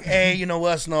they were like, hey, you know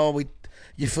what, Snow,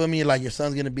 you feel me? Like, your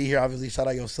son's gonna be here. Obviously, shout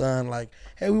out your son. Like,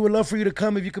 hey, we would love for you to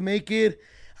come if you can make it.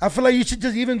 I feel like you should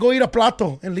just even go eat a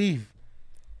plato and leave.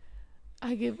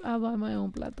 I'll buy my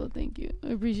own plato. Thank you. I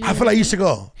appreciate it. I feel like you should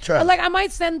go. Trust. Like, I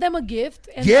might send them a gift.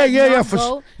 And yeah. You know like,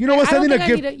 what? Sending a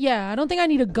gift. I don't think I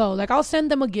need to go. Like, I'll send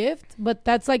them a gift, but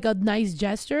that's like a nice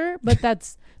gesture. But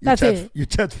that's it. Your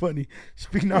chat's funny.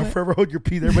 Speaking now, forever hold your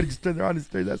peace. Everybody just turn around and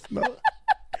stare. That's no.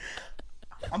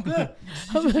 I'm good.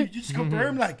 You just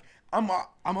confirm, like, I'm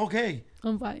okay.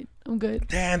 I'm fine. I'm good.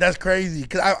 Damn, that's crazy.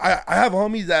 Cause I have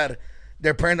homies that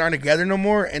their parents aren't together no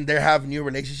more and they have new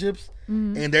relationships,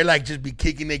 and they're like just be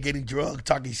kicking it, getting drunk,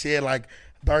 talking shit, like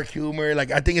dark humor.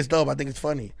 Like, I think it's dope. I think it's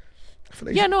funny.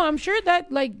 Like I'm sure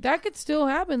that like that could still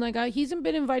happen. Like, he's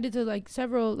been invited to like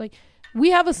several, like,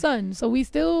 we have a son, so we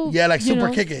still like super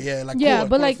kick it, like cool,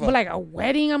 but like a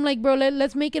wedding, I'm like, bro,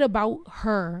 let's make it about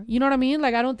her. You know what I mean?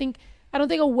 Like, I don't think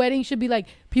a wedding should be like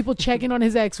people checking on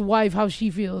his ex-wife how she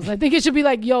feels. I think it should be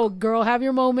like, yo, girl, have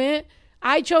your moment.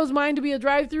 I chose mine to be a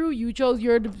drive-through. You chose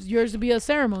yours to be a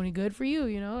ceremony. Good for you,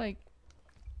 you know? Like,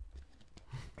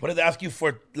 what did they ask you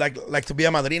for, like to be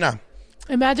a madrina?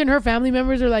 Imagine her family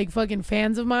members are like fucking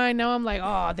fans of mine. Now I'm like,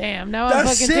 oh damn. Now I'm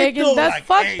That's fucking sick, taking. though. That's like,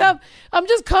 fucked hey. up. I'm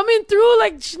just coming through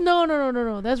like,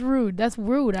 no. That's rude. That's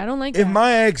rude. I don't like If that.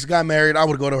 my ex got married, I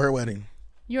would go to her wedding.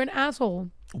 You're an asshole.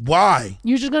 Why?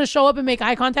 You're just gonna show up and make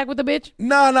eye contact with the bitch?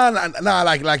 No.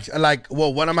 Like,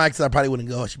 well, one of my exes, I probably wouldn't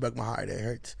go. She broke my heart. It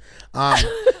hurts.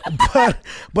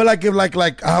 But like, if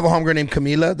like I have a homegirl named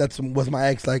Camila. Was my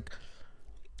ex. Like,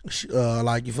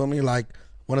 like, you feel me? Like,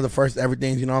 one of the first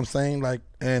everythings. You know what I'm saying? Like,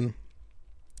 and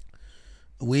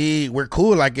we're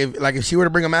cool. Like, if she were to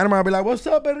bring a man around, I'd be like, what's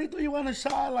up, Perrito? You want a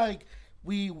shot? Like,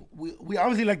 we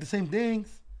obviously like the same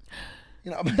things. You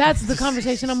know, that's the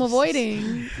conversation I'm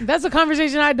avoiding. That's the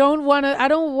conversation I don't want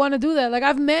to do that. Like,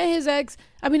 I've met his ex.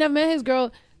 I mean, I've met his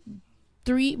girl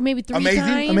three times.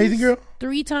 Amazing girl.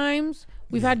 3 times.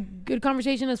 We've had good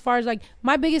conversation as far as like,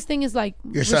 my biggest thing is like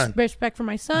your son. Respect for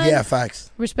my son. Yeah, facts.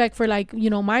 Respect for, like,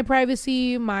 you know, my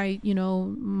privacy, my, you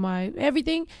know, my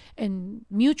everything, and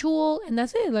mutual, and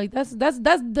that's it. Like, that's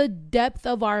the depth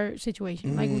of our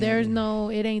situation. Like,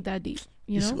 it ain't that deep.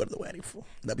 You know? should go to the wedding, fool.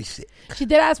 That'd be sick. She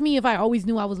did ask me if I always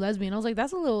knew I was lesbian. I was like,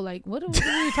 that's a little like, what are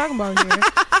you talking about here?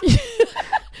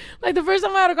 Like, the first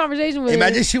time I had a conversation with her.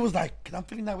 Imagine she was like, I'm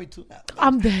feeling that way too now.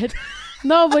 I'm dead.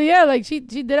 No, but yeah, like, she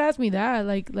did ask me that.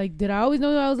 Like, did I always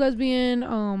know I was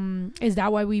lesbian? Is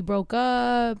that why we broke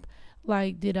up?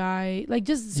 Like, did I, like,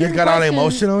 just you got all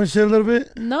emotional and shit a little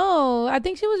bit? No, I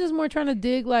think she was just more trying to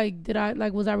dig, like,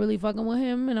 was I really fucking with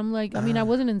him? And I'm like, I mean, I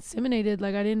wasn't inseminated.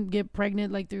 Like, I didn't get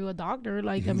pregnant, like, through a doctor.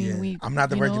 Like, I mean, I'm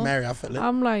not the Virgin Mary. I feel it.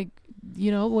 I'm like,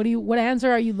 you know, what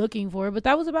answer are you looking for? But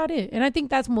that was about it. And I think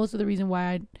that's most of the reason why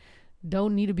I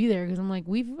don't need to be there. Because I'm like,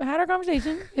 we've had our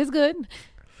conversation. It's good.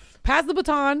 Pass the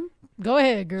baton. Go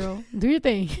ahead, girl. Do your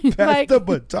thing. Pass the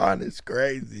baton is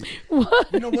crazy.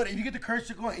 What? You know what? If you get the courage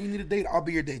to go and you need a date, I'll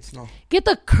be your date, Snow. Get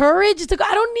the courage to go?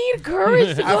 I don't need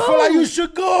courage to go. I feel like you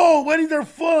should go. Weddings are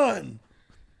fun.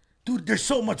 Dude, they're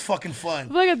so much fucking fun. I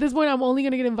feel like at this point, I'm only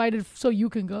going to get invited so you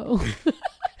can go.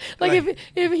 Like,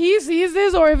 if he sees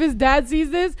this, or if his dad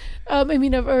sees this, or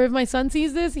if my son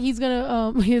sees this, he's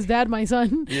going to, his dad, my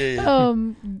son, he's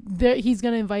going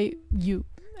to invite you.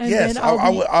 And yes, then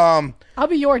I'll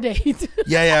be your date.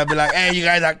 I'll be like, hey, you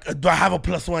guys, do I have a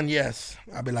 +1? Yes.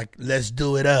 I'll be like, let's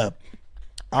do it up.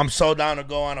 I'm so down to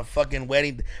go on a fucking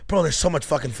wedding. Bro, there's so much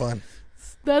fucking fun.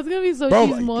 That's going to be so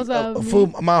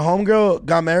chismosa. My homegirl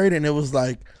got married, and it was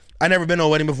like, I never been to a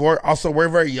wedding before. Also, we're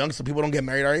very young, so people don't get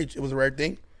married our age. It was a rare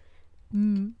thing.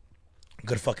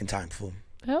 Good fucking time, fool.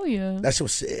 Hell yeah. That shit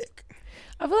was sick.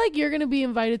 I feel like you're gonna be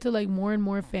invited to like more and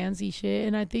more fancy shit,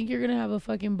 and I think you're gonna have a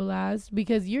fucking blast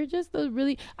because you're just a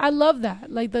really. I love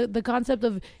that, like the concept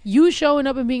of you showing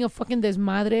up and being a fucking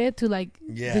desmadre to like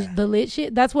the lit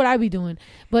shit. That's what I be doing,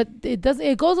 but it does.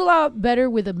 It goes a lot better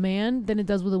with a man than it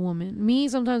does with a woman. Me,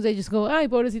 sometimes they just go, "Ay,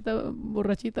 pobrecita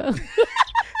borrachita."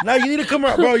 No, you need to come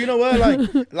around, bro. You know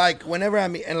what? Like whenever I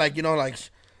meet, and like you know, like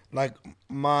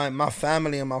my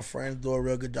family and my friends do a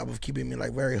real good job of keeping me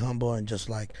like very humble and just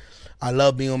like. I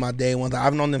love being on my day ones.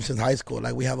 I've known them since high school.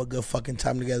 Like we have a good fucking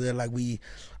time together. Like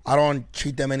I don't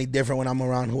treat them any different when I'm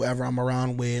around whoever I'm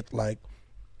around with. Like,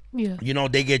 you know,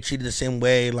 they get treated the same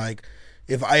way. Like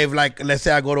if like let's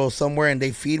say I go to somewhere and they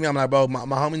feed me, I'm like, bro, my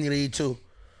homie need to eat too.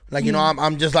 Like you know,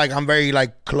 I'm just like I'm very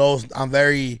like close. I'm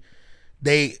very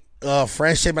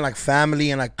friendship and like family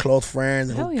and like close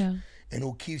friends. And and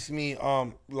who keeps me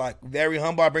like very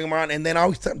humble. I bring them around, and then I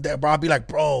always tell them, bro, I'll be like,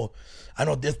 bro, I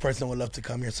know this person would love to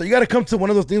come here. So you got to come to one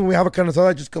of those things when we have a kind of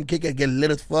I just come kick it, get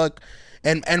lit as fuck.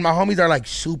 And my homies are like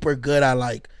super good at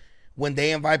like when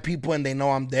they invite people and they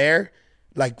know I'm there.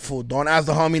 Like, fool, don't ask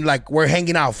the homie, like, we're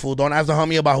hanging out, fool. Don't ask the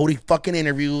homie about who he fucking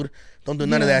interviewed. Don't do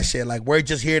none of that shit. Like, we're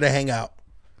just here to hang out.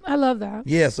 I love that.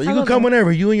 Yeah, so you can come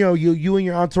whenever. You and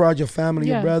your entourage, your family,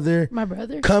 your brother. My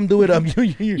brother. Come do it up.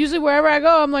 Usually wherever I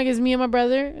go, I'm like, it's me and my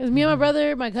brother. It's me and my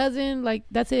brother, my cousin. Like,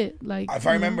 that's it. Like, if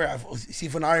I remember,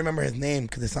 I remember his name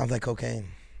because it sounds like cocaine.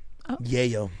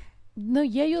 Yayo. No,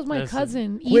 Yayo's my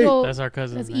cousin. Wait, Ito. that's our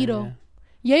cousin. That's Ito.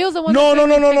 Yayo's the one. No.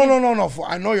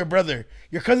 I know your brother.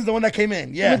 Your cousin's the one that came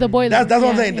in. Yeah, with the boiler. That's what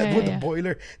I'm saying. With the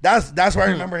boiler. That's where I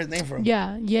remember his name from.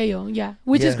 Yeah, Yayo. Yeah,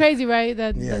 which is crazy, right?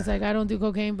 That's like I don't do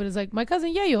cocaine, but it's like my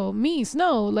cousin Yayo, me,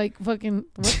 Snow. Like fucking,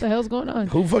 what the hell's going on?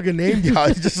 Who fucking named y'all?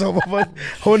 It's just so much.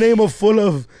 Whole name is full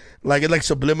of like it's like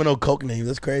subliminal coke names.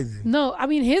 That's crazy. No, I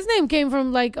mean his name came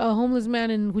from like a homeless man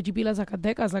in Juchipila,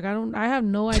 Zacatecas. Like I have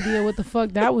no idea what the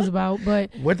fuck that was about. But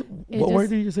what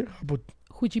word did you say?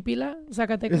 Juchipila,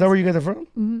 Zacatecas. Is that where you guys are from?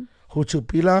 Mm-hmm.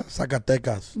 Juchipila,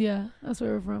 Zacatecas. Yeah, that's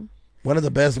where we're from. One of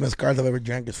the best mezcals I've ever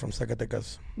drank is from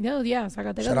Zacatecas. Yeah,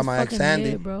 Zacatecas. Shout out my ex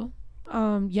Sandy, bro.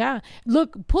 Yeah.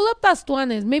 Look, pull up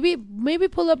Tastuanes. Maybe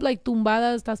pull up like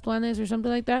Tumbadas, Tastuanes or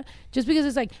something like that. Just because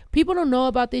it's like people don't know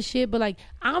about this shit, but like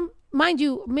mind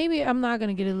you, maybe I'm not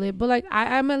gonna get it lit, but like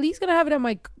I'm at least gonna have it at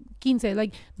my quince,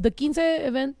 like the quince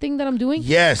event thing that I'm doing.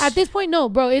 Yes. At this point, no,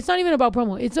 bro. It's not even about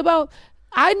promo. It's about.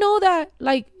 I know that,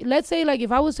 like, let's say, like,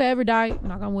 if I was to ever die,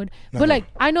 knock on wood, but, like,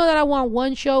 I know that I want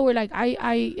one show where, like,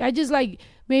 I just, like,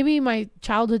 maybe my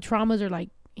childhood traumas are, like,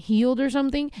 healed or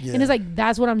something, and it's, like,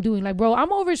 that's what I'm doing. Like, bro, I'm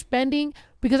overspending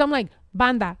because I'm, like,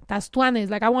 banda, tastuanes.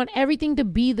 Like, I want everything to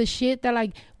be the shit that,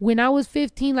 like, when I was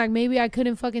 15, like, maybe I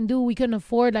couldn't fucking do, we couldn't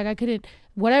afford, like, I couldn't,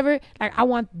 whatever. Like, I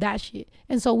want that shit.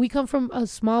 And so we come from a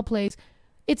small place.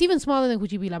 It's even smaller than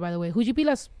Juchipila, by the way.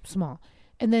 Juchipila's small.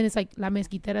 And then it's like La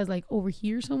Mezquitera is like over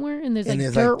here somewhere, and there's like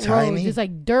dirt roads. It's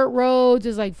like dirt roads.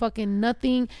 It's like fucking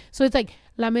nothing. So it's like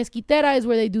La Mezquitera is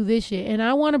where they do this shit, and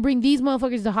I want to bring these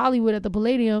motherfuckers to Hollywood at the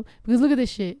Palladium because look at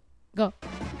this shit. Go.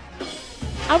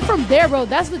 I'm from there, bro.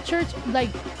 That's the church.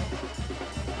 Like,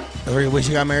 that's where you wish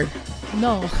you got married?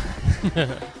 No.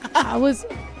 I was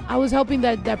helping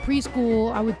that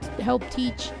preschool. I would help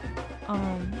teach.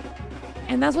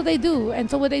 And that's what they do. And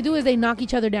so what they do is they knock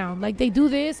each other down. Like they do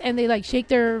this and they like shake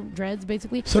their dreads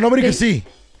basically. So nobody can see.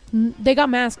 They got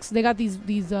masks. They got these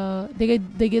they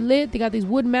get lit. They got these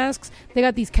wood masks. They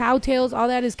got these cowtails. All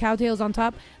that is cowtails on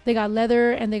top. They got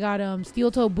leather and they got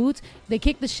steel toe boots. They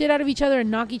kick the shit out of each other and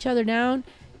knock each other down.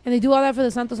 And they do all that for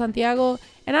the Santo Santiago.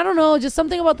 And I don't know, just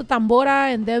something about the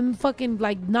tambora and them fucking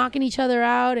like knocking each other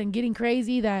out and getting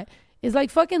crazy that it's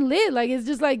like fucking lit. Like it's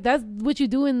just like that's what you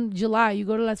do in July. You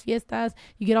go to Las Fiestas,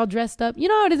 you get all dressed up. You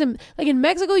know how it is like in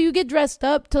Mexico, you get dressed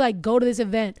up to like go to this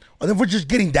event. Oh, then we're just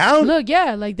getting down? Look,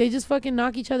 yeah, like they just fucking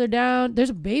knock each other down.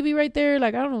 There's a baby right there.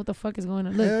 Like I don't know what the fuck is going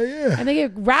on. Look. Hell yeah. And they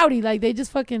get rowdy. Like they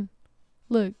just fucking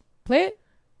look. Play it.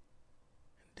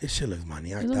 This shit looks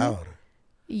maniacked out.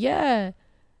 Yeah.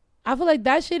 I feel like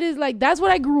that shit is like that's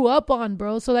what I grew up on,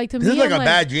 bro. So like to this me, is like a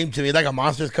bad dream to me. It's like a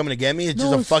monster's coming to get me. It's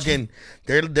just a fucking.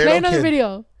 They're play another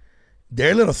video.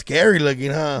 They're a little scary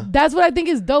looking, huh? That's what I think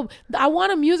is dope. I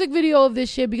want a music video of this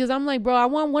shit because I'm like, bro, I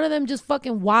want one of them just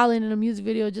fucking wilding in a music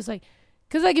video, just like,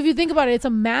 cause like if you think about it, it's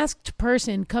a masked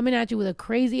person coming at you with a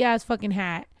crazy ass fucking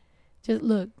hat. Just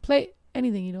look, play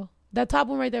anything, you know. That top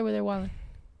one right there where they're wilding.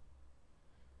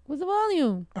 What's the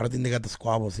volume? I don't think they got the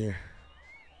squabbles here.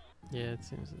 Yeah, it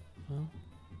seems. Well.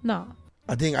 No.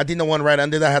 I think the one right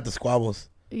under that had the squabbles.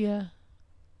 Yeah.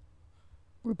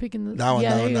 We're picking the that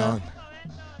one.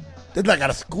 This like at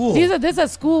a school. This is a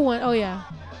school one. Oh yeah.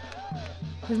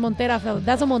 His Montera fell.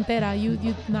 That's a Montera.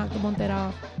 You knocked the Montera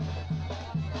off.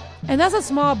 And that's a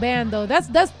small band though. That's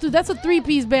a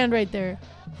 3-piece band right there.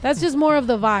 That's just more of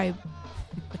the vibe.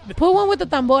 Put one with the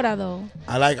tambora though.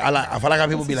 I feel like how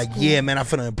people be like, yeah, man, I'm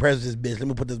finna impress this bitch. Let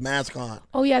me put this mask on.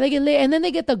 Oh yeah, they get lit, and then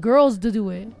they get the girls to do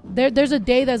it. There's a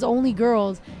day that's only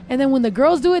girls, and then when the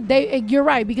girls do it, you're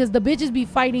right, because the bitches be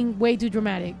fighting way too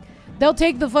dramatic. They'll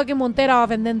take the fucking montera off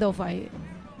and then they'll fight.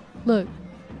 Look.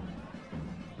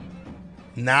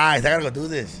 Nice. I gotta go do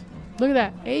this. Look at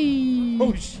that. Hey.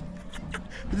 Oh shit.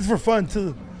 This is for fun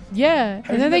too. Yeah,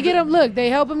 and then they get them. Look, they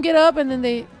help them get up, and then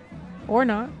they, or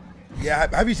not. Yeah,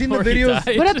 have you seen the Or he videos?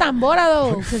 died. Put a tambora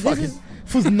though, because this is.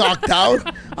 Who's knocked out?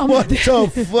 What the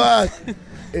fuck?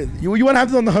 You want to have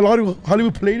this on the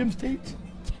Hollywood Palladium stage?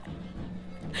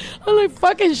 I'm like,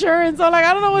 fuck insurance. I'm like,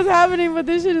 I don't know what's happening, but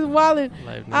this shit is wilding.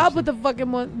 I'll put the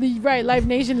fucking right. Live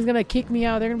Nation is gonna kick me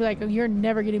out. They're gonna be like, oh, you're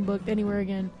never getting booked anywhere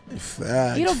again.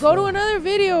 Facts, You know, go to another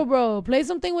video, bro. Play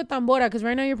something with tambora, because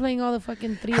right now you're playing all the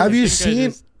fucking three. Have you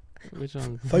seen? Which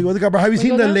one? Fuck, what the bro? Have you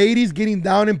seen go the down? ladies getting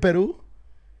down in Peru?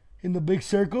 In the big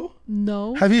circle?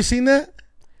 No. Have you seen that?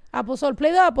 Aposol.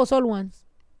 Play the Aposol ones.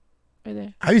 Right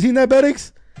there. Have you seen that,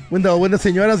 Bedex? When the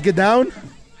señoras get down?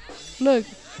 Look.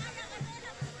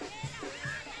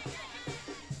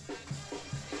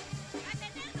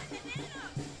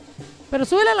 Pero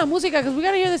súbele la música, because we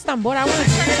gotta hear this tambor. I want to.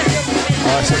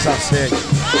 Oh, that shit sounds sick.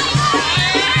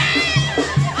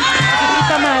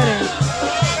 Puta madre.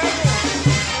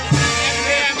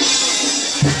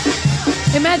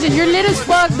 Imagine, you're lit as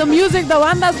fuck. The music, the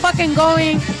banda's fucking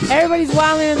going. Everybody's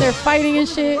wilding and they're fighting and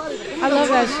shit. I love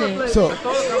that shit. So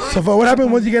for what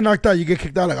happened once you get knocked out? You get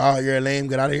kicked out like, oh, you're lame,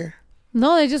 get out of here?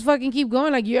 No, they just fucking keep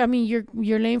going. Like, you're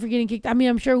lame for getting kicked. I mean,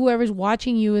 I'm sure whoever's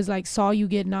watching you is like, saw you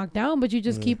get knocked down, but you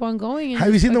just keep on going. And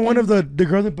Have you seen the one fucking- of the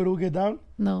girls in Peru get down?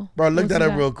 No. Bro, look What's that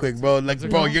up that? real quick, bro. Like,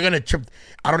 bro, you're gonna trip.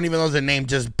 I don't even know the name.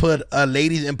 Just put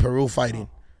ladies in Peru fighting.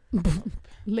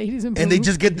 Ladies in Peru. And they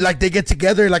just get like, they get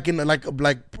together like in like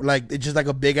it's just like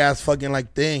a big ass fucking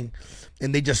like thing,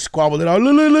 and they just squabble it out.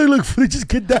 Look, they just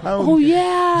get down. Oh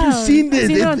yeah. You've seen this? I've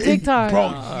seen it on TikTok. Bro,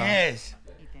 yes.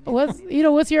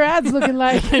 What's your ads looking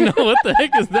like? I know, what the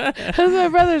heck is that? That's my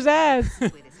brother's ads.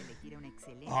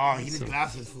 Oh, he needs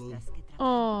glasses, fool.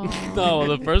 Oh.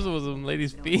 No, the first one was some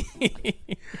lady's feet.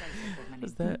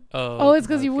 What's that? Oh, it's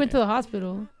because you went to the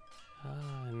hospital.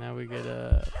 And now we get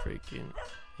a freaking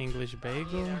English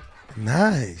bagel.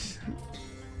 Nice,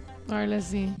 All right, let's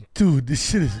see. dude. This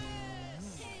shit is.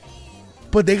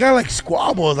 But they got like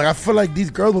squabbles. Like I feel like these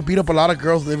girls will beat up a lot of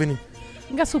girls living in.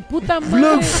 Venga su puta madre.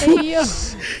 Look, fool. Hey, yo.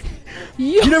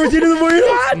 You never seen this before?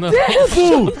 God No. damn.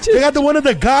 Fool. They got the one of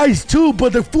the guys too,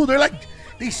 but the fool, they're like,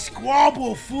 they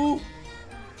squabble, fool.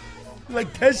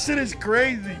 Like that shit is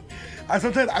crazy. I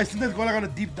sometimes go like on a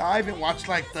deep dive and watch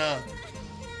like and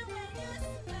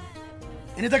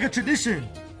it's like a tradition.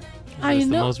 I It's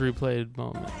the know. most replayed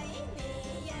moment.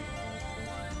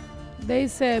 They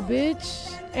said,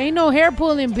 bitch, ain't no hair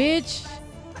pulling, bitch.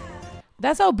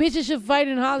 That's how bitches should fight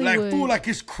in Hollywood. Like fool, like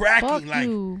it's cracking, Fuck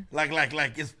you. like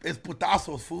it's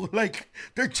putazos, fool. Like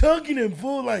they're chunking him,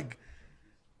 fool. Like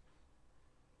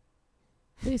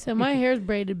They said, my hair's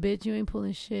braided, bitch. You ain't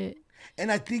pulling shit.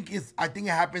 and I think it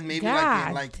happens maybe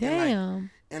God like damn.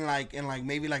 in like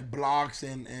maybe like blocks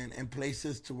and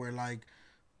places to where like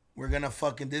we're gonna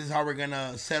fucking this is how we're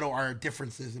gonna settle our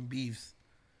differences and beefs.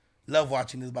 Love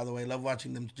watching this, by the way. Love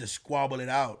watching them just squabble it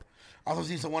out. I also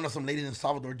seen some ladies in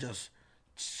Salvador just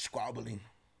squabbling.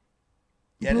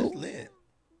 Yeah, that's lit.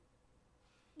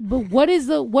 But what is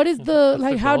the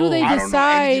like? How do they I don't know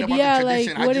decide? anything about Yeah, the like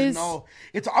tradition. what I just is? know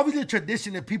it's obviously a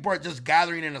tradition that people are just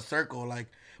gathering in a circle. Like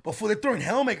before they're throwing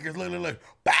haymakers, look,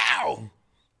 bow.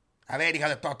 A ver, hija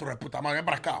de toda tu puta madre, ven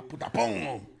para acá, puta,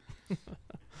 boom.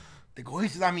 Te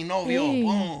cogiste a mi novio, Hey.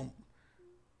 boom.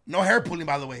 No hair pulling,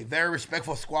 by the way. Very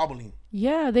respectful squabbling.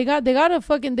 Yeah, they got a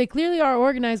fucking. They clearly are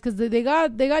organized because they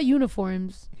got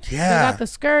uniforms. They Yeah. got the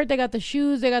skirt, they got the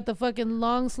shoes, they got the fucking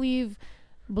long sleeve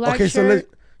black Okay, shirt.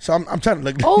 so I'm trying to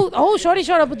look. Oh, shorty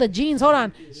showed up with the jeans. Hold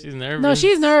on. She's nervous. No,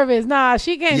 she's nervous. Nah,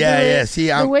 she can't do it. Yeah. See,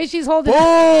 the I'm. way she's holding.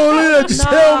 Oh, look at that, just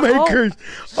Nah, haymakers.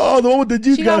 Oh, the one with the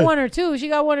jeans. She got one or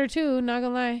two. Not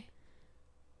gonna lie.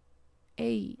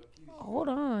 Hey, hold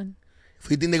on. If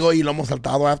you think they go eat lomo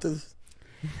saltado after this,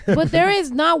 But there is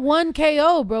not one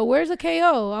KO, bro. Where's the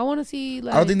KO? I want to see.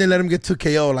 Like, I don't think they let him get 2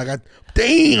 KO.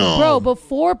 Damn, bro, but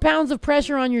 4 pounds of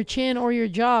pressure on your chin or your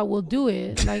jaw will do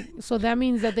it. Like, so that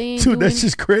means that they ain't dude, doing. that's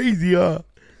just crazy,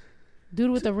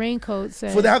 Dude with the raincoat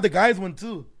said. For they have the guys one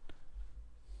too.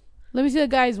 Let me see the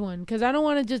guys one, because I don't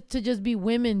want to just be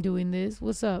women doing this.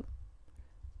 What's up?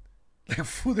 Like,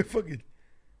 fool, they're fucking.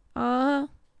 Well,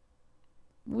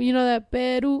 you know that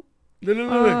Peru. Look.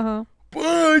 Uh-huh.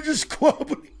 Just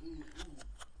squabbling.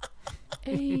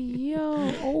 Hey,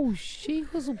 yo. Oh, shit.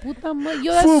 Hijo de su puta madre.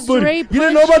 Yo, that's Fool, straight you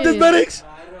didn't know about this, shit. medics?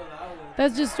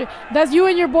 That's just straight. That's you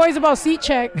and your boys about seat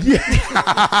check. Yeah.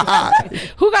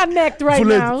 Who got necked right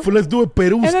now? Let's do it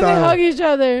Peru And then they style. hug each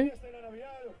other.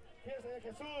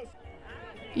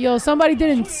 Yo, somebody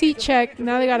didn't seat check.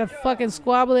 Now they gotta fucking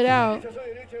squabble it out.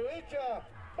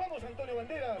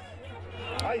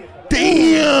 There you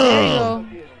Damn. go.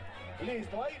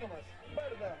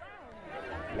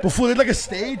 Before they're like a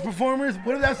stage performers.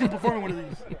 What if they actually performing one of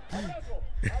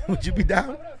these? Would you be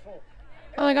down?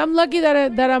 I'm lucky that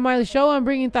at my show I'm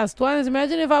bringing tastuanes.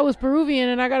 Imagine if I was Peruvian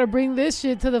and I gotta bring this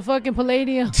shit to the fucking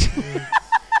Palladium.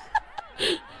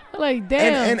 Like,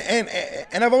 damn.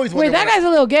 And I've always wondered. Wait, that guy's a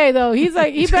little gay though. He's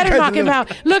like, he better guy's knock a him little-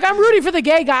 out. Look, I'm rooting for the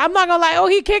gay guy. I'm not gonna lie. Oh,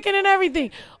 he kicking and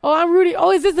everything. Oh, I'm rooting.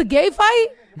 Oh, is this a gay fight?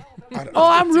 Oh,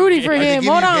 I'm rooting for Are they him.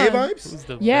 giving Hold you gay on.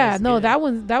 vibes? Yeah, no, that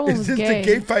one was Since gay. the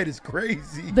gay fight is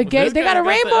crazy. The gay, This they got guy a got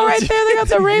rainbow the right there. They got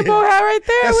the rainbow hat right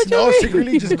there. That's What no you mean?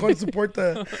 secretly just going to support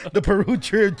the Peru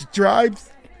tribes.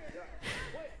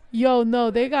 Yo,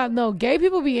 no, they got no. Gay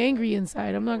people be angry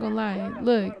inside. I'm not gonna lie.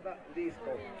 Look.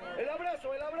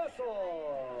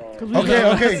 Okay. El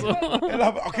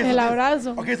Okay,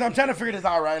 abrazo. okay, so I'm trying to figure this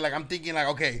out, right? Like, I'm thinking, like,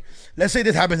 okay, let's say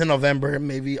this happens in November,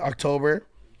 maybe October,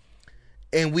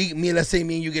 and let's say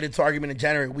me and you get into argument in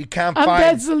January. We can't I'm find.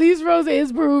 dead. Celise Rose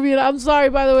is Peruvian. I'm sorry,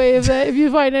 by the way, if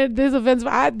you find this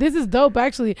offensive. This is dope,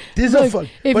 actually. This Look, is fun.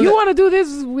 if But you look- want to do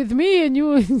this with me and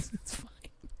you, it's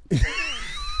fine.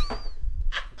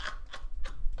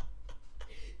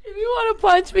 If you want to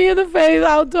punch me in the face,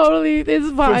 I'll totally.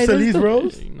 It's fine. From It's, Celise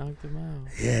Rose? He knocked him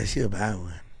out. Yeah, she a bad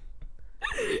one.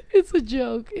 it's a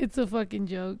joke. It's a fucking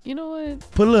joke. You know what?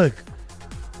 But look,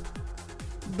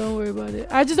 Don't worry about it.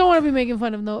 I just don't want to be making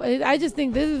fun of no. I just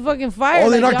think this is fucking fire. oh,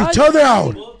 they Like, knocked each y'all- other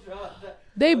out.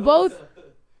 They both.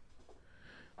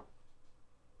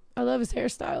 I love his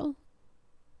hairstyle.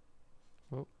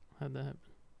 Oh, how'd that happen?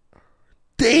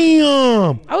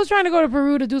 Damn. I was trying to go to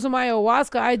Peru to do some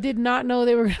ayahuasca. I did not know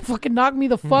they were gonna fucking knock me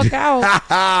the fuck out.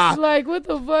 Like, what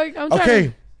the fuck? I'm trying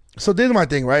Okay, to, so this is my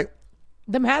thing, right?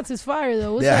 them hats is fire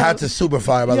though. What's Yeah, up? hats is super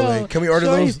fire, by the Yo, way. Can we order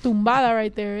Shorty's those? tumbada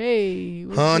right there. Hey.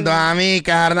 what's Junto up? a mi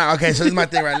carnal. Okay, so this is my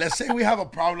thing, right? Let's say we have a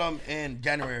problem in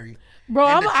January. Bro,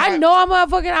 And I know I'm a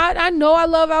fucking. I know I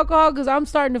love alcohol because I'm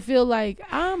starting to feel like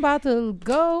I'm about to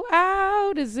go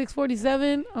out. It's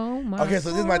 6:47. Oh my. Okay, so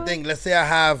this is my God. thing. Let's say I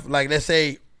have, like, let's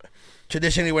say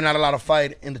traditionally we're not allowed to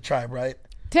fight in the tribe, right?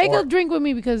 Take or- a drink with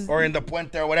me because Or in the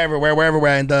puente or whatever, wherever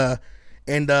we're in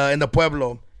the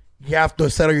pueblo. You have to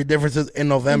settle your differences in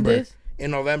November. this? In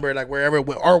November, like wherever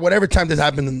or whatever time this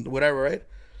happens, whatever, right?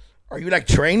 Are you like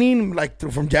training like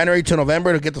from January to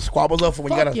November to get the squabbles up for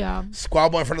when you Fuck gotta yeah.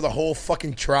 squabble in front of the whole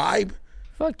fucking tribe?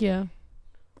 fuck yeah.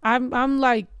 I'm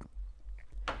like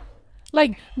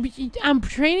I'm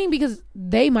training because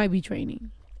they might be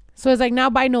training. So it's like now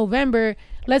by November,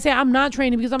 let's say I'm not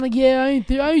training because I'm like, yeah,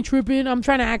 I ain't tripping. I'm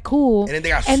trying to act cool. And then they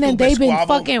got and then stupid they've been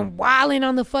squabble. fucking wilding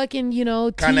on the fucking,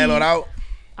 Canelo tea. out.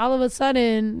 All of a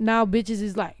sudden now bitches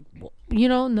is like,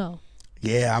 no.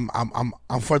 Yeah,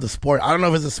 I'm for the sport. I don't know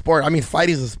if it's a sport. I mean,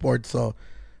 fighting is a sport, so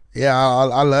yeah,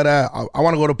 I love that. I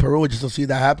want to go to Peru just to see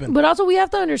that happen. But also we have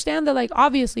to understand that, like,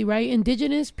 obviously, right,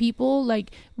 indigenous people,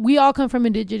 like, we all come from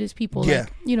indigenous people. Yeah.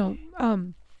 Like,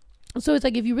 so it's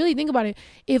like, if you really think about it,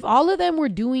 if all of them were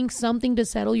doing something to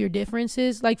settle your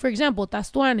differences, like, for example,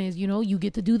 Tastuanes, you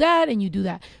get to do that and you do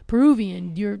that.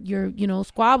 Peruvian, you're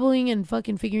squabbling and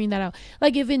fucking figuring that out.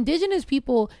 Like, if indigenous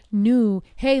people knew,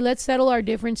 hey, let's settle our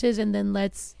differences and then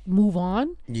let's move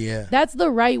on, Yeah. that's the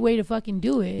right way to fucking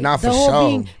do it. Nah, the for whole sure.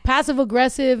 being passive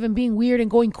aggressive and being weird and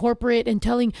going corporate and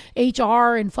telling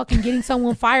HR and fucking getting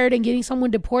someone fired and getting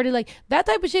someone deported, like, that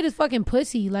type of shit is fucking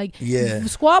pussy. Like, Yeah.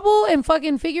 squabble and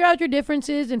fucking figure out your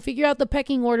differences and figure out the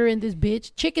pecking order in this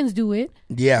bitch. Chickens do it.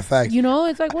 Yeah, facts.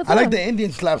 It's like, what's I up? like the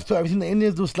Indian slaps too. Have you seen the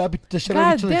Indians do slap the shit out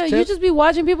God of each other's damn, chest? you just be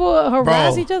watching people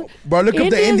harass each other. Bro, look up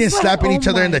the Indians slap- slapping each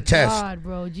oh other in my the chest. God,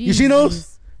 bro, You see those?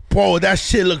 Jesus. Bro, that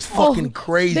shit looks fucking Oh,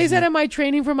 crazy. They said, am I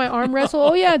training for my arm wrestle?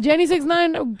 Oh yeah, Jenny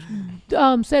 69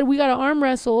 said we got to arm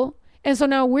wrestle, and so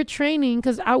now we're training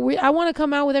because I want to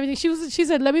come out with everything. She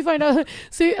said, let me find out.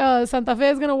 See, Santa Fe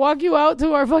is gonna walk you out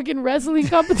to our fucking wrestling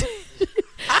competition.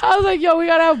 I was like, yo, we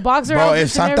gotta have boxer. Bro, if outfits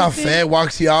and Santa everything. Fe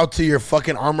walks you out to your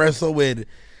fucking arm wrestle with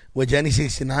Jenny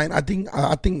 69, I think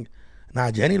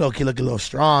Jenny look a little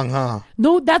strong, huh?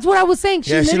 No, that's what I was saying.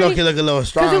 Yeah, she literally- look a little 'cause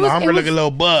strong. it was- The armor it look a was-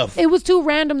 little buff. It was too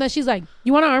random that she's like,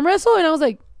 you want to arm wrestle? And I was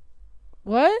like,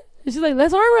 what? And she's like,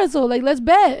 let's arm wrestle. Like, let's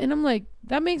bet. And I'm like,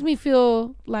 that makes me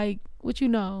feel like, what you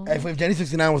know? If Jenny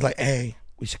 69 was like, hey,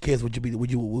 we should kiss, would you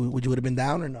would have been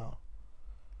down or no?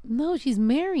 No, she's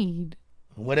married.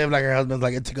 What if like her husband's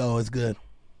like, it's go, it's good?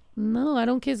 No, I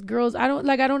don't kiss girls. I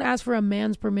don't ask for a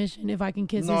man's permission if I can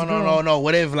kiss his girl. No.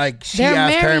 What if like she They're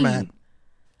asked married. her man?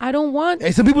 I don't want.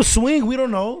 Hey, some people swing. We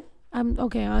don't know. I'm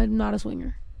not a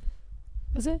swinger.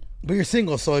 That's it. But you're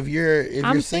single, so if you're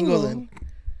I'm single, then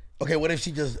okay. What if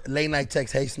she just late night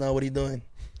text, hey Snow, what are you doing?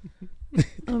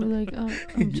 I'll be like,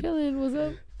 I'm chilling. What's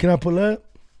up? Can I pull up?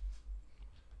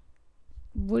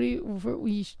 What do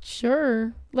you?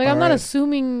 Sure. Like I'm not right.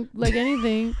 assuming like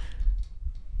anything.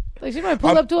 Like she might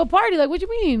pull up to a party. Like what you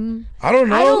mean? I don't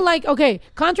know. I don't like. Okay,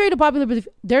 contrary to popular belief,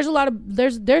 there's a lot of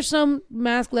there's some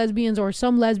masked lesbians or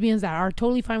some lesbians that are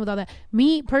totally fine without that.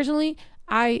 Me personally,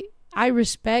 I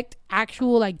respect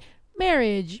actual like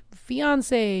marriage,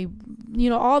 fiance,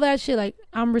 all that shit. Like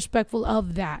I'm respectful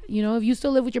of that. If you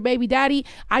still live with your baby daddy,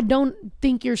 I don't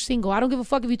think you're single. I don't give a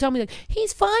fuck if you tell me like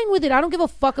he's fine with it. I don't give a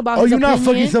fuck about. Oh, his you're not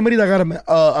opinion. fucking somebody that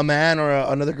got a man or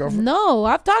another girlfriend? No,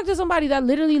 I've talked to somebody that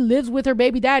literally lives with her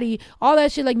baby daddy. All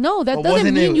that shit. Like no, that But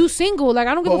doesn't mean it- you single. Like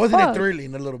I don't give a fuck. Wasn't it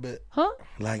thrilling a little bit? Huh?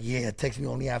 Like text me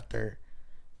only after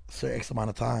certain X amount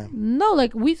of time. No,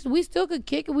 like we still could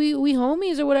kick it. We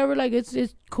homies or whatever. Like it's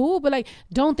cool, but like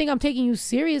don't think I'm taking you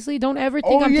seriously. Don't ever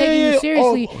think I'm taking you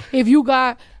seriously if you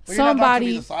got But you're not about to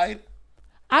be somebody. the side?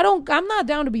 I'm not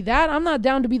down to be that. I'm not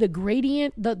down to be the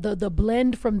gradient, the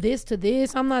blend from this to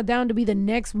this. I'm not down to be the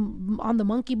next on the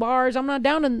monkey bars. I'm not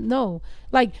down to no.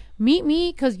 Like meet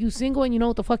me because you single and you know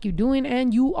what the fuck you doing,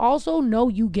 and you also know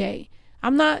you gay.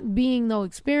 I'm not being no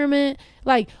experiment.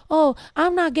 Like, oh,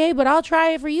 I'm not gay, but I'll try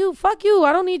it for you. Fuck you.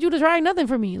 I don't need you to try nothing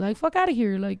for me. Like, fuck out of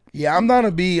here. Like, Yeah, I'm down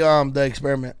to be the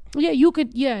experiment. yeah, you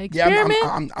could. Yeah, experiment.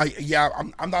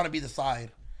 I'm down to be the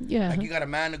side. Yeah. Like you got a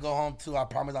man to go home to. I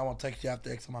promise I won't text you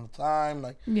after X amount of time.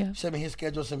 Like, Yeah. send me his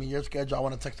schedule, send me your schedule. I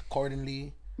want to text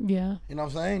accordingly. Yeah. You know what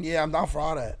I'm saying? Yeah, I'm down for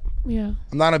all that. Yeah.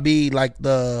 I'm down to be like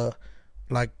yeah.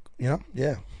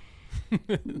 Yeah.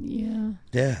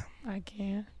 Yeah. I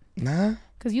can't. Nah.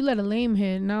 Cause you let a lame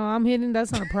hit. No, I'm hitting.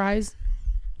 That's not a prize.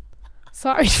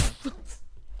 Sorry.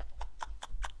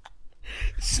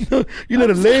 You let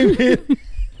a lame hit.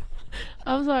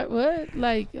 I'm sorry. What?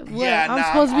 Like, what? Yeah, I'm nah,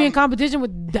 supposed to be in competition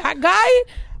with that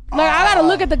guy? Like, I gotta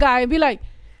look at the guy and be like,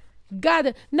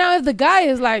 God. Now, if the guy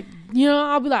is like,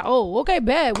 I'll be like, oh, okay,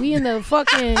 bet. We in the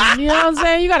fucking, you know what I'm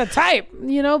saying? You gotta type,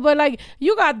 But like,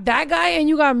 you got that guy and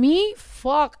you got me.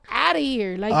 Fuck out of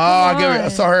here. Like, I get it.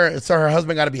 So her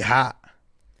husband got to be hot.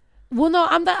 Well, no,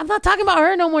 I'm not talking about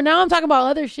her no more. Now I'm talking about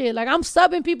other shit. Like I'm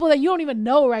subbing people that you don't even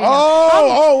know right now.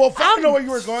 Well, fuck, I know where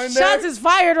you were going there. Shots is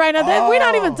fired right now. We're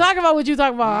not even talking about what you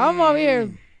talking about. I'm over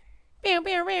here. Bam,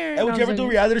 bam, bam. Hey, would you ever do a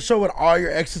reality show with all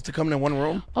your exes to come in one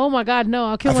room? Oh my God, no!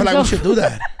 I'll kill I feel myself. like we should do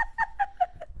that.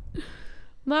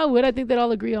 No, I would. I think they'd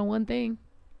all agree on one thing.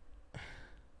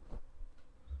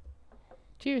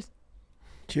 Cheers.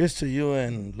 Cheers to you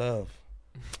and love.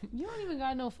 You don't even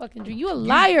got no fucking drink. You a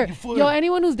liar. Yo,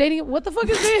 anyone who's dating, what the fuck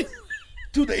is this?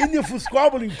 Dude, the Indian food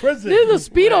squabbling prison. This is a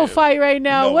Speedo fight right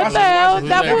now. No, what the hell? That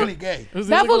That fool, fool gay.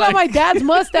 that fool got my dad's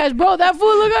mustache, bro. That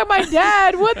fool look like my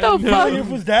dad. What the fuck? Indian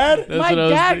food's dad? My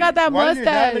dad got that Why does your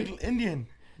dad mustache. look Indian?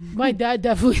 My dad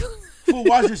definitely. Fool,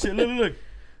 watch this shit. Look.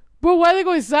 Bro, why are they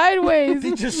going sideways?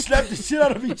 They just slapped the shit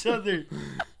out of each other.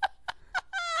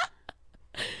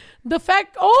 The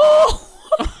fact, oh,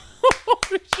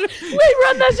 wait,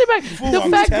 run that shit back. Fool, The I'm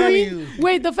fat telling green, you.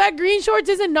 wait, the fat green shorts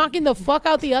isn't knocking the fuck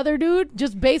out the other dude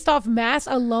just based off mass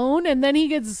alone, and then he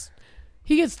gets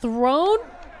thrown.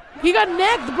 He got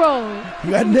necked, bro. You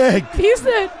got necked. He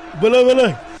said, But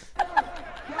look.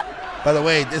 By the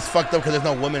way, it's fucked up because there's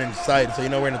no women in sight, so you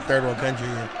know we're in a third world country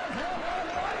here.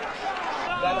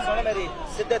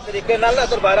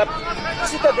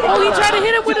 oh, he tried to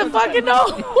hit him with a fucking no.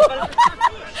 Hold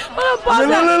on, pause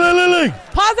that. Look.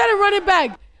 Pause that and run it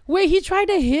back. Wait, he tried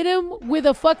to hit him with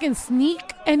a fucking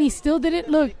sneak, and he still didn't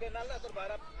look.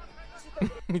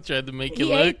 He tried to make you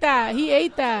He look. ate that. He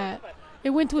ate that.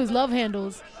 It went to his love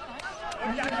handles.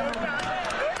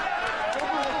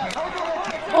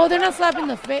 Oh, they're not slapping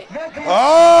the face.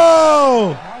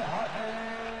 Oh!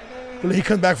 Well, he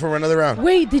comes back for another round.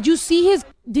 Wait, did you see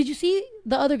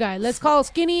the other guy? Let's call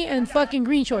skinny and fucking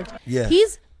green shorts. Yeah.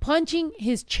 He's punching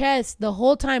his chest the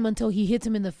whole time until he hits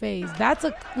him in the face. That's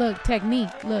a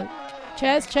technique. Look.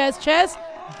 Chest.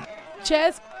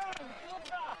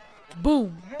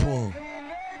 Boom. Boom.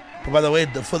 But by the way,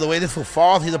 for the way this fool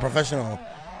falls, he's a professional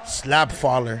slap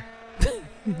faller.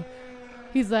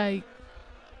 He's like,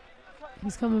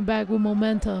 he's coming back with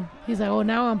momentum. He's like, oh,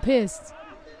 now I'm pissed.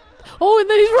 Oh, and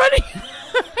then he's running.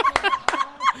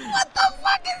 What the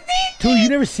fuck is this? Dude, you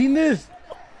never seen this?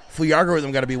 For your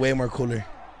algorithm got to be way more cooler.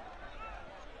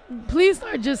 Please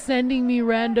start just sending me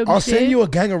random I'll shit. send you a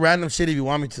gang of random shit if you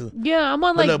want me to. Yeah, I'm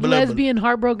on But like look. lesbian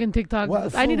heartbroken TikTok.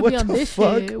 What, I need to fool? be What on the this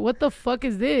fuck? shit. What the fuck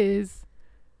is this?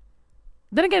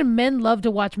 Then again, men love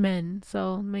to watch men,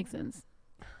 so it makes sense.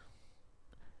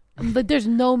 But there's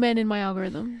no men in my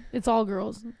algorithm. It's all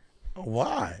girls.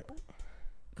 Why?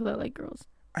 Because I like girls.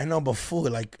 I know, but fool,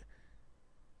 like,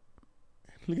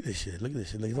 look at this shit. Like,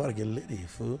 it's about to get litty,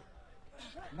 fool.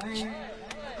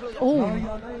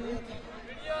 Oh.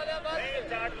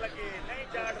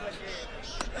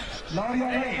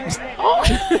 Oh.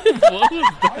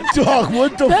 Dog,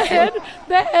 what the fuck?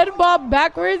 The head bob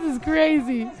backwards is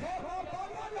crazy.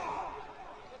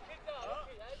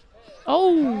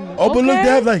 Oh. Oh, but look, they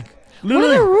have like. What are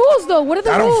the rules though? What are the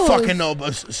I rules? don't fucking know,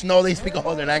 but Snow, they speak a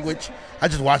whole other language. I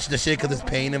just watch the shit because there's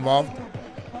pain involved.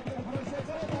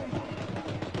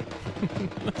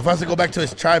 If I was to go back to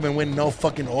his tribe and win no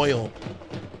fucking oil.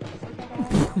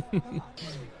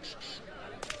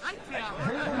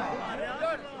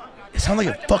 It sounds like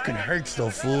it fucking hurts though,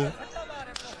 fool.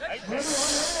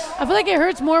 I feel like it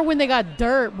hurts more when they got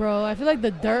dirt, bro. I feel like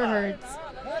the dirt hurts.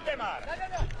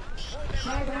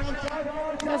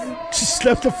 She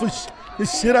slapped the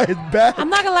shit out of his back. I'm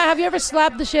not gonna lie. Have you ever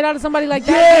slapped the shit out of somebody like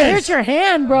that? Yes. It hurts your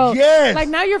hand, bro. Yes. Like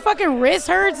now your fucking wrist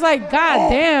hurts. Like god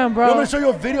damn, bro. You want me to show you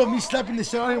a video of me slapping the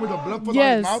shit out of him with the blood from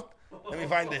Yes. his mouth? Let me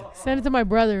find it. Send it to my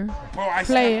brother. Bro, I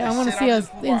Play it. slapped I the want to shit see out a of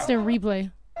this fool. instant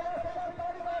replay.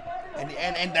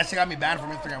 And that shit got me banned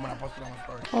from Instagram when I posted on my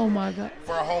story. Oh my god.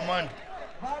 For a whole month.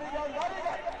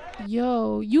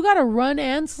 Yo, you gotta run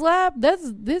and slap? This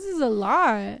is a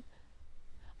lot.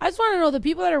 I just want to know the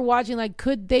people that are watching, like,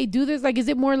 could they do this? Like, is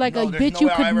it more like No, a there's bitch no you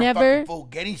way I'll could ever never? fucking fool.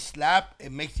 Getting slapped,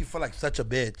 it makes you feel like such a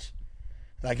bitch.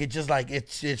 Like, it just like,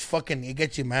 it's fucking, it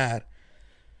gets you mad.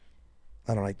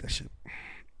 I don't like that shit.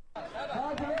 I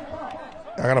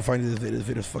gotta find this video. This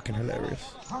video's fucking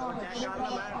hilarious.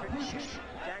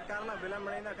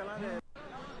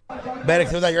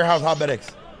 Bedex, it was at your house, huh,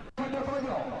 Bedex?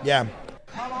 Yeah.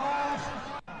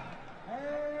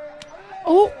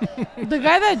 Oh, the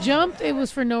guy that jumped, it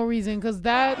was for no reason because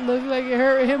that looked like it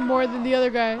hurt him more than the other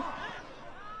guy.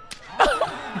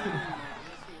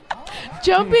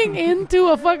 Jumping into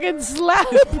a fucking slap.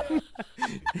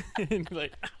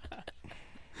 Like,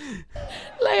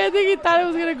 I think he thought it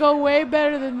was gonna go way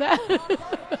better than that.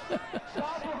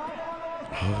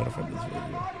 I gotta find this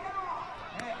video.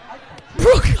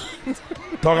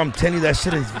 Dog, I'm telling you, that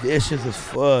shit is vicious as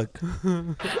fuck.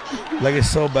 Like, it's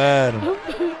so bad.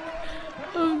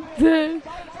 I'm dead.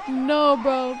 No,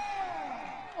 bro.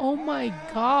 Oh my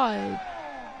god.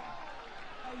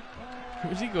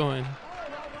 where's he going?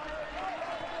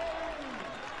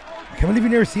 I can't believe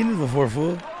you've never seen this before,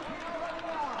 fool.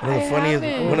 One of the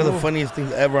haven't. funniest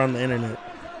things ever on the internet.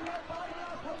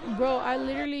 Bro, I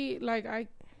literally, like,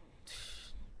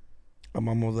 I'm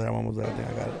almost there. I think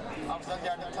I got it.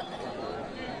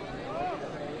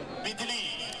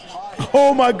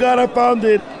 Oh my god, I found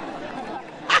it.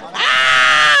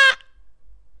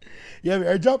 You have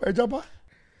your airdrop? Huh?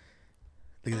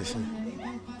 Look at this shit.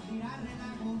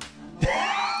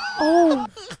 oh.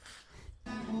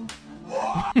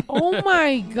 Oh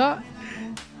my god.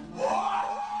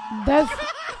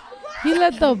 He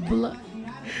let the blood.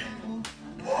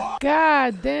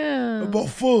 God damn. But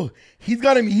fool, he's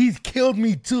killed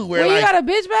me too. Where Wait, like, you got a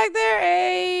bitch back there?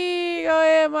 Hey, go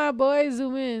ahead, my boy.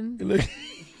 Zoom in. look.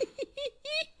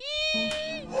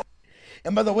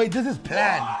 And by the way, this is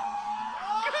planned.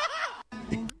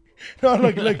 No,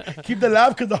 look, keep the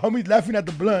laugh because the homie's laughing at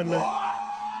the blunt. Look.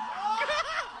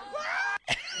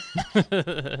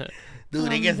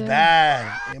 Dude, it gets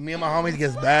bad. Me and my homies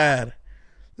gets bad.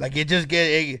 Like, it just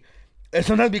it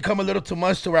sometimes become a little too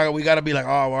much to where we gotta be like, oh,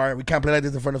 all right, we can't play like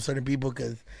this in front of certain people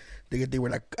because they were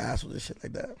like assholes and shit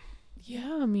like that.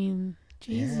 Yeah, I mean,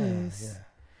 Jesus. Yeah.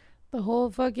 The whole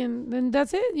fucking, then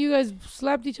that's it. You guys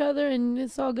slapped each other and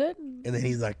it's all good. And then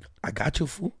he's like, I got you,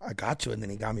 fool. I got you. And then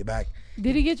he got me back.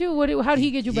 Did he get you? How did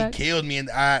he get you back? He killed me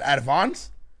at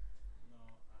Vaughn's.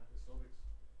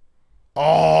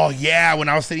 Oh, yeah. When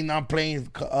I was sitting down playing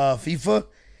FIFA,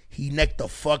 he necked the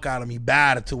fuck out of me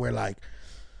bad to where, like,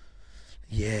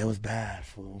 yeah, it was bad,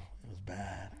 fool. It was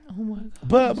bad. Oh, my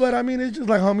God. But I mean, it's just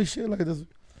like homie shit like this.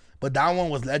 But that one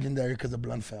was legendary because the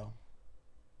blunt fell.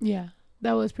 Yeah,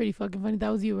 that was pretty fucking funny. That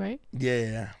was you, right?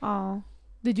 Yeah. Oh.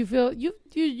 Did you feel, you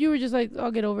were just like,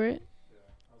 I'll get over it? Yeah,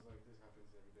 I was like, this happens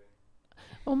every day.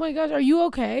 Oh, my gosh. Are you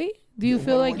okay? Do you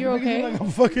feel like you're okay?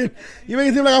 You make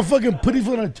it seem like I'm fucking putting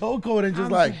foot on a chokehold and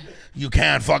just like, you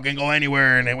can't fucking go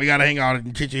anywhere and then we gotta hang out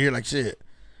and treat you here like shit.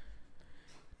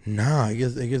 Nah, it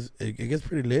gets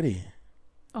pretty litty.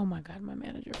 Oh my God, my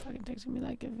manager fucking texted me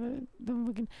like, if the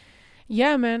fucking,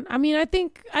 Yeah, man. I mean, I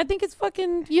think it's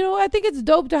fucking, I think it's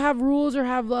dope to have rules or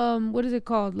have, what is it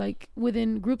called? Like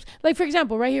within groups. Like, for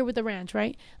example, right here with the ranch,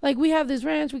 right? Like we have this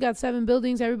ranch, we got 7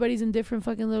 buildings, everybody's in different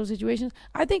fucking little situations.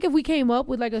 I think if we came up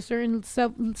with like a certain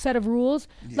set of rules,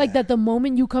 like that the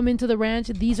moment you come into the ranch,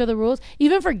 these are the rules,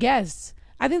 even for guests.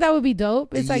 I think that would be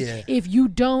dope. It's like, if you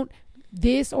don't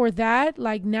this or that,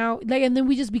 like now, like, and then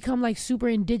we just become like super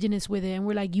indigenous with it, and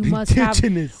we're like, you must have,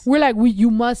 you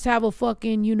must have a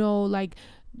fucking, like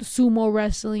sumo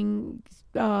wrestling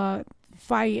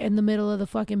fight in the middle of the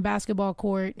fucking basketball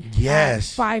court.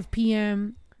 Yes. At 5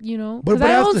 p.m. But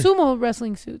I own sumo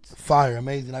wrestling suits. Fire,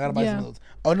 amazing. I gotta buy some of those.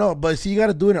 Oh no, but see, you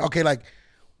gotta do it. Okay, like,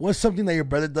 what's something that your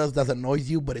brother does that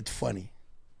annoys you, but it's funny?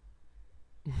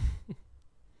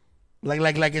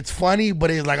 like it's funny, but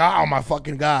it's like, oh my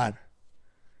fucking god.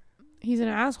 He's an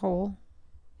asshole.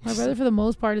 My brother, for the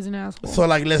most part, is an asshole. So,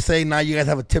 like, let's say now you guys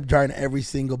have a tip jar in every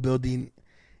single building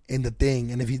in the thing,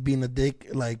 and if he's being a dick,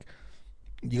 like,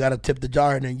 you gotta tip the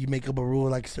jar, and then you make up a rule,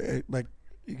 with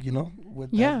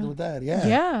that,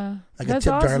 yeah. Like a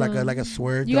tip jar, like a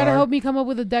swear jar. You gotta help me come up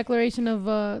with a declaration of,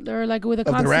 or like with a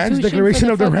of constitution the ranch? Declaration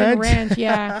for the of the ranch.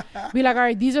 Yeah. Be like, all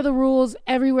right, these are the rules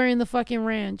everywhere in the fucking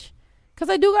ranch. Because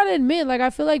I do gotta admit, like,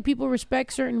 I feel like people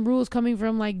respect certain rules coming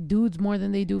from like dudes more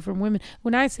than they do from women.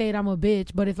 When I say it, I'm a bitch,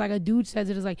 but if like a dude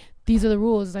says it, it's like, these are the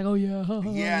rules. It's like, oh yeah.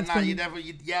 Yeah, nah, you never.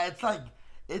 It's like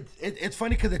it's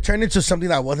funny because it turned into something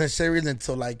that wasn't serious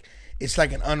until like it's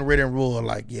like an unwritten rule.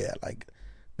 Like, yeah, like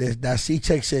that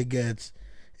C-check shit gets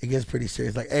pretty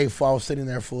serious. Like, hey, fool, I was sitting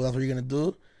there, fool. That's what you're gonna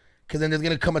do? Because then there's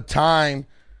gonna come a time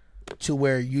to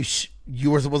where you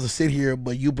were supposed to sit here,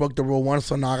 but you broke the rule once,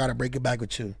 so now I gotta break it back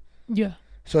with you. Yeah.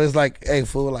 So it's like, hey,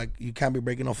 fool, like, you can't be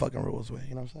breaking no fucking rules with.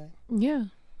 You know what I'm saying? Yeah.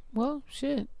 Well,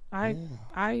 shit. I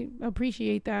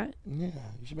appreciate that. Yeah,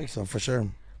 you should make some for sure.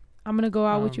 I'm gonna go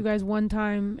out with you guys one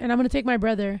time, and I'm gonna take my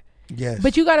brother. Yes.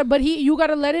 But you gotta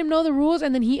let him know the rules,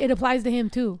 and then it applies to him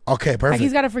too. Okay, perfect. Like,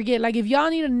 he's gotta forget. Like, if y'all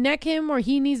need to neck him or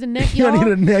he needs to neck y'all y'all,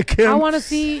 need to neck him. I want to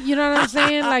see. You know what I'm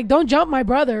saying? Like, don't jump my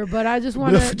brother, but I just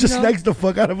want to just necks the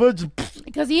fuck out of him.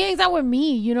 Because he hangs out with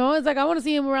me. It's like I want to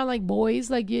see him around like boys.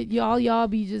 Like y'all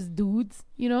be just dudes.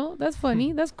 That's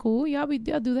funny. That's cool. Y'all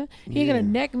do that. He ain't gonna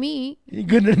neck me. He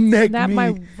gonna neck snap me.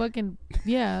 my fucking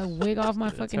wig off my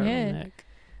fucking head.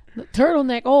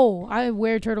 Turtleneck. Oh, I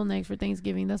wear turtlenecks for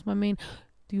Thanksgiving. That's my main.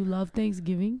 Do you love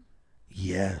Thanksgiving?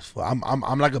 Yes. Well,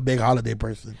 I'm like a big holiday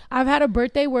person. I've had a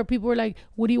birthday where people were like,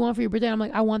 what do you want for your birthday? I'm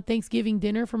like, I want Thanksgiving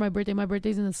dinner for my birthday. My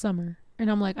birthday's in the summer. And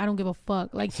I'm like, I don't give a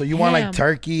fuck. Like, so you want like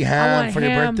turkey, ham for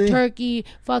your birthday? Turkey,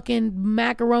 fucking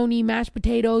macaroni, mashed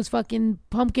potatoes, fucking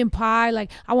pumpkin pie.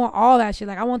 Like, I want all that shit.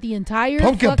 Like, I want the entire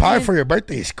pumpkin pie for your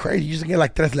birthday is crazy. You just get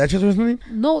like 3 leches or something?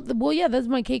 No, well, yeah, that's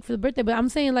my cake for the birthday. But I'm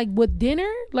saying, like, with dinner,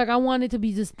 like, I want it to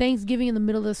be just Thanksgiving in the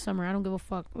middle of the summer. I don't give a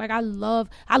fuck. Like, I love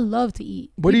to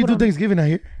eat. Where do you do Thanksgiving out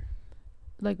here?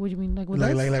 Like, what do you mean? Like, with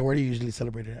us? Like, where do you usually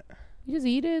celebrate it at? You just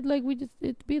eat it. Like,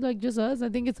 it'd be like just us. I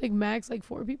think it's like max like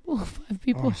 4 people, 5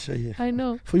 people. Oh shit, yeah. I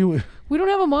know. For you, we don't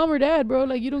have a mom or dad, bro.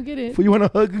 Like, you don't get it. For you want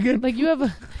a hug again? Like, you have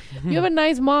a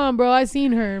nice mom, bro. I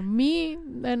seen her. Me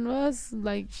and us,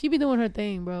 like, she be doing her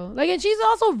thing, bro. Like, and she's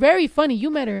also very funny.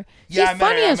 You met her. Yeah, she's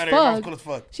funny as fuck. Cool as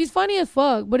fuck. She's funny as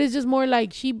fuck, but it's just more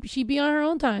like she be on her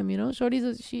own time,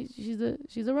 Shorty's she's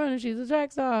a runner. She's a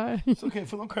track star. It's okay,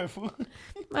 fool. Don't cry, fool.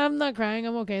 I'm not crying.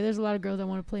 I'm okay. There's a lot of girls that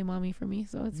want to play mommy for me,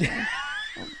 so it's fine.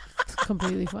 It's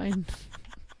completely fine.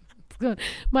 It's good.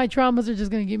 My traumas are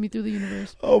just gonna get me through the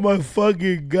universe. Oh my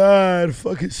fucking god!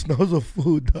 Fucking smells of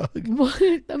food, dog. What?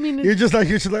 I mean, you're just like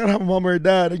I don't have a mom or a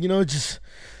dad.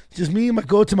 Just me and my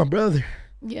go to my brother.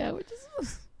 Yeah, we're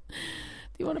just. Do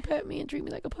you want to pet me and treat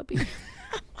me like a puppy,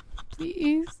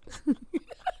 please?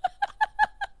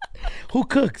 Who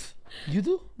cooks? You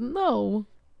do? No.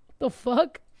 The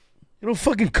fuck? You don't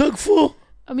fucking cook, fool.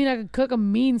 I mean, I could cook a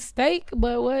mean steak,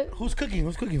 but what? Who's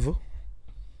cooking, fool?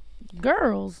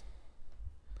 Girls.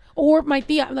 Or my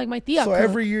tia, So cook.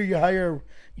 every year you hire,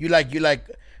 you like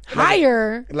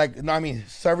hire?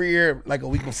 So every year, like a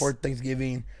week before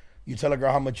Thanksgiving, you tell a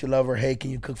girl how much you love her. Hey,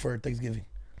 can you cook for her Thanksgiving?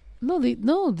 No,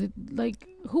 like,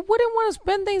 who wouldn't want to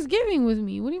spend Thanksgiving with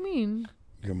me? What do you mean?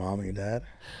 Your mom and your dad?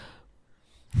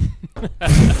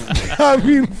 I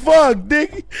mean, fuck,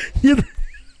 dick.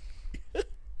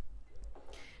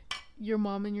 Your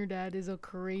mom and your dad is a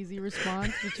crazy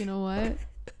response, but you know what?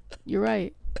 You're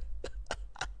right.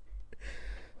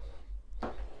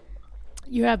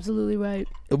 You're absolutely right.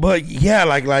 But yeah,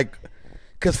 like,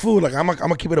 cause food, like I'm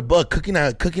gonna keep it a buck. Cooking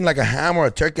like a ham or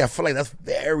a turkey, I feel like that's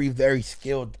very, very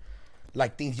skilled.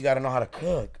 Like things you gotta know how to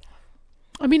cook.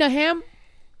 I mean, a ham.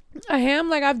 A ham,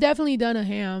 like I've definitely done a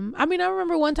ham. I mean, I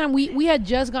remember one time we had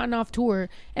just gotten off tour,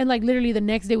 and like literally the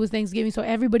next day was Thanksgiving, so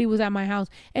everybody was at my house,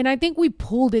 and I think we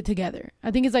pulled it together.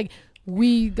 I think it's like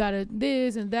we got a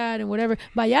this and that and whatever.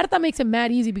 Vallarta makes it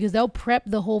mad easy because they'll prep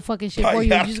the whole fucking shit for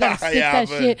you. You just gotta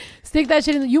stick that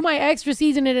shit in. You might extra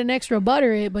season it and extra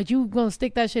butter it, but you gonna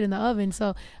stick that shit in the oven.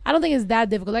 So I don't think it's that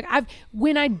difficult. Like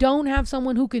when I don't have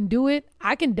someone who can do it,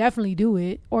 I can definitely do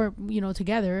it, or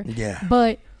together. Yeah.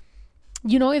 But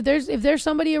if there's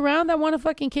somebody around that want to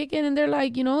fucking kick in and they're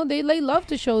like, they love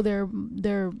to show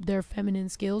their feminine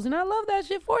skills, and I love that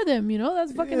shit for them.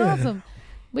 That's fucking awesome.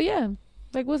 But yeah,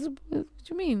 like what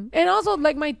you mean? And also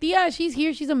like my tia, she's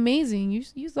here. She's amazing.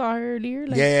 You saw her earlier.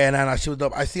 Like, no, she was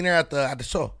dope. I seen her at the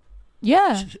show.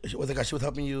 Yeah. She was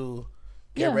helping you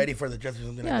get ready for the dress or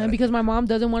something. Yeah, like that. and because my mom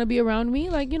doesn't want to be around me,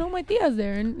 like my tia's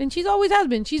there, and she's always has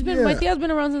been. My tia's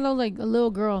been around since I was like a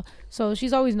little girl, so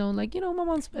she's always known like my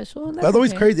mom's special. And that's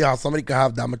always crazy how somebody can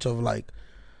have that much of like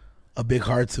a big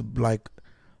heart to like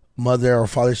mother or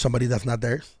father somebody that's not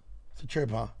theirs. It's a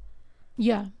trip, huh?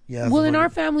 Yeah. Yeah. Well, in our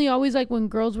family, always like when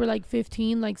girls were like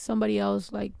 15, like somebody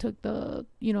else like took the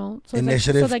so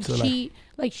initiative.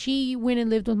 She went and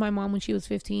lived with my mom when she was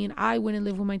 15. I went and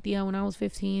lived with my tia when I was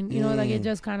 15. Like it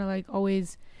just kind of like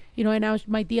always, and now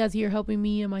my tia's here helping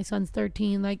me, and my son's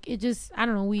 13. Like it just, I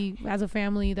don't know. We as a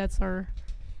family, that's our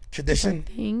tradition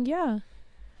thing. Yeah.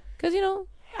 Because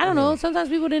I don't know. Sometimes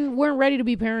people weren't ready to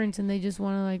be parents, and they just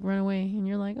want to like run away, and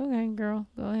you're like, okay, girl,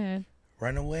 go ahead.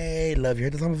 Run away, love. You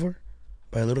heard the song before?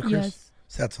 By Little Chris? Yes.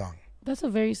 Sad song. That's a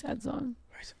very sad song.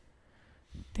 Right.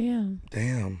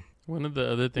 Damn. One of the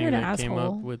other things that came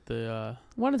up with the...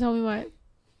 Want to tell me my...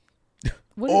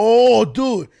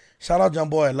 Dude. Shout out John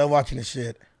Boy. I love watching this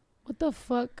shit. What the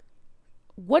fuck?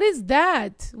 What is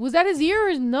that? Was that his ear or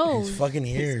his nose? His fucking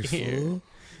ears, fool.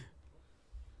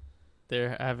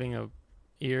 They're having a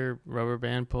ear rubber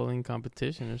band pulling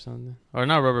competition or something. Or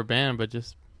not rubber band, but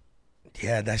just...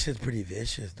 Yeah, that shit's pretty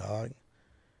vicious, dog.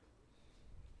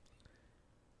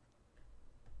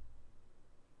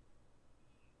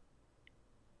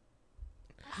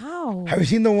 How? Have you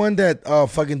seen the one that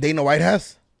fucking Dana White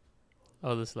has?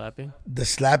 Oh, the slapping? The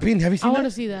slapping? Have you seen that? I want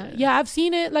to see that. Yeah, I've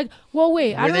seen it. Like, well,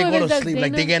 wait. Where they go to sleep,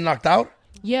 like they get knocked out?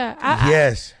 Yeah.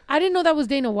 Yes. I didn't know that was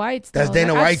Dana White's. That's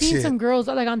Dana White's I've seen shit. some girls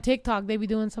like on TikTok. They be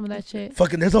doing some of that shit.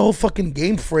 Fucking, there's a whole fucking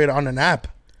game for it on an app.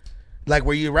 Like,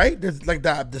 where you right? There's like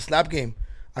the slap game.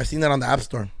 I've seen that on the App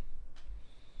Store.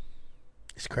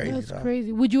 It's crazy. That's dog.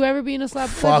 crazy. Would you ever be in a slap?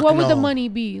 Fuck like, what would the no. money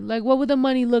be? Like, what would the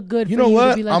money look good? You for know you what?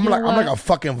 To be like, I'm like what? a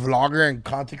fucking vlogger and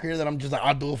content creator that I'm just like,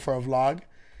 I'll do it for a vlog.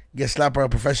 Get slapped by a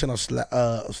professional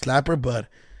slapper, but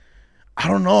I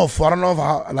don't know. I don't know if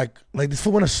I like this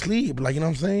fool went to sleep. Like, you know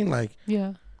what I'm saying? Like,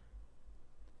 yeah.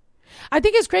 I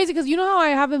think it's crazy because you know how I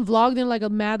haven't vlogged in like a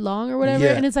mad long or whatever,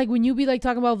 Yeah. and it's like when you be like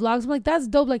talking about vlogs, I'm like, that's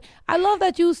dope. Like, I love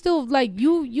that you still like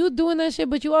you doing that shit,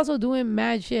 but you also doing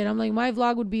mad shit. I'm like, my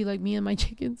vlog would be like me and my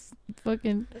chickens,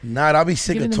 fucking. nah, I'll be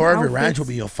sick. A Giving them tour of your ranch outfits. will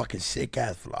be a fucking sick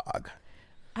ass vlog.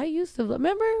 I used to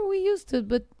remember we used to,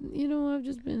 but I've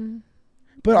just been.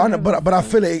 But I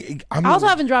feel it. I I also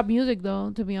haven't dropped music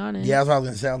though, to be honest. Yeah, that's what I was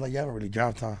gonna say. I was like, you haven't really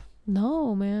dropped, huh?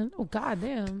 No, man. Oh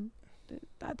goddamn.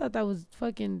 I thought that was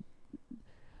fucking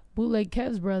Bootleg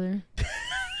Kev's brother.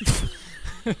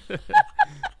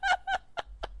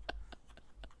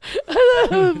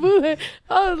 I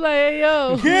was like, hey,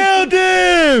 yo. Killed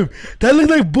him! That looks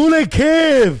like Bootleg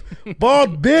Kev.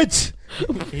 Bald bitch.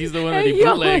 He's the one that Hey, he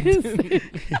yo, bootlegged.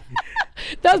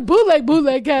 that's bootleg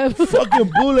Kev.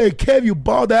 Fucking Bootleg Kev, you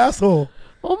bald asshole.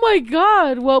 Oh my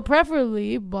god. Well,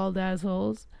 preferably bald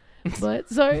assholes. But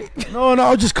sorry. No,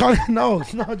 I was just calling. No,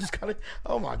 just calling.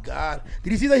 Oh my god!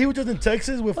 Did you see that he was just in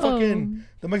Texas with fucking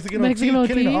the Mexican OT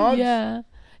killing hogs?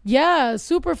 Yeah,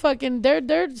 super fucking.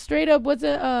 They're straight up. What's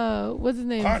his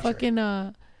name? Contrary.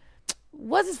 Fucking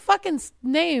what's his fucking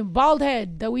name? Bald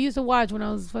head that we used to watch when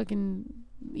I was fucking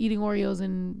eating Oreos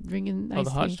and drinking Oh, iced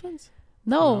the tea. Hodgkins?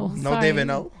 No, No, sorry. David,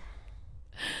 no.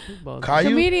 Bald. Caillou?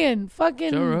 Comedian,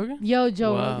 fucking Joe Rogan? Yo,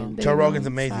 Joe Wow. Rogan. There Joe you go. Rogan's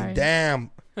amazing. Sorry.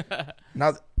 Damn.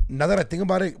 Now that I think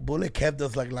about it, Bootleg Kev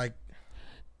does like.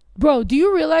 Bro, do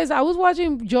you realize I was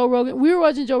watching Joe Rogan? We were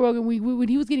watching Joe Rogan. When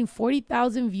he was getting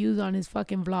 40,000 views on his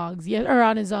fucking vlogs, yes, or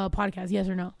on his podcast, yes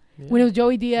or no? Yeah. When it was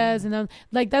Joey Diaz, and then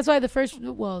like that's why the first,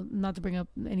 well, not to bring up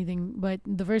anything, but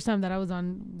the first time that I was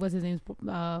on what's his name's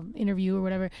interview or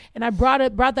whatever, and I brought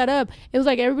that up. It was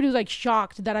like everybody was like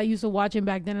shocked that I used to watch him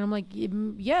back then, and I'm like,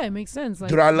 yeah, it makes sense. Like,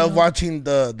 Dude, I love watching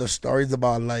the stories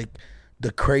about like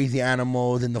the crazy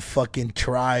animals and the fucking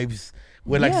tribes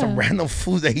with like some random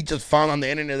foods that he just found on the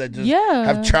internet that just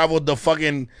have traveled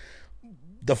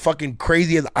the the fucking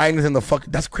craziest islands in the fuck.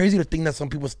 That's crazy to think that some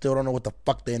people still don't know what the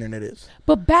fuck the internet is.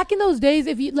 But back in those days,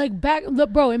 if you like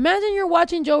bro, imagine you're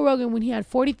watching Joe Rogan when he had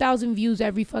 40,000 views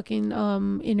every fucking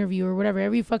interview or whatever,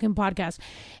 every fucking podcast,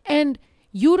 and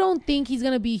you don't think he's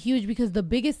gonna be huge because the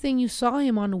biggest thing you saw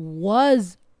him on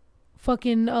was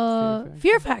fucking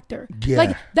Fear Factor. Yeah.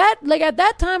 Like that, like at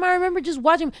that time I remember just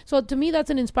watching. So to me that's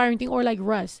an inspiring thing. Or like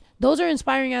Russ, those are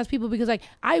inspiring ass people because like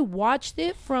I watched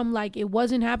it from like it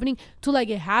wasn't happening to like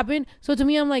it happened. So to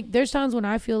me I'm like, there's times when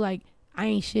I feel like I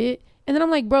ain't shit, and then I'm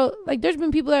like, bro, like there's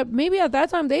been people that maybe at that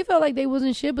time they felt like they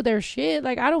wasn't shit but they're shit.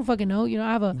 Like I don't fucking know, you know.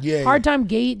 I have a hard time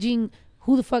gauging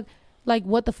who the fuck, like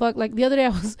what the fuck. Like the other day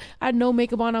I had no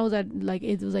makeup on. I was at like,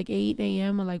 it was like 8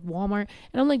 a.m. at like Walmart,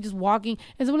 and I'm like just walking,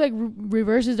 and someone like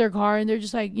reverses their car and they're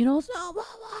just like, you know, so blah,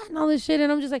 blah, and all this shit,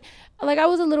 and I'm just like I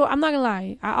was a little, I'm not gonna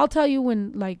lie, I'll tell you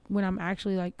when I'm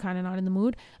actually like kind of not in the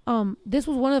mood. This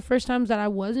was one of the first times that I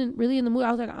wasn't really in the mood.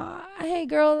 I was like, hey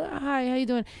girl, hi, how you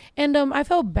doing? And I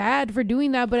felt bad for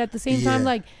doing that, but at the same time,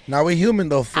 like, now we human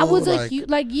though, fool. I was like I'm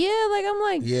like,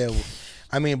 yeah,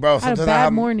 I mean, bro, I had a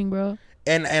bad morning, bro.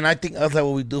 And I think us, like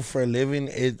what we do for a living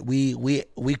is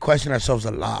we question ourselves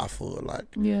a lot, fool. Like,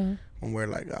 yeah, when we're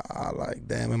like, like,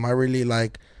 damn, am I really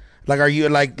like are you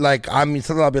like I mean,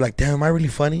 sometimes I'll be like, damn, am I really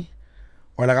funny?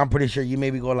 Or like, I'm pretty sure you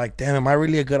maybe go like, damn, am I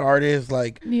really a good artist?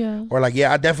 Like, yeah. Or like,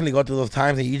 yeah, I definitely go through those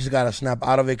times, and you just gotta snap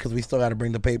out of it because we still gotta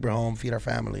bring the paper home, feed our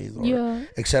families, or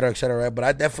et cetera, right? But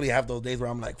I definitely have those days where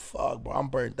I'm like, fuck, bro, I'm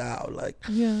burnt out, like,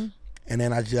 yeah. And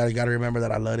then I gotta remember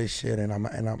that I love this shit, and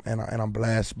I'm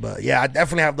blessed. But yeah, I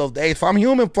definitely have those days. If I'm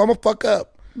human, if I'm a fuck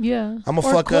up. Yeah, I'm a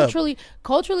fuck up.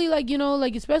 Culturally, like, you know,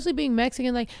 like especially being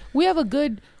Mexican, like we have a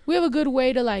good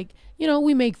way to, like, you know,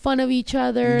 we make fun of each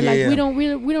other. Yeah. Like we don't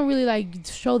really like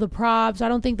show the props. I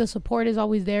don't think the support is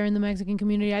always there in the Mexican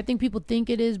community. I think people think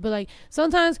it is, but like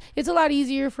sometimes it's a lot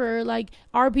easier for like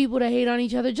our people to hate on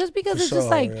each other just because it's just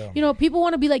like, you know, people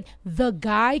want to be like the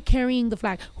guy carrying the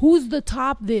flag. Who's the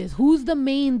top this? Who's the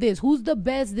main this? Who's the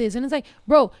best this? And it's like,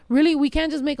 bro, really, we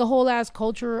can't just make a whole ass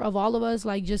culture of all of us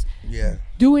like just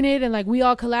doing it and like we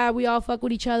all collab, we all fuck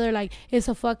with each other. Like it's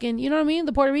a fucking, you know what I mean?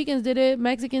 The Puerto Ricans did it.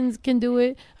 Mexicans can do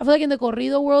it. I feel like in the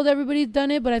corrido world everybody's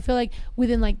done it, but I feel like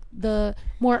within like the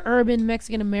more urban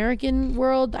Mexican American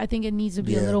world, I think it needs to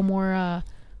be a little more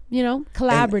you know,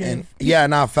 collaborative.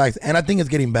 And facts. And I think it's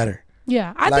getting better.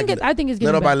 Yeah, I think it's getting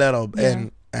little better. by little.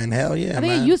 And hell yeah, I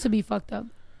think it used to be fucked up.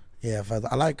 Yeah,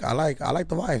 I like the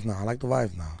vibes now. I like the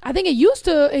vibes now. I think it used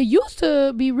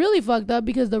to be really fucked up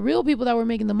because the real people that were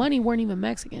making the money weren't even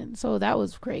Mexican. So that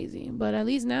was crazy. But at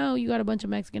least now you got a bunch of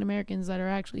Mexican Americans that are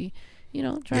actually, you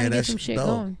know, trying to get some shit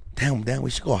going. Damn, we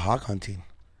should go hog hunting.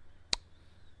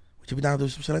 Would you be down to do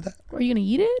some shit like that? Are you gonna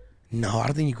eat it? No, I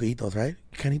don't think you could eat those, right?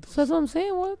 You can't eat those. So that's what I'm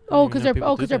saying. What? Oh, because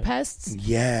they're pests.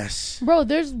 Yes. Bro,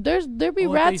 there be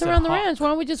rats around the ranch. Why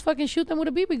don't we just fucking shoot them with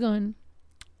a BB gun?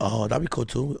 Oh, that'd be cool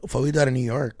too. If we did that in New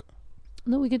York.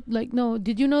 No, we could no.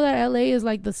 Did you know that LA is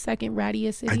like the second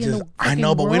rattiest city in the I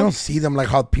know, but world? we don't see them like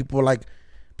how people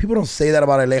don't say that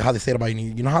about LA, how they say it about New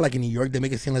York. You know how like in New York they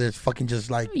make it seem like it's fucking just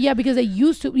like because they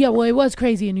used to. Yeah, well, it was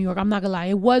crazy in New York. I'm not gonna lie,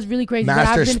 it was really crazy.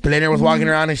 Master Splinter was walking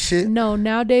around and shit. No,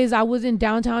 nowadays I was in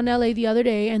downtown LA the other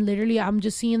day, and literally I'm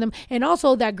just seeing them. And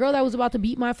also that girl that was about to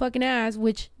beat my fucking ass,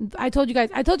 which I told you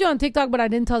on TikTok, but I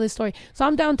didn't tell this story. So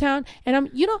I'm downtown, and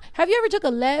have you ever took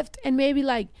a left and maybe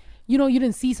like, you know, you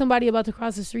didn't see somebody about to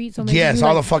cross the street. So maybe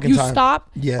all the fucking time. You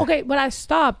stopped? Yeah. Okay, but I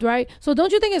stopped, right? So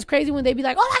don't you think it's crazy when they be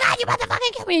like, oh my God, you about to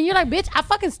fucking kill me? And you're like, bitch, I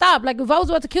fucking stopped. Like, if I was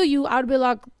about to kill you, I would be a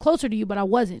lot closer to you, but I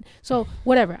wasn't. So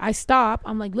whatever. I stop.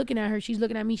 I'm like looking at her. She's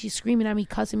looking at me. She's screaming at me,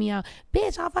 cussing me out.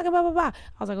 Bitch, I'll fucking blah, blah, blah. I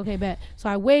was like, okay, bet. So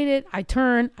I waited. I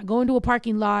turn. I go into a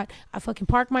parking lot. I fucking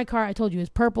park my car. I told you it's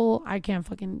purple. I can't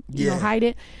fucking, you know, hide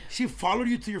it. She followed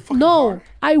you to your fucking car? No.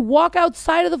 I walk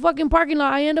outside of the fucking parking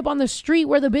lot. I end up on the street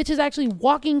where the bitch is actually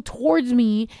walking towards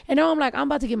me, and now I'm like, I'm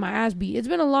about to get my ass beat. It's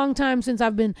been a long time since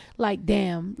I've been like,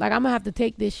 damn, like I'm gonna have to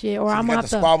take this shit, or I'm gonna have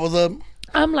to squabbles up.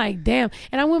 I'm like, damn.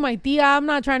 And I'm with my tia. I'm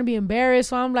not trying to be embarrassed,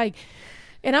 so I'm like,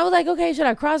 and I was like, okay, should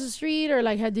I cross the street, or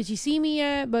like, did she see me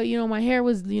yet? But you know, my hair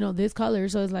was, you know, this color,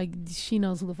 so it's like she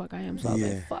knows who the fuck I am. So I was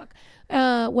like, fuck.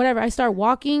 Whatever. I start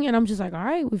walking, and I'm just like, all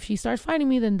right, if she starts fighting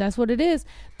me, then that's what it is.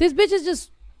 This bitch is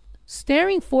just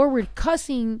staring forward,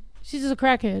 cussing. She's just a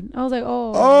crackhead. I was like,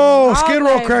 Skid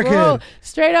Row crackhead. Bro,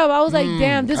 straight up, I was like,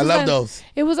 damn. This I love those.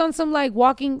 It was on some like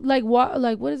what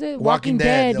is it? Walking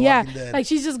Dead. Yeah. Walking Dead. Like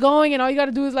she's just going, and all you got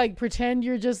to do is like pretend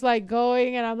you're just like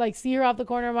going, and I'm like see her off the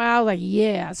corner of my eye. I was like,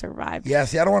 yeah, I survived. Yeah,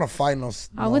 see, I don't want to fight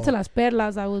I went to Las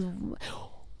Perlas.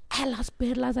 at Las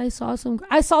Perlas,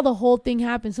 I saw the whole thing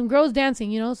happen. Some girls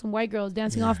dancing, some white girls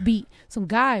dancing off beat. Some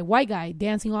white guy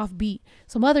dancing off beat.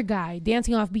 Some other guy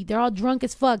dancing off beat. They're all drunk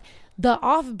as fuck. The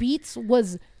off beats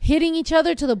was hitting each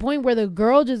other to the point where the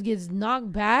girl just gets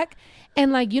knocked back.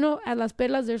 And like, at Las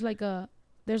Perlas,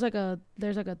 there's like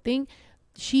a thing.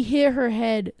 She hit her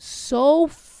head so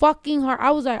fucking hard.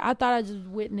 I thought I just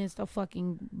witnessed a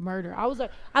fucking murder.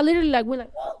 I literally went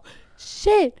like, whoa,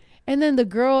 shit. And then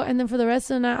for the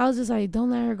rest of the night, I was just like, don't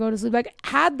let her go to sleep. Like,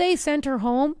 had they sent her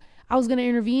home, I was going to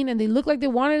intervene. And they looked like they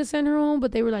wanted to send her home,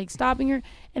 but they were like stopping her.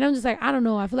 And I'm just like, I don't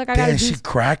know. I feel like I got to do. She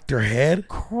cracked her head?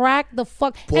 Cracked the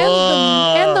fuck.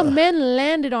 And the men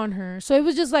landed on her. So it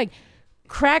was just like,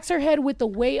 cracks her head with the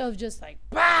weight of just like,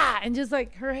 bah! And just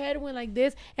like, her head went like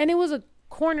this. And it was a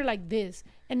corner like this.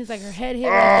 And it's like her head hit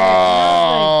like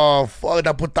that. Fuck.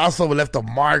 That putazo left a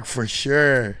mark for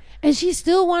sure. And she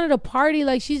still wanted to party.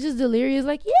 Like, she's just delirious.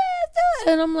 Like, yeah, do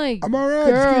it. And I'm like, I'm all right.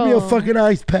 Just give me a fucking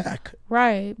ice pack.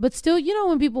 Right. But still,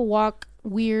 when people walk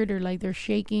weird or like they're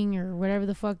shaking or whatever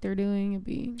the fuck they're doing, it'd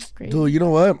be crazy. Dude, you know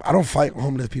what? I don't fight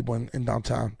homeless people in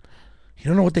downtown. You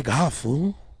don't know what they got,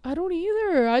 fool. I don't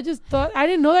either. I just thought, I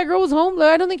didn't know that girl was homeless.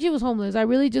 I don't think she was homeless. I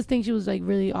really just think she was like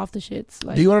really off the shits.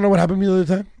 Like, do you want to know what happened to me the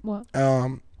other time? What?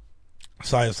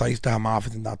 So I used to have my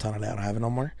office in downtown LA. I don't have it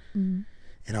no more. Mm-hmm.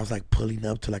 And I was like pulling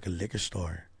up to like a liquor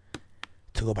store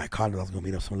to go buy condoms. I was gonna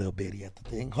meet up some little bitty at the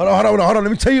thing. Hold on.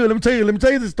 Let me tell you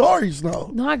the story,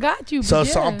 Snow. No, I got you. So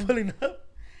I'm pulling up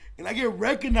and I get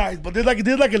recognized, but there's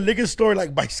like a liquor store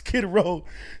like by Skid Row.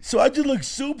 So I just look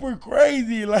super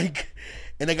crazy, like,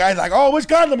 and the guy's like, "Oh, which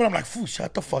condom?" And I'm like, "Fool,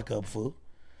 shut the fuck up, fool."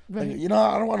 Right. Like,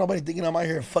 I don't want nobody thinking I'm out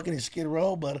here fucking in Skid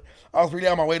Row, but I was really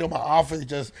on my way to my office.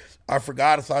 Just I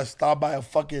forgot, so I stopped by a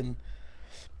fucking.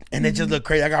 And it just looked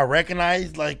crazy. I got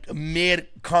recognized like mid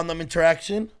condom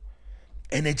interaction,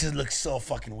 and it just looked so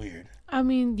fucking weird. I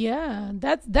mean, yeah,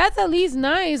 that's at least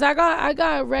nice. I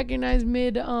got recognized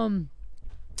mid. I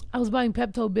was buying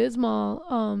Pepto-Bismol.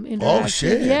 Oh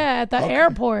shit! Yeah, at the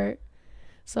airport.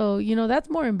 So that's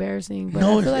more embarrassing. But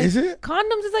no, I feel like is it?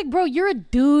 Condoms is like, bro, you're a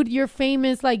dude. You're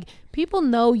famous. Like, people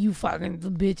know you fucking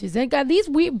bitches. And got these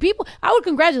weird people. I would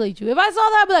congratulate you if I saw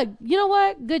that. I'd be like, you know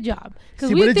what? Good job.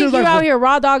 Because we think you're out here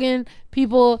raw dogging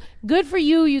people. Good for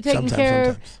you. You taking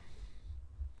care of.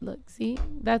 Look, see,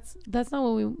 that's not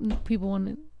what people want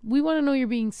to. We want to know you're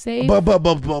being safe. But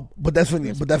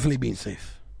definitely being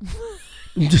safe.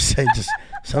 I'm just saying. Just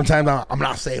sometimes I'm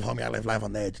not safe, homie. I live life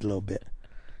on the edge a little bit.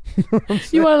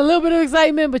 You want a little bit of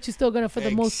excitement, but you're still gonna for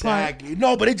the most part. Exactly.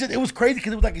 No, but it was crazy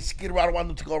because it was like a Skid Row. I wanted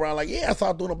them to go around like, yeah, I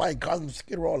saw doing a buying condoms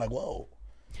Skid Row. Like, whoa.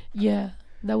 Yeah,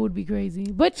 that would be crazy.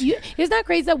 But it's not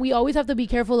crazy that we always have to be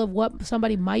careful of what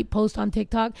somebody might post on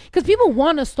TikTok because people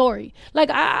want a story. Like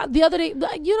the other day,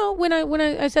 when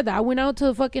I said that, I went out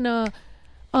to fucking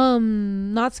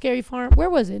not Scary Farm.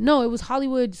 Where was it? No, it was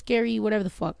Hollywood Scary, whatever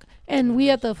the fuck. And we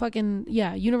at the fucking,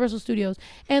 Universal Studios.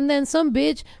 And then some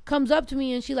bitch comes up to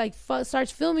me and she like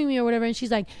starts filming me or whatever. And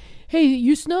she's like, hey,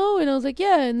 you Snow? And I was like,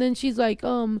 yeah. And then she's like,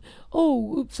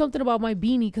 oh, something about my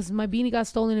beanie. Because my beanie got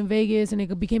stolen in Vegas and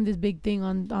it became this big thing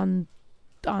on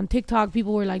TikTok.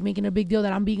 People were like making a big deal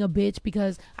that I'm being a bitch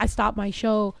because I stopped my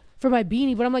show for my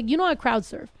beanie. But I'm like, I crowd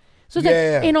surf. So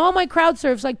it's in all my crowd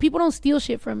surfs, like people don't steal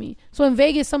shit from me. So in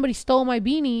Vegas, somebody stole my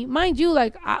beanie. Mind you,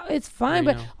 like it's fine,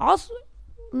 but also,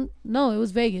 no, it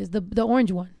was Vegas, the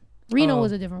orange one. Reno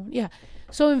was a different one. Yeah.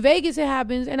 So in Vegas, it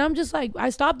happens, and I'm just like, I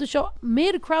stopped the show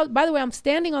mid crowd. By the way, I'm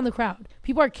standing on the crowd.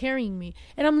 People are carrying me,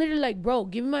 and I'm literally like, bro,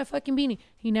 give me my fucking beanie.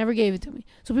 He never gave it to me.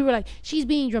 So people are like, she's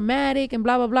being dramatic and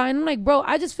blah blah blah. And I'm like, bro,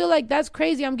 I just feel like that's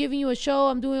crazy. I'm giving you a show.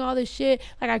 I'm doing all this shit.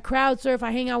 Like I crowd surf.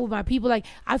 I hang out with my people. Like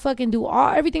I fucking do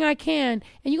everything I can.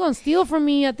 And you gonna steal from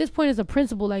me at this point? Is a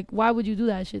principle. Like why would you do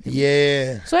that shit to me?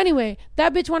 Yeah. So anyway,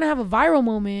 that bitch want to have a viral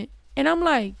moment, and I'm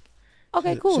like,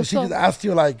 okay, cool. So she just asked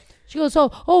you like. She goes,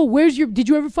 did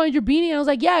you ever find your beanie? And I was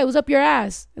like, yeah, it was up your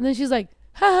ass. And then she's like,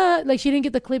 haha, like she didn't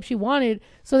get the clip she wanted.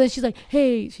 So then she's like,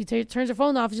 hey, she turns her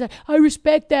phone off. She's like, I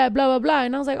respect that, blah, blah, blah.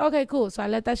 And I was like, okay, cool. So I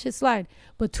let that shit slide.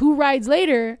 But 2 rides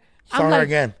later, I'm like,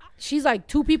 again. She's like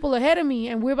 2 people ahead of me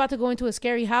and we're about to go into a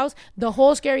scary house. The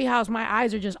whole scary house, my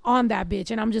eyes are just on that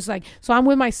bitch. And I'm just like, so I'm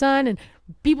with my son and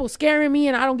people scaring me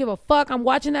and I don't give a fuck. I'm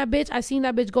watching that bitch. I seen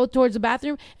that bitch go towards the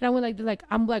bathroom and I went like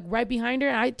I'm like right behind her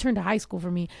and I turned to high school for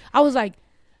me. I was like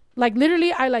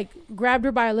literally I like grabbed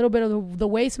her by a little bit of the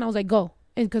waist and I was like, go.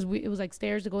 And because it was like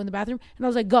stairs to go in the bathroom and I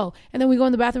was like, go. And then we go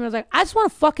in the bathroom and I was like, I just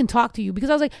want to fucking talk to you because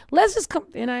I was like, let's just come.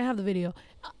 And I have the video.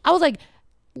 I was like,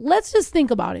 let's just think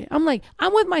about it. I'm like,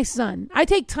 I'm with my son. I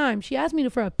take time. She asked me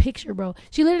for a picture, bro.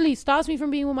 She literally stops me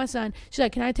from being with my son. She's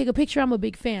like, can I take a picture? I'm a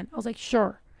big fan. I was like,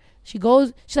 sure. She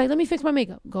goes, she's like, let me fix my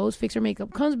makeup. Goes, fix her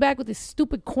makeup. Comes back with this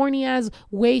stupid, corny ass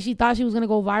way she thought she was going to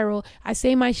go viral. I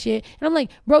say my shit. And I'm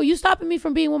like, bro, you stopping me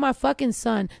from being with my fucking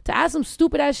son to ask some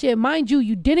stupid ass shit. Mind you,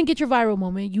 you didn't get your viral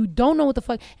moment. You don't know what the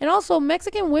fuck. And also,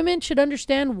 Mexican women should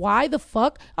understand why the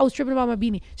fuck I was tripping about my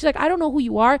beanie. She's like, I don't know who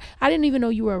you are. I didn't even know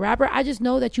you were a rapper. I just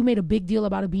know that you made a big deal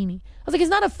about a beanie. I was like, it's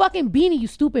not a fucking beanie, you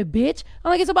stupid bitch. I'm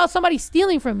like, it's about somebody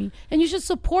stealing from me. And you should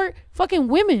support fucking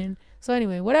women. So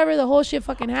anyway, whatever, the whole shit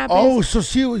fucking happened. Oh, so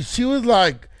she was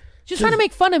like, she's trying to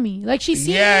make fun of me. Like she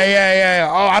seen yeah.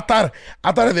 Oh, I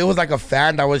thought if it was like a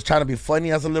fan that was trying to be funny,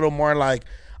 that's a little more like,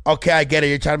 okay, I get it.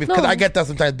 You're trying to be, because I get that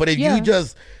sometimes. But if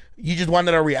you just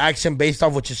wanted a reaction based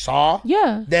off what you saw,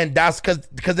 then that's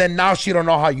because then now she don't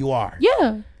know how you are.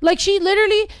 Yeah, like she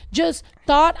literally just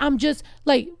thought I'm just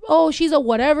like, oh, she's a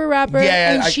whatever rapper,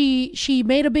 and she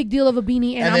made a big deal of a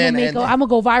beanie, and I'm gonna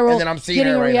go viral, and then I'm seeing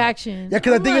getting a reaction. Yeah,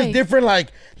 because I think it's different.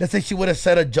 Like, let's say she would have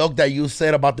said a joke that you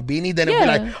said about the beanie, then it'd be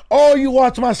like, oh, you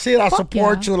watch my shit, I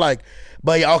support you. Like,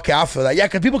 but yeah, okay, I feel that. Yeah,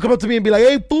 because people come up to me and be like,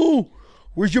 hey, fool,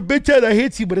 where's your bitch at that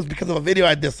hits you? But it's because of a video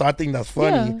I did, so I think that's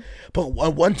funny. Yeah. But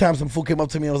one time some fool came up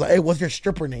to me and was like, hey, what's your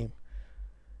stripper name?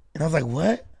 And I was like,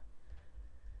 what?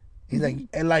 He's like,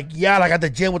 and like, yeah, like at the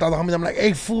gym with all the homies, I'm like,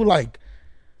 hey, fool, like,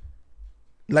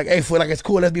 hey, fool, like, it's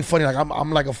cool, let's be funny. Like,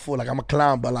 I'm like a fool, like, I'm a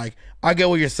clown, but like, I get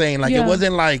what you're saying. Like, it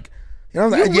wasn't like, you know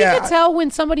what I'm saying? We can tell when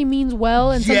somebody means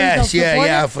well and somebody's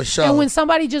yeah, for sure. And when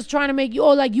somebody just trying to make you,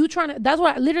 like, you trying to, that's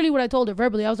literally what I told her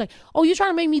verbally. I was like, oh, you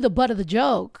trying to make me the butt of the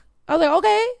joke. I was like,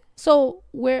 okay, so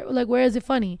where is it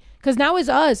funny? Because now it's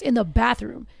us in the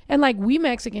bathroom. And like, we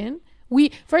Mexican,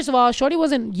 first of all, Shorty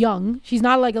wasn't young. She's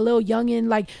not like a little youngin',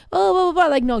 like, oh, blah, blah, blah.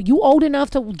 Like, no, you old enough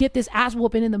to get this ass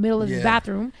whooping in the middle of the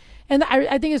bathroom. And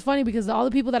I think it's funny because all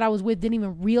the people that I was with didn't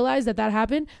even realize that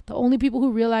happened. The only people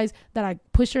who realized that I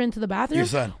pushed her into the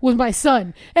bathroom was my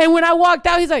son. And when I walked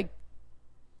out, he's like,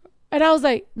 and I was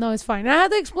like, no, it's fine. And I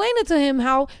had to explain it to him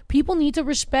how people need to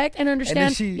respect and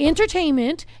understand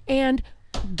entertainment and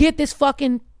get this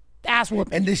fucking ass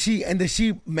whooping. And did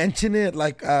she mention it?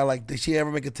 Like, did she ever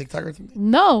make a TikTok or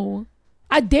something? No.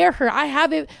 I dare her. I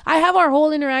have it. I have our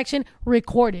whole interaction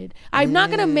recorded. I'm not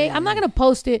gonna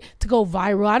post it to go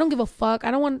viral. I don't give a fuck.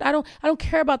 I don't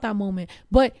care about that moment.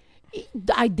 But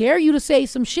I dare you to say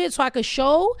some shit so I could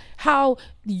show how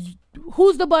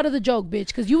who's the butt of the joke, bitch,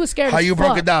 because you was scared. How you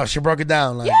broke it down? She broke it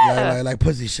down like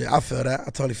pussy shit. I feel that. I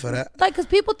totally feel that. Like, because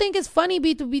people think it's funny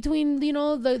between the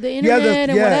internet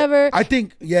and whatever. I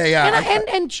think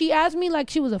and she asked me like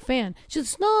she was a fan. She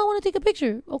says, no, I want to take a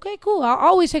picture. Okay, cool. I'll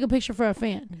always take a picture for a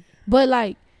fan. But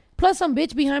like, plus some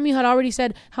bitch behind me had already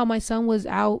said how my son was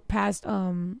out past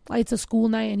it's a school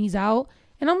night and he's out,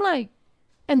 and I'm like.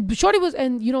 And Shorty was,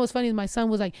 and you know what's funny is my son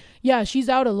was like, yeah, she's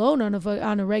out alone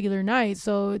on a regular night,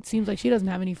 so it seems like she doesn't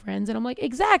have any friends. And I'm like,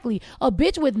 exactly, a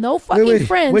bitch with no fucking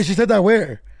friends. Wait, she said that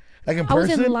where? Like in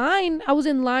person? I was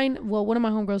in line. Well, one of my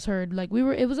homegirls heard, like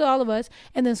it was all of us,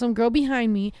 and then some girl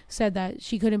behind me said that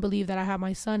she couldn't believe that I had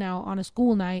my son out on a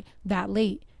school night that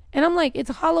late. And I'm like, it's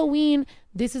Halloween.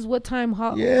 This is what time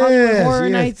Hollywood Horror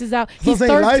Nights is out. He's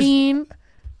 13.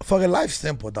 Fucking life's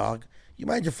simple, dog. You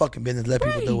mind your fucking business. Let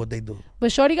people do what they do.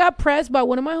 But Shorty got pressed by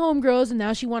one of my homegirls, and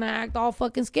now she want to act all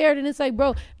fucking scared. And it's like,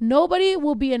 bro, nobody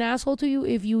will be an asshole to you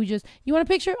if you want a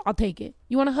picture? I'll take it.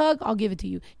 You want a hug? I'll give it to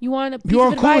you. You want a piece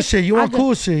of advice? You want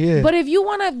cool shit, yeah. But if you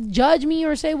want to judge me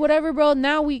or say whatever, bro,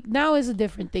 now is a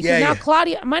different thing. Now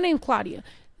Claudia, my name's Claudia.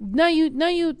 Now you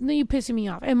pissing me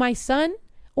off. And my son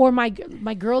or my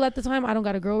girl at the time, I don't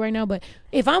got a girl right now, but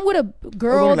if I'm with a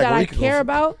girl that I care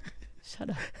about, shut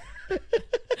up.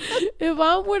 If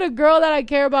I'm with a girl that I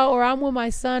care about, or I'm with my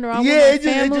son, or I'm with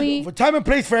my family, for time and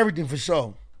place for everything, for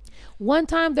sure. One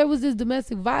time there was this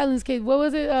domestic violence case. What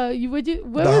was it?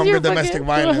 The hunger domestic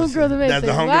violence. That's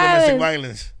the hunger domestic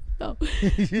violence.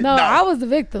 No, I was the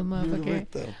victim,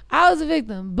 motherfucker. I was the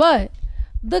victim, but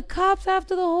the cops,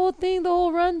 after the whole thing, the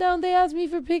whole rundown, they asked me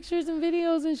for pictures and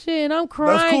videos and shit, and I'm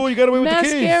crying. That's cool. You got away with the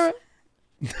case.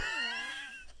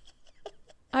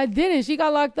 I didn't. She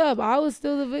got locked up. I was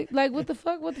still the victim. Like, what the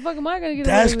fuck? What the fuck am I gonna get?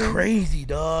 That's crazy,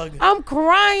 dog. I'm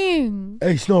crying.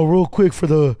 Hey, Snow, real quick for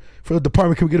the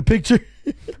department, can we get a picture?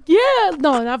 Yeah,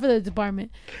 no, not for the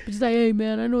department. But just like, hey,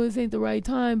 man, I know this ain't the right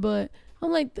time, but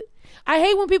I'm like, I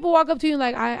hate when people walk up to you and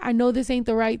like, I know this ain't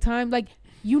the right time. Like,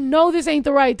 you know this ain't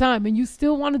the right time, and you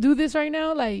still want to do this right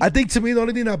now. Like, I think to me the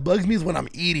only thing that bugs me is when I'm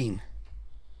eating.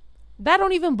 That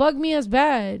don't even bug me as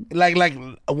bad. Like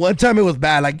one time it was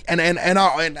bad. Like and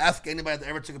ask anybody that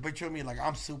ever took a picture of me. Like,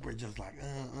 I'm super just like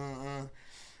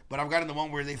But I've gotten the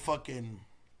one where they fucking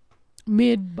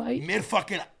mid bite,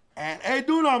 and hey,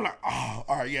 dude, I'm like, oh,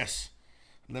 all right, yes.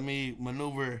 Let me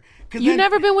maneuver. You've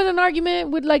never been with an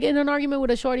argument with in an argument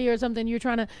with a shorty or something. You're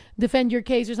trying to defend your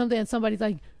case or something, and somebody's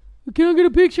like, "Can I get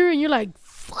a picture?" And you're like,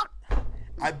 "Fuck."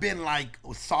 I've been like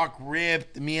sock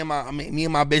ripped. Me and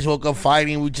my bitch woke up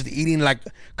fighting. We just eating like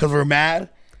because we're mad.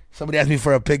 Somebody asked me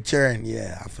for a picture, and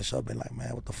I for sure been like,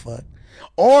 "Man, what the fuck?"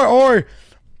 Or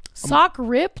sock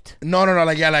ripped? No.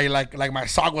 Like my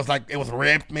sock was like it was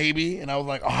ripped maybe, and I was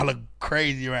like, "Oh, I look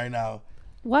crazy right now."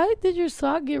 Why did your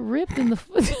sock get ripped in the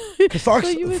foot?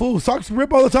 Socks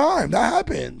rip all the time. That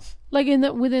happens. Like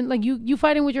you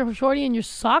fighting with your shorty and your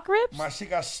sock rips? My shit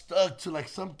got stuck to like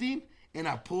something and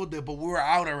I pulled it, but we were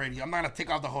out already. I'm not gonna take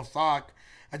off the whole sock.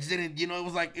 I just didn't, it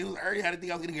was early. I didn't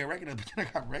think I was gonna get recognized, but then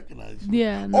I got recognized.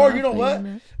 Yeah. No, or you know what?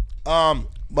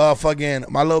 But fucking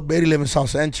my little baby live in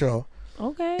South Central.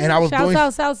 Okay. And I was Shouts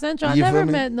out South Central. I never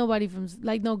met nobody from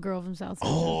no girl from South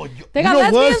Central. Oh, they got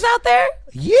lesbians out there?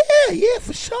 Yeah,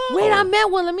 for sure. Wait, I met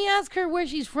one. Let me ask her where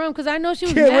she's from because I know she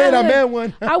was. I met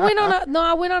one. I went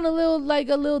on a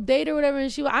little date or whatever,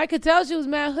 and I could tell she was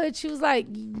mad hood. She was like,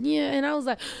 yeah, and I was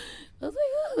like,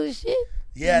 oh shit.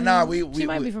 Yeah, she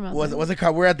might be from out there. What's it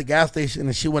called? We're at the gas station,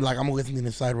 and she went like, I'm gonna get something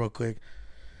inside real quick.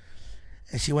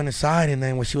 And she went inside, and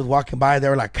then when she was walking by, they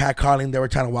were like catcalling. They were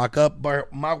trying to walk up, but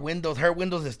her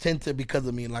windows is tinted because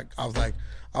of me. Like I was like,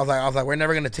 we're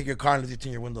never gonna take your car unless you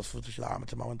tint your windows. Fool. She's like, I'm gonna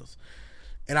tint my windows.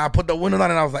 And I put the windows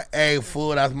on, and I was like, hey,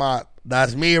 fool,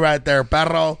 that's me right there,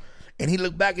 perro. And he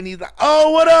looked back, and he's like,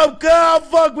 oh, what up, girl?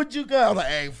 Fuck with you, girl. I was like,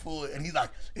 hey, fool. And he's like,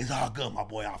 it's all good, my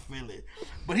boy. I feel it.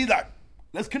 But he's like,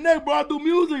 let's connect, bro. I do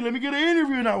music. Let me get an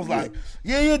interview. And I was like,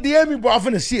 yeah, DM me, bro. I'm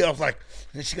finna see it. I was like,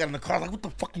 and she got in the car. I was like, what the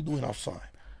fuck you doing outside?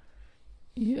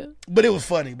 Yeah. But it was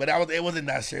funny. But it wasn't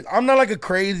that serious. I'm not like a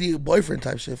crazy boyfriend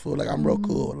type shit, fool. Like, I'm real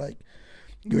cool. Like,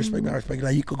 you respect me, I respect you.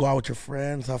 Like, you could go out with your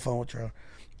friends, have fun with your,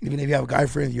 even if you have guy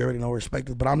friends, you already know respect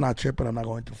it. But I'm not tripping. I'm not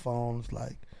going through phones.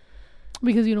 Like,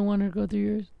 because you don't want her to go through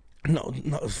yours? No.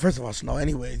 First of all, Snow.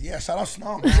 Anyways, yeah, shout out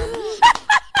Snow,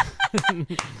 man.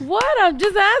 What? I'm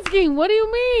just asking. What do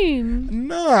you mean?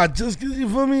 Nah, just because you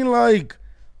feel me, like,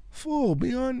 fool,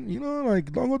 be on,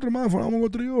 like, don't go through my phone. I'm going to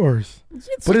go through yours.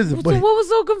 What was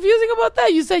so confusing about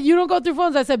that? You said you don't go through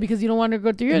phones. I said because you don't want to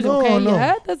go through yours. No, okay, no.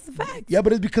 Yeah, that's the fact. Yeah,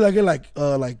 but it's because I get, we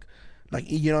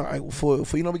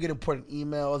get important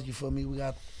emails, you feel me? We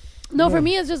got. No, for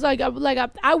me, it's just like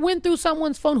I went through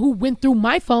someone's phone who went through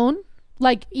my phone.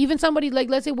 Like even somebody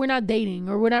let's say we're not dating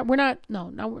or we're not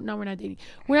dating.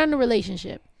 We're not in a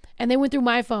relationship, and they went through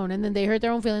my phone, and then they hurt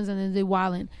their own feelings, and then they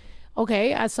wildin'.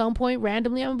 Okay, at some point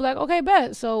randomly, I'm like, okay,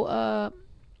 bet. So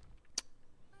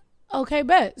okay,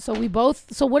 bet. So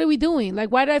what are we doing? Like,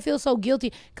 why did I feel so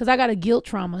guilty? Because I got a guilt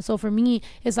trauma. So for me,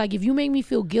 it's like if you make me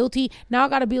feel guilty, now I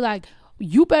got to be like,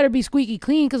 you better be squeaky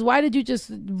clean, because why did you just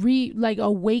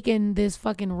awaken this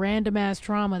fucking random ass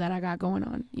trauma that I got going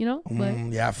on,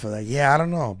 But yeah, I feel like, I don't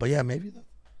know, but yeah, maybe.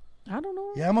 I don't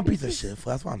know. Yeah, I'm a piece of shit.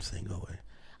 That's why I'm single.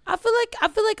 I feel like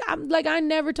I'm like, I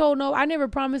never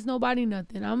promised nobody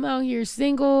nothing. I'm out here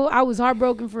single. I was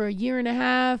heartbroken for a year and a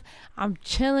half. I'm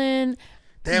chilling.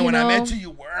 Damn, when I met you, you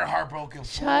were heartbroken,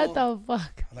 fool. Shut the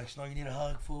fuck. Like, Snow, you need a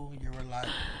hug, fool. You were like,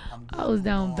 I'm good. I was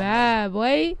down bad,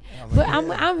 boy. But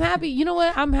I'm happy. You know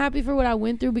what? I'm happy for what I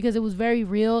went through because it was very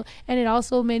real, and it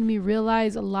also made me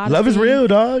realize a lot of love things. Is real,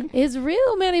 dog. It's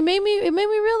real, man. It made me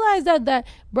realize that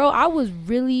bro, I went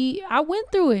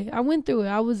through it. I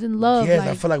was in love. Yes,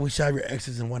 I feel like we should have your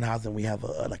exes in one house and we have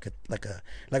a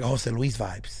Jose Luis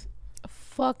vibes.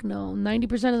 Fuck no.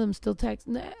 90% of them still text.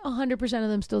 100% of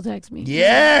them still text me.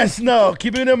 Yes, no.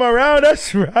 Keeping them around,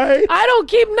 that's right. I don't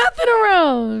keep nothing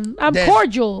around. I'm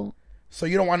cordial. So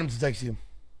you don't want them to text you?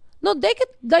 No, they could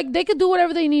do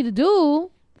whatever they need to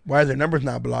do. Why are their numbers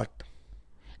not blocked?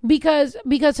 Because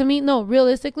to me, no,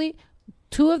 realistically,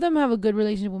 2 of them have a good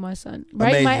relationship with my son.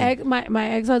 Right? Amazing. My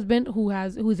ex-husband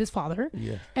who's his father.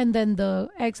 Yeah. And then the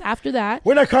ex after that.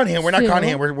 We're not counting him.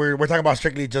 We're talking about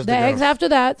strictly just the ex after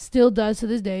that still does to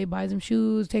this day, buys him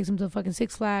shoes, takes him to fucking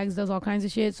Six Flags, does all kinds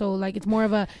of shit. So like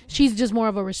she's just more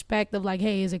of a respect of like,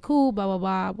 hey, is it cool? Blah blah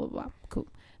blah blah blah. Cool.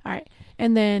 All right.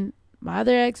 And then my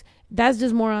other ex, that's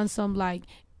just more on some like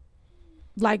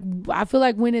I feel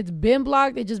like when it's been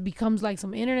blocked, it just becomes like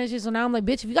some internet shit. So now I'm like,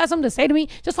 bitch, if you got something to say to me,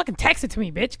 just fucking text it to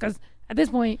me, bitch. Because at this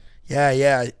point,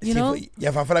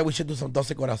 if I feel like we should do some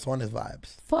Doce Corazones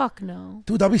vibes. Fuck no,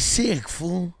 dude, that'd be sick,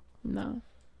 fool. No,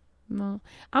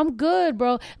 I'm good,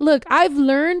 bro. Look, I've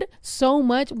learned so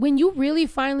much. When you really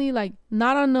finally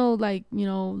not on no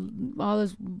all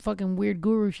this fucking weird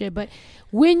guru shit, but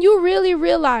when you really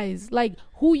realize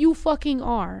who you fucking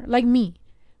are, like me.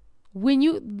 when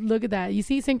you look at that, you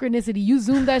see synchronicity. You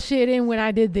zoom that shit in when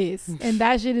I did this, and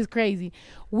that shit is crazy.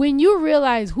 When you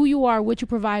realize who you are, what you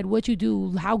provide, what you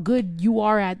do, how good you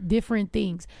are at different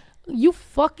things. You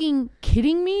fucking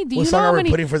kidding me? What song are we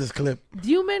putting for this clip? Do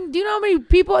you know how many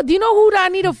people? Do you know who I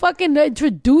need to fucking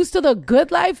introduce to the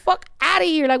good life? Fuck out of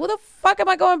here! Like, what the fuck am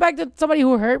I going back to somebody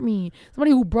who hurt me,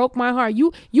 somebody who broke my heart?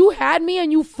 You had me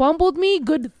and you fumbled me.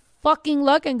 Good fucking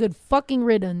luck and good fucking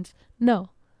riddance. No,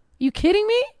 you kidding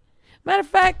me? Matter of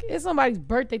fact, it's somebody's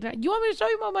birthday tonight. You want me to show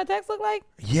you what my text look like?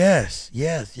 Yes.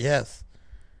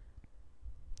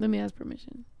 Let me ask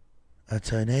permission. A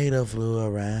tornado flew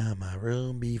around my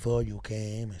room before you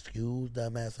came. Excuse the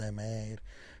mess I made.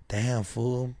 Damn,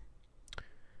 fool.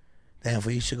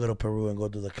 You should go to Peru and go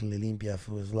do the Limpia,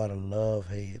 fool. There's a lot of love,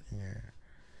 hate in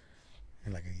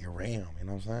your realm, you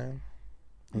know what I'm saying?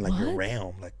 In like your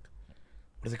realm, like,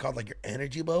 what is it called? Like your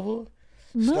energy bubble?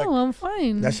 It's No, like, I'm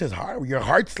fine. that's just hard. Your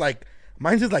heart's like,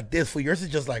 mine's just like this, fool. Yours is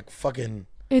just like fucking.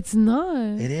 It's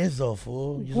not. It is though,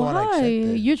 fool. You just want to Why? accept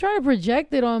it. You're trying to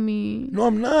project it on me. No,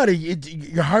 I'm not.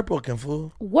 You're heartbroken,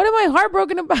 fool. What am I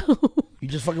heartbroken about? You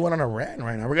just fucking went on a rant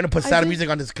right now. We're gonna put sad music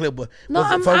on this clip. But No,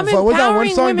 I'm what's that one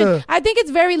empowering song? women. I think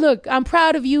it's very, look, I'm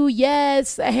proud of you.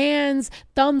 Yes, hands,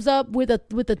 thumbs up with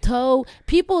a toe.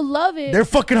 People love it. They're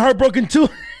fucking heartbroken too.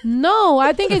 No,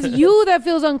 I think it's you that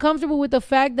feels uncomfortable with the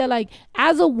fact that, like,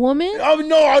 as a woman, Oh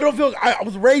no, I don't feel. I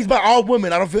was raised by all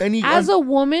women. I don't feel any. as a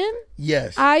woman,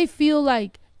 yes, I feel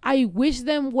like I wish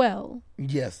them well.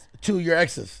 yes. To your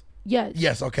exes. Yes.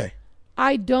 Yes. Okay.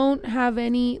 I don't have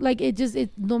any, like, it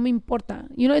no me importa.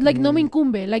 You know, like, no me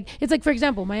incumbe. Like, it's like, for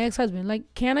example, my ex-husband,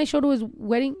 like, can I show to his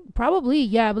wedding? Probably,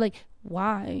 yeah, but like,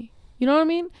 why? You know what I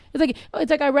mean? It's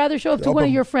like I'd rather show up to one of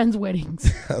your friends'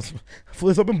 weddings. It's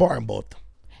open bar in both.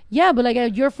 Yeah, but like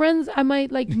at your friends, I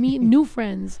might like meet new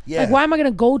friends. Yeah. Like, why am I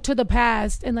gonna go to the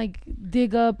past and like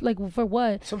dig up, like, for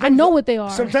what? Sometimes I know what they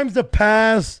are. Sometimes the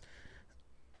past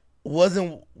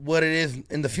wasn't what it is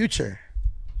in the future.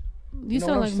 You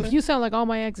know what I'm saying? sound like all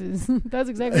my exes. That's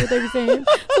exactly what they were saying.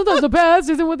 Sometimes the past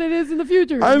isn't what it is in the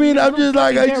future. I mean, I'm just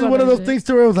like, fucking I care just about one of that those shit. things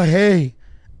to where I was like, hey,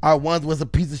 I once was a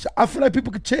piece of shit. I feel like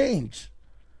people could change.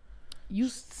 You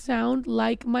sound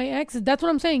like my exes. That's what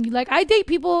I'm saying. Like, I date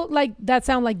people like that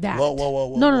sound like that.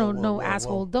 Whoa, No,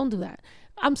 asshole. Don't do that.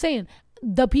 I'm saying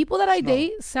the people that I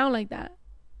date sound like that.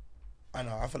 I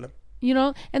know. I feel it. You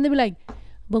know? And they be like,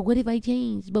 but what if I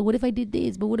changed? But what if I did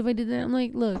this? But what if I did that? I'm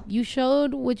like, look, you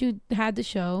showed what you had to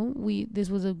show. This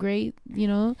was a great,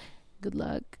 good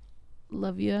luck.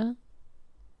 Love you.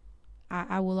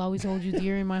 I will always hold you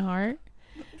dear in my heart.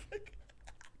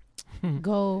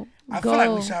 Go. I feel like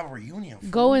we should have a reunion.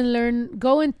 Go and learn.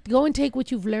 Go and take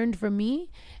what you've learned from me,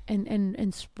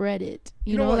 and spread it.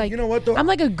 You know, what? like, You know what, though? I'm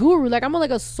like a guru. Like, I'm like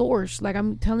a source. Like,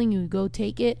 I'm telling you, go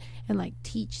take it and like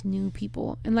teach new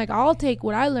people. And like, I'll take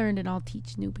what I learned and I'll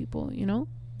teach new people. You know,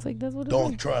 it's like that's what.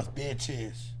 Don't trust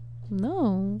bitches.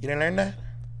 No, You didn't learn that?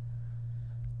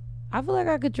 I feel like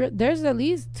I could. There's at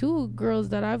least 2 girls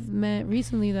that I've met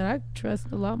recently that I trust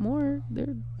a lot more.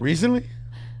 They're Recently?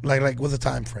 Like what's the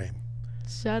time frame?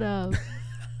 shut up.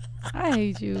 I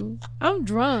hate you. I'm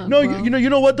drunk. No, bro. you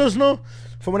know what, does no?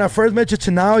 From when I first met you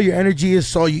to now, your energy is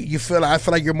so you feel. I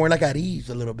feel like you're more like at ease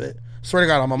a little bit. Swear to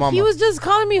God, on my mama. He was just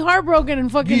calling me heartbroken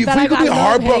and fucking. You that I could got be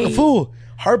heartbroken, hate. fool.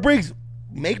 Heartbreaks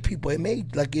make people. It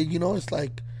made like it's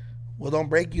like, well, don't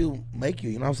break you, make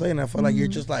you. You know what I'm saying? I feel like you're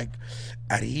just like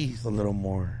at ease a little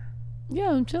more.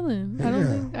 Yeah, I'm chilling.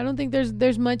 Yeah. I don't think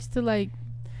there's much to like.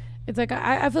 It's like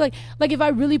I feel like if I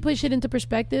really put shit into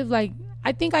perspective, like,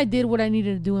 I think I did what I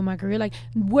needed to do in my career. Like,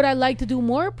 would I like to do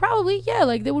more? Probably, yeah.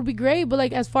 Like, that would be great. But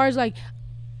like, as far as like,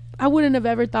 I wouldn't have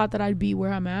ever thought that I'd be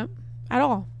where I'm at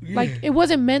all. Yeah. Like, it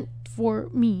wasn't meant for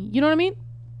me. You know what I mean?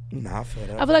 Nah, I feel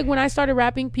that. I feel like when I started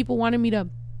rapping, people wanted me to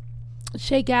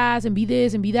shake ass and be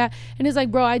this and be that. And it's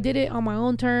like, bro, I did it on my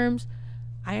own terms.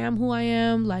 I am who I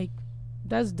am. Like,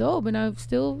 that's dope. And I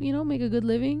still, make a good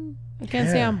living. I can't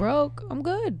say Yeah. I'm broke. I'm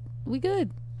good. We good.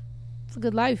 It's a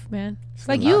good life, man. It's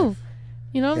good like you. life.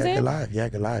 You know what I'm saying? Good life. Yeah,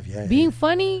 good life. Yeah. Being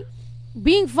funny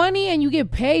and you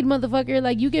get paid, motherfucker.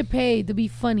 Like, you get paid to be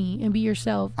funny and be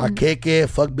yourself. I And kick it,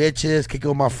 fuck bitches, kick it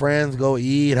with my friends, go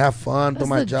eat, have fun, do that's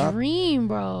my the job. dream,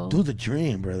 bro. Do the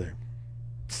dream, brother.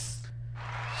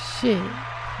 Shit.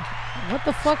 What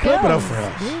the fuck Clap it up else, for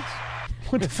us. bitch?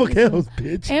 What the fuck else,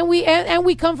 bitch? And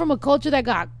we come from a culture that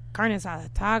got carne asada,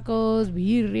 tacos,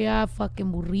 birria,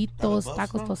 fucking burritos, buff,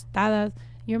 tacos bro? tostadas.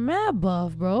 You're mad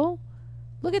buff, bro.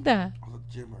 Look at that. I was at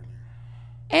the gym earlier.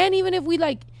 And even if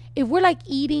we're like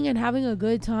eating and having a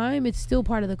good time, it's still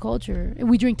part of the culture. And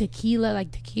we drink tequila,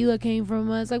 like tequila came from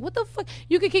us. Like, what the fuck?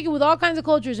 You could kick it with all kinds of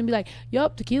cultures and be like,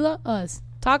 yup, tequila, us.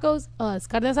 Tacos, us.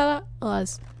 Carne asada,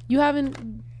 us. You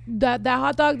haven't that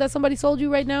hot dog that somebody sold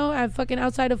you right now at fucking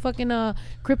outside of fucking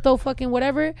crypto fucking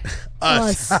whatever.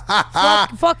 Us.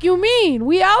 fuck you mean?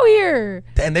 We out here.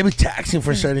 And they be taxing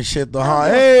for certain shit though, huh?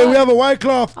 Hey, we have a White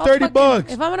Claw, $30.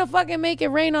 If I'm gonna fucking make it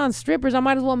rain on strippers, I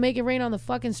might as well make it rain on the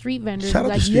fucking street vendors. Shout out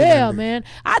like, to street yeah, vendors. man.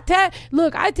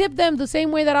 I tip them the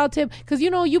same way that I'll tip, because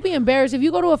you be embarrassed if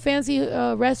you go to a fancy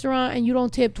restaurant and you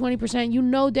don't tip 20%. You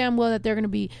know damn well that they're gonna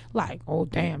be like, oh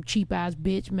damn, cheap ass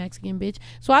bitch, Mexican bitch.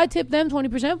 So I tip them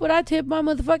 20%, but I tip my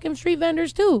motherfucking street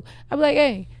vendors too. I be like,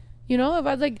 hey.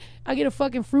 If I get a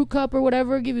fucking fruit cup or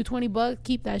whatever, give you $20,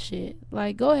 keep that shit.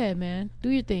 Like, go ahead, man. Do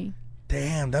your thing.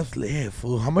 Damn, that's lit,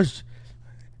 fool. How much?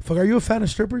 Fuck, are you a fan of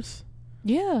strippers?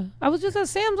 Yeah. I was just at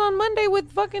Sam's on Monday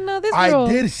with fucking this girl. I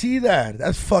did see that.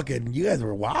 That's fucking, you guys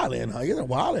were wilding, huh? You guys are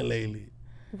wilding lately.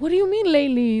 What do you mean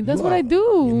lately? That's what I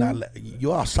do.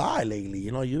 You outside lately.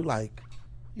 You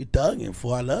thugging,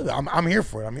 fool. I love it. I'm here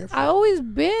for it. I always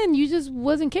been. You just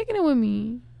wasn't kicking it with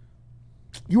me.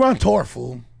 You were on tour,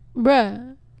 fool.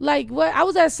 Bruh. Like, what? I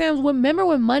was at Sam's. Remember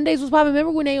when Mondays was popping?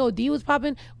 Remember when AOD was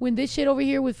popping? When this shit over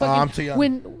here with fucking... I'm too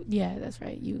young. Yeah, that's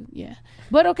right. Yeah.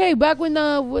 But okay, back when,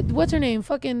 what's her name?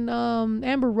 Fucking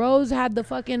Amber Rose had the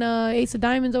fucking Ace of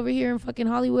Diamonds over here in fucking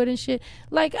Hollywood and shit.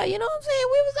 Like, you know what I'm saying?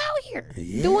 We was out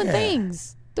here doing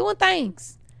things.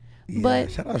 Yeah,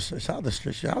 But shout out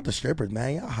the strippers,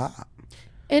 man. Y'all hot.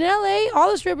 in LA,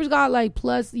 all the strippers got like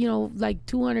plus, like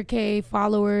 200K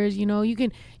followers. You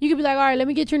can be like, all right, let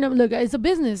me get your number. Look, it's a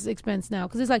business expense now,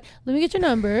 because it's like, let me get your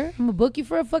number. I'm gonna book you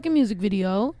for a fucking music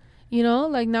video.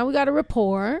 Like now we got a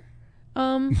rapport. We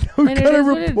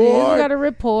got a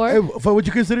rapport. Hey, would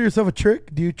you consider yourself a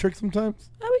trick? Do you trick sometimes?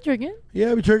 I be tricking.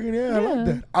 Yeah, I be tricking. Yeah, I like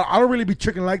that. I don't really be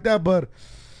tricking like that, but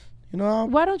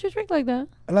why don't you trick like that?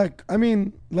 Like, I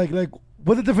mean, like,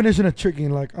 what's the definition of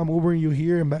tricking? Like, I'm Ubering you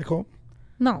here and back home.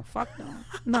 No, fuck no.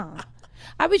 No.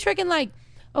 I be tricking like,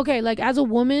 okay, like as a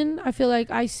woman, I feel like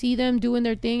I see them doing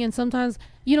their thing, and sometimes,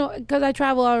 because I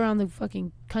travel all around the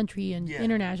fucking country and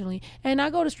internationally, and I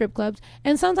go to strip clubs,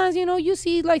 and sometimes, you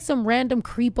see like some random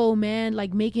creepo man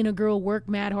like making a girl work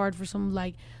mad hard for some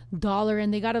like dollar,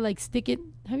 and they gotta like stick it.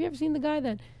 Have you ever seen the guy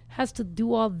that has to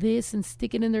do all this and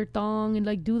stick it in their thong and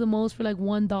like do the most for like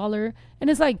 $1? And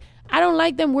it's like, I don't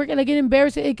like them working. Like,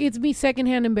 it gets me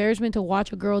secondhand embarrassment to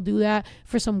watch a girl do that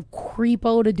for some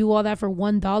creepo to do all that for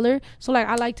 $1. So like,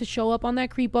 I like to show up on that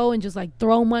creepo and just like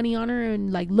throw money on her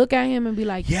and like look at him and be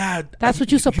like, yeah, that's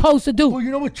what you're supposed to do. Well, you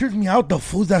know what trips me out? The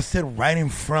fools that sit right in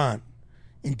front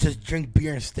and just drink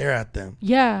beer and stare at them.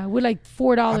 Yeah, with like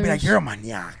 $4. I'd be like, you're a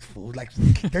maniac, fool. Like,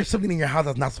 there's something in your house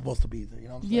that's not supposed to be there. You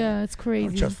know what I'm saying? Yeah, it's crazy. I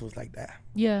don't trust fools like that.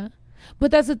 Yeah.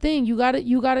 But that's the thing. You gotta,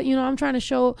 I'm trying to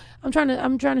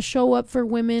show up for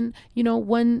women,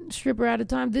 one stripper at a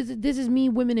time. This is me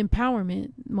women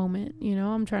empowerment moment.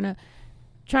 I'm trying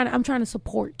to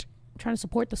support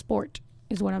the sport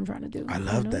is what I'm trying to do. I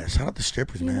love that. Shout out to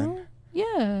strippers, man.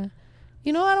 Yeah.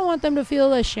 I don't want them to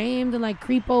feel ashamed and like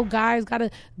creepo guys got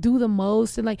to do the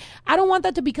most. And like, I don't want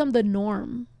that to become the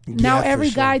norm. Now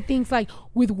every guy thinks like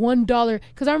with $1.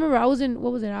 Cause I remember I was in,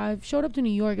 what was it? I showed up to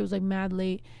New York. It was like mad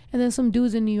late. And then some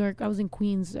dudes in New York, I was in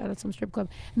Queens at some strip club.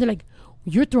 And they're like,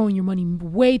 you're throwing your money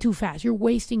way too fast. You're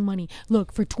wasting money.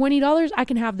 Look, for $20, I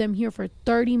can have them here for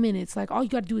 30 minutes. Like, all you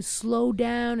got to do is slow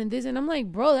down and this. And I'm like,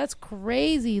 bro, that's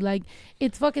crazy. Like,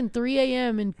 it's fucking 3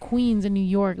 a.m. in Queens in New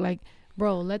York. Like,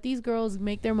 bro, let these girls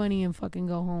make their money and fucking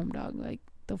go home, dog. Like,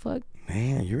 the fuck?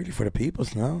 Man, you're ready for the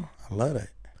peoples now. I love it.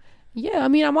 Yeah, I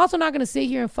mean, I'm also not going to sit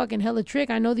here and fucking hella trick.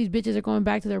 I know these bitches are going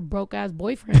back to their broke-ass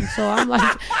boyfriends. So I'm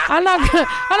like, I'm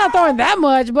not throwing that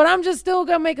much, but I'm just still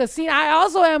going to make a scene. I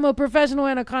also am a professional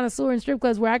and a connoisseur in strip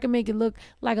clubs where I can make it look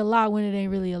like a lot when it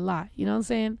ain't really a lot. You know what I'm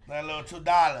saying? That little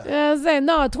 $2. You know what I'm saying?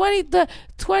 No, $20 to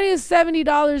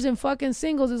 $70 in fucking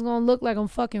singles is going to look like I'm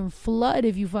fucking flood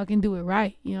if you fucking do it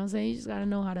right. You know what I'm saying? You just got to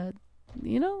know how to,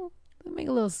 make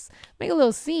a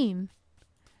little scene.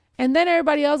 And then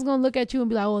everybody else gonna look at you and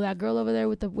be like, "Oh, that girl over there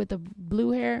with the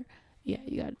blue hair, yeah,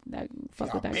 you got that.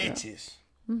 Fuck with that bitches."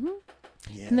 Girl.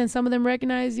 Yeah. And then some of them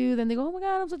recognize you. Then they go, "Oh my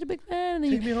god, I'm such a big fan." And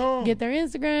then you get their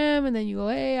Instagram, and then you go,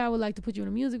 "Hey, I would like to put you in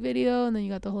a music video." And then you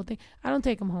got the whole thing. I don't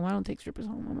take them home. I don't take strippers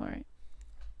home. I'm all right.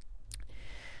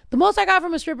 The most I got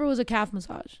from a stripper was a calf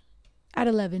massage at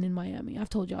 11 in Miami. I've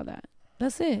told y'all that.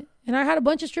 That's it. And I had a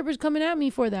bunch of strippers coming at me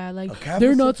for that. Like,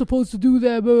 they're not supposed to do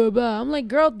that, blah, blah, blah. I'm like,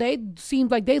 girl, they seemed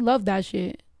like they love that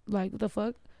shit. Like, what the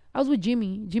fuck? I was with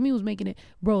Jimmy. Jimmy was making it.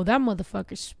 Bro, that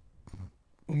motherfucker.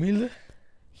 Humilde?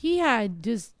 He had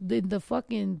just the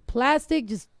fucking plastic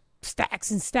just stacks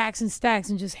and stacks and stacks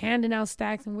and just handing out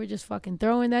stacks, and we're just fucking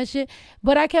throwing that shit.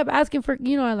 But I kept asking for,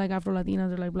 I like Afro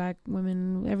Latinas or like black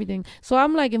women, everything. So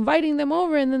I'm like inviting them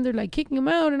over, and then they're like kicking them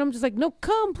out, and I'm just like, no,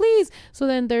 come please. So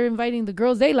then they're inviting the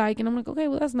girls they like, and I'm like, okay,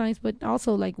 well that's nice, but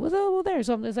also like what's up there?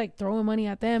 So I'm just like throwing money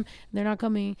at them, and they're not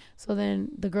coming. So then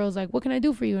the girl's like, what can I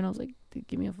do for you? And I was like,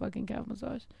 give me a fucking calf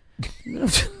massage.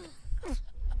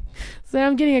 So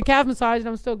I'm getting a calf massage, and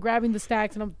I'm still grabbing the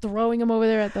stacks, and I'm throwing them over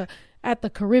there at the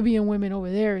Caribbean women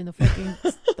over there in the fucking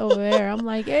over there. I'm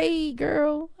like, hey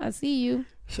girl, I see you.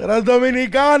 Shout out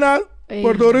Dominicanas, Hey.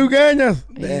 Puerto Ricanas.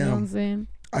 You know what I'm Damn. saying?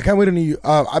 I can't wait to New York.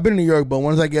 I've been to New York, but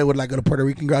once I get with like a Puerto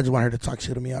Rican girl, I just want her to talk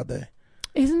shit to me out there.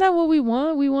 Isn't that what we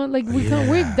want? We want like we're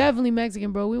Yeah. definitely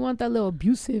Mexican, bro. We want that little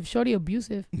abusive, shorty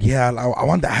abusive. Yeah, I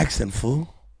want the accent,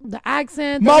 fool. The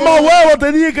accent. Mamá huevo,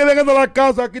 te dije que vengas a la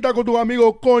casa, aquí está con tu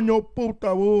amigo, coño,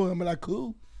 puta, boo. I'm like,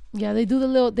 cool. Yeah, they do the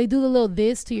little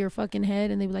this to your fucking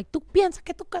head, and they be like, "Tú piensas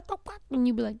que tú que tú," and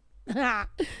you be like,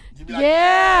 You be like,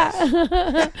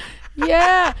 yeah,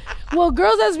 yeah. Well,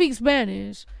 girls that speak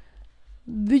Spanish,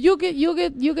 you get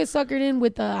suckered in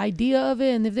with the idea of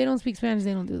it, and if they don't speak Spanish,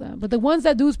 they don't do that. But the ones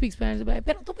that do speak Spanish, they be like,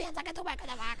 "Pero tú piensas que tú que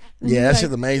tú." Yeah, that like,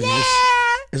 shit's amazing. Yeah.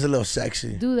 It's a little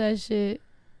sexy. Do that shit.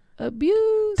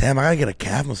 Abuse. Damn, I gotta get a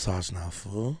calf massage now,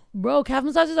 fool. Bro, calf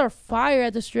massages are fire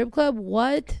at the strip club.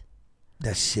 What?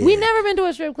 That shit. We never been to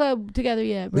a strip club together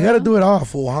yet, bro. We gotta do it all,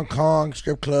 fool. Hong Kong,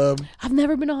 strip club. I've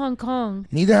never been to Hong Kong.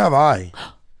 Neither have I.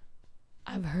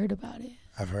 I've heard about it.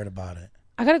 I've heard about it.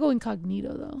 I gotta go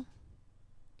incognito though.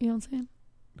 You know what I'm saying?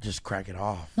 Just crack it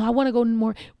off. No, I want to go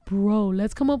more. Bro,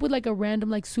 let's come up with like a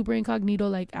random like super incognito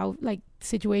like out like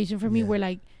situation for me Yeah. where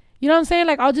like, you know what I'm saying?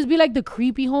 Like I'll just be like the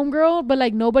creepy homegirl, but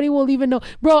like nobody will even know.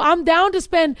 Bro, I'm down to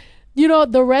spend,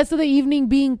 the rest of the evening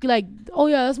being like, oh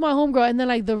yeah, that's my homegirl, and then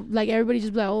like everybody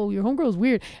just be like, oh, your homegirl's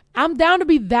weird. I'm down to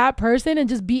be that person and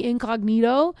just be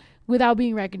incognito without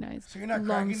being recognized. So you're not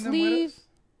Long cracking them sleeve. with us?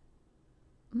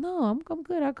 No, I'm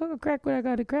good. I could crack what I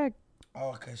gotta crack. Oh,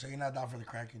 okay, so you're not down for the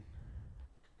cracking.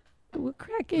 We're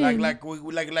cracking. Like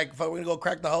if I were to go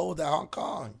crack the holes at Hong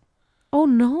Kong. Oh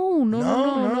no.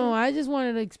 No. I just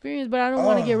wanted to experience, but I don't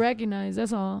want to Oh. get recognized.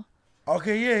 That's all.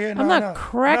 Okay, yeah. I'm not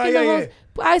cracking the hose.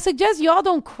 But I suggest y'all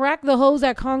don't crack the hose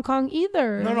at Hong Kong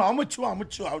either. No, I'm with you. I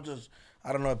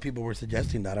don't know if people were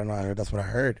suggesting that. I don't know. That's what I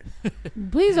heard.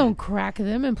 Please don't crack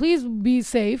them, and please be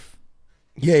safe.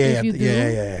 Yeah, If you do.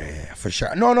 yeah, for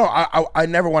sure. No, I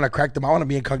never want to crack them. I want to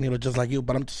be incognito just like you.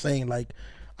 But I'm just saying, like,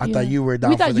 I thought you were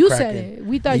down We for thought the you cracking. said it.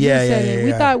 We thought you said it.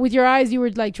 We thought with your eyes you were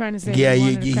like trying to say. Yeah,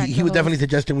 you wanted to crack he the was hose. definitely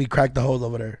suggesting we crack the hose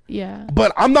over there. Yeah.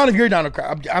 But I'm not if you're down to crack.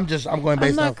 I'm going I'm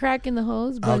based not off. cracking the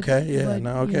hose. But, Okay, yeah, but,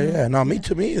 no, okay, yeah, no, me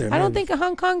too, me either. I don't man. think in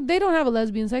Hong Kong they don't have a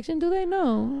lesbian section, do they?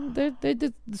 No, they're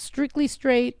just strictly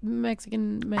straight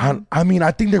Mexican men. I mean,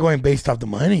 I think they're going based off the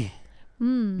money.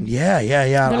 Yeah.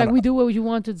 They're like, we do what you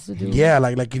wanted us to do. Yeah,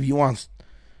 like if you want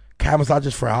calf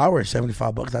massages for an hour,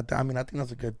 $75. I think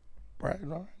that's a good price.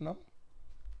 No,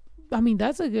 I mean,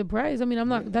 that's a good price. I mean,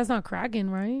 that's not cracking,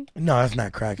 right? no, that's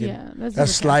not cracking. Yeah, that's That's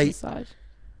just a slight. massage.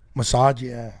 Massage,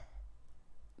 yeah.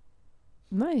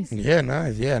 Nice. Yeah,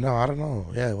 nice. Yeah, no, I don't know.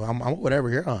 Yeah, well, I'm whatever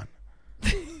you're on.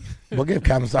 We'll get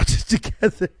calf massages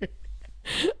together.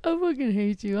 I fucking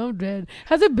hate you. I'm dead.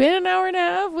 Has it been an hour and a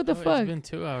half? What the It's fuck? been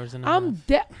 2 hours and a I'm half.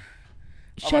 dead.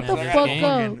 Shut the man, fuck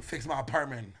gang. up. Fix my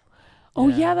apartment. Oh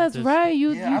Yeah, yeah, that's just- right.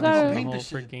 You Yeah, I'm just gotta The paint whole this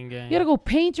shit. freaking gang. you gotta go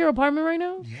paint your apartment right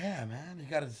now. Yeah, man. You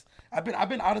gotta. I've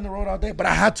been out on the road all day, but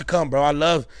I had to come, bro. I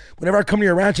love whenever I come to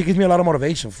your ranch. It gives me a lot of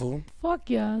motivation, fool. Fuck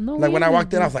yeah. No. Like when I way,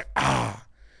 walked in, I dude. was like, ah.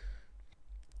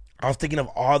 I was thinking of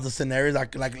all the scenarios I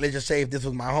could, like, let's just say if this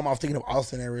was my home, I was thinking of all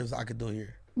scenarios I could do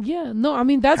here. Yeah. No. I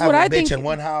mean, that's Have what a I bitch think. in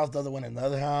one house, the other one in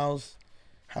another house.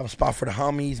 Have a spot for the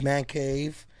homies, man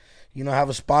cave. Have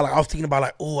a spot. Like I was thinking about,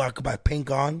 like, oh, I could buy paint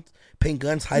guns,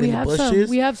 hide in the bushes.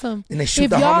 We have some. And they shoot If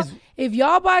the y'all, homies. if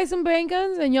y'all buy some paint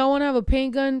guns and y'all want to have a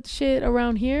paint gun shit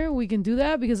around here, we can do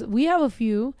that because we have a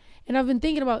few. And I've been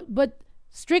thinking about, but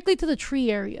strictly to the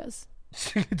tree areas.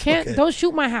 Okay. Don't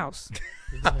shoot my house.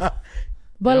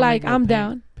 They But don't like, make no I'm paint-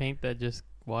 down. Paint that just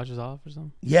washes off or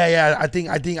something. Yeah. I think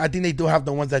they do have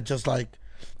the ones that just like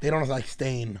they don't like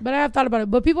stain. But I have thought about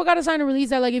it. But people got to sign a release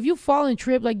that, like, if you fall and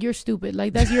trip, like, you're stupid.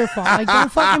 Like, that's your fault. Like,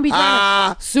 don't fucking be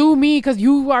trying to sue me because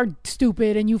you are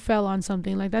stupid and you fell on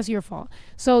something. Like, that's your fault.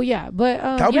 So, yeah. But,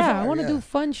 That'll be yeah, fine, I want to yeah. do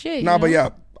fun shit. No, you but know? yeah,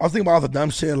 I was thinking about all the dumb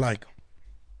shit. Like,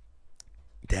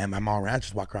 damn, my mom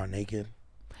ranchers walk around naked.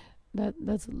 That's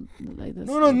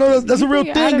No, that's a real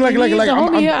thing. Like,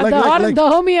 the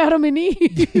homie Adam and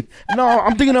Eve. no,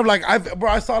 I'm thinking of like,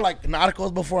 I saw like an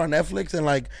articles before on Netflix, and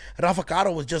like Rafa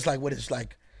Caro was just like with his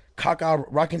like cock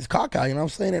out, rocking his cock out. You know what I'm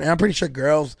saying? And I'm pretty sure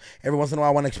girls every once in a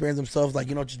while want to experience themselves, like,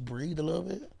 you know, just breathe a little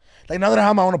bit. Like now that I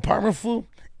have my own apartment, fool,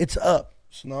 it's up.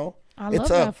 You know, I it's love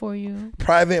that for you.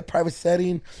 Private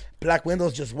setting, black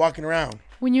windows, just walking around.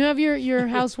 When you have your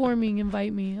housewarming,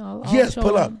 invite me. I'll Yes, show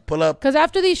pull up. up. Because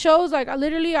after these shows, like I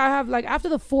have like after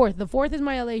the 4th is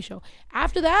my LA show.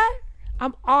 After that,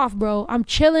 I'm off, bro. I'm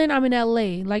chilling. I'm in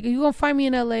LA. Like you gonna find me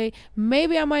in LA.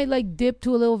 Maybe I might like dip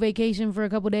to a little vacation for a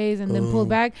couple days and then pull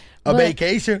back. A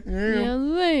vacation? Yeah. You know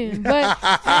what I'm saying? But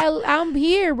I'm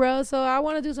here, bro. So I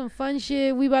want to do some fun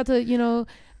shit. We about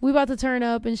to turn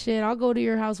up and shit. I'll go to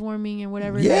your housewarming and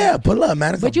whatever. Yeah, pull up,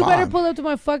 man. It's but a you better vibe. pull up to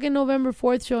my fucking November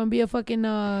 4th show and be a fucking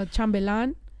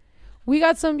chambelan. We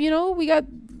got some, you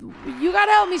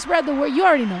gotta help me spread the word. You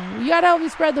already know. You gotta help me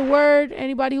spread the word.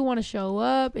 Anybody who want to show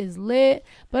up is lit.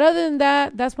 But other than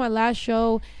that, that's my last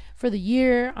show for the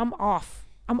year. I'm off.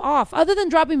 Other than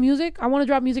dropping music, I want to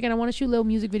drop music and I want to shoot little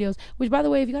music videos. Which, by the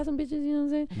way, if you got some bitches, you know what I'm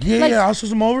saying? Yeah, like, I'll shoot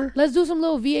some over. Let's do some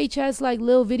little VHS, like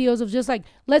little videos of just like,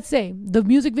 let's say the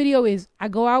music video is I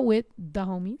go out with the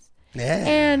homies. Yeah.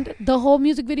 And the whole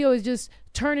music video is just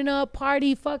turning up,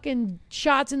 party, fucking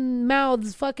shots in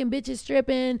mouths, fucking bitches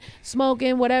stripping,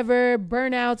 smoking, whatever,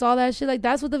 burnouts, all that shit. Like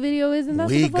that's what the video is, and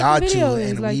that's We what the got fucking video you,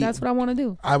 is. and Like we- that's what I want to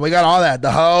do. We got all that.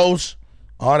 The hoes,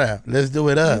 all that. Let's do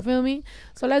it You up. feel me?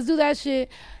 So let's do that shit.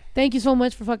 Thank you so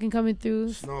much for fucking coming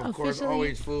through. No, of course,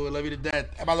 always, fool. Love you to death.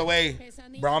 And by the way,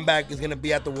 Brown Bag is going to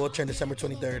be at the wheelchair on December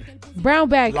 23rd. Brown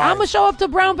Bag. Live. I'm going to show up to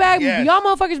Brown Bag. Yes. Y'all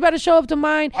motherfuckers better show up to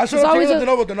mine. I showed up to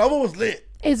Doknow. Doknow was lit.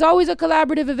 It's always a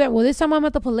collaborative event. Well, this time I'm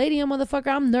at the Palladium, motherfucker.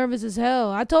 I'm nervous as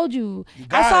hell. I told you.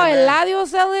 got I saw it, man. Eladio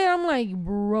sell it. I'm like,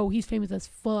 bro, he's famous as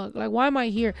fuck. Like, why am I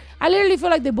here? I literally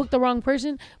feel like they booked the wrong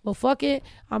person. But fuck it.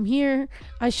 I'm here.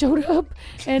 I showed up.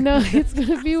 And it's going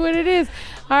to be what it is.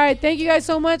 All right. Thank you guys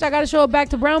so much. I got to show it back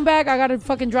to Brown Bag. I got to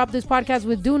fucking drop this podcast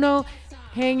with Doknow.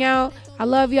 Hang out. I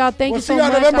love y'all. Thank you so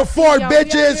much. We'll see y'all November 4th,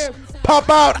 bitches. Pop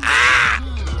out. Ah!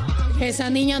 Esa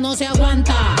niña no se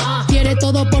aguanta. Quiere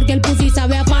todo porque el pussy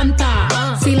sabe a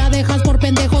Fanta. Si la dejas por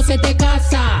pendejo se te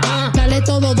casa. Dale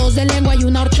todo, 2 de lengua y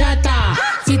una horchata.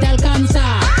 Si te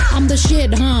alcanza, I'm the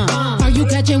shit, huh? Are you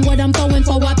catching what I'm throwing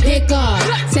for a pickup?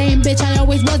 Same bitch I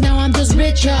always was, now I'm just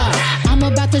richer. I'm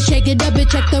about to shake it up and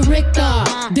check the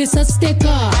Richter. This a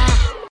sticker.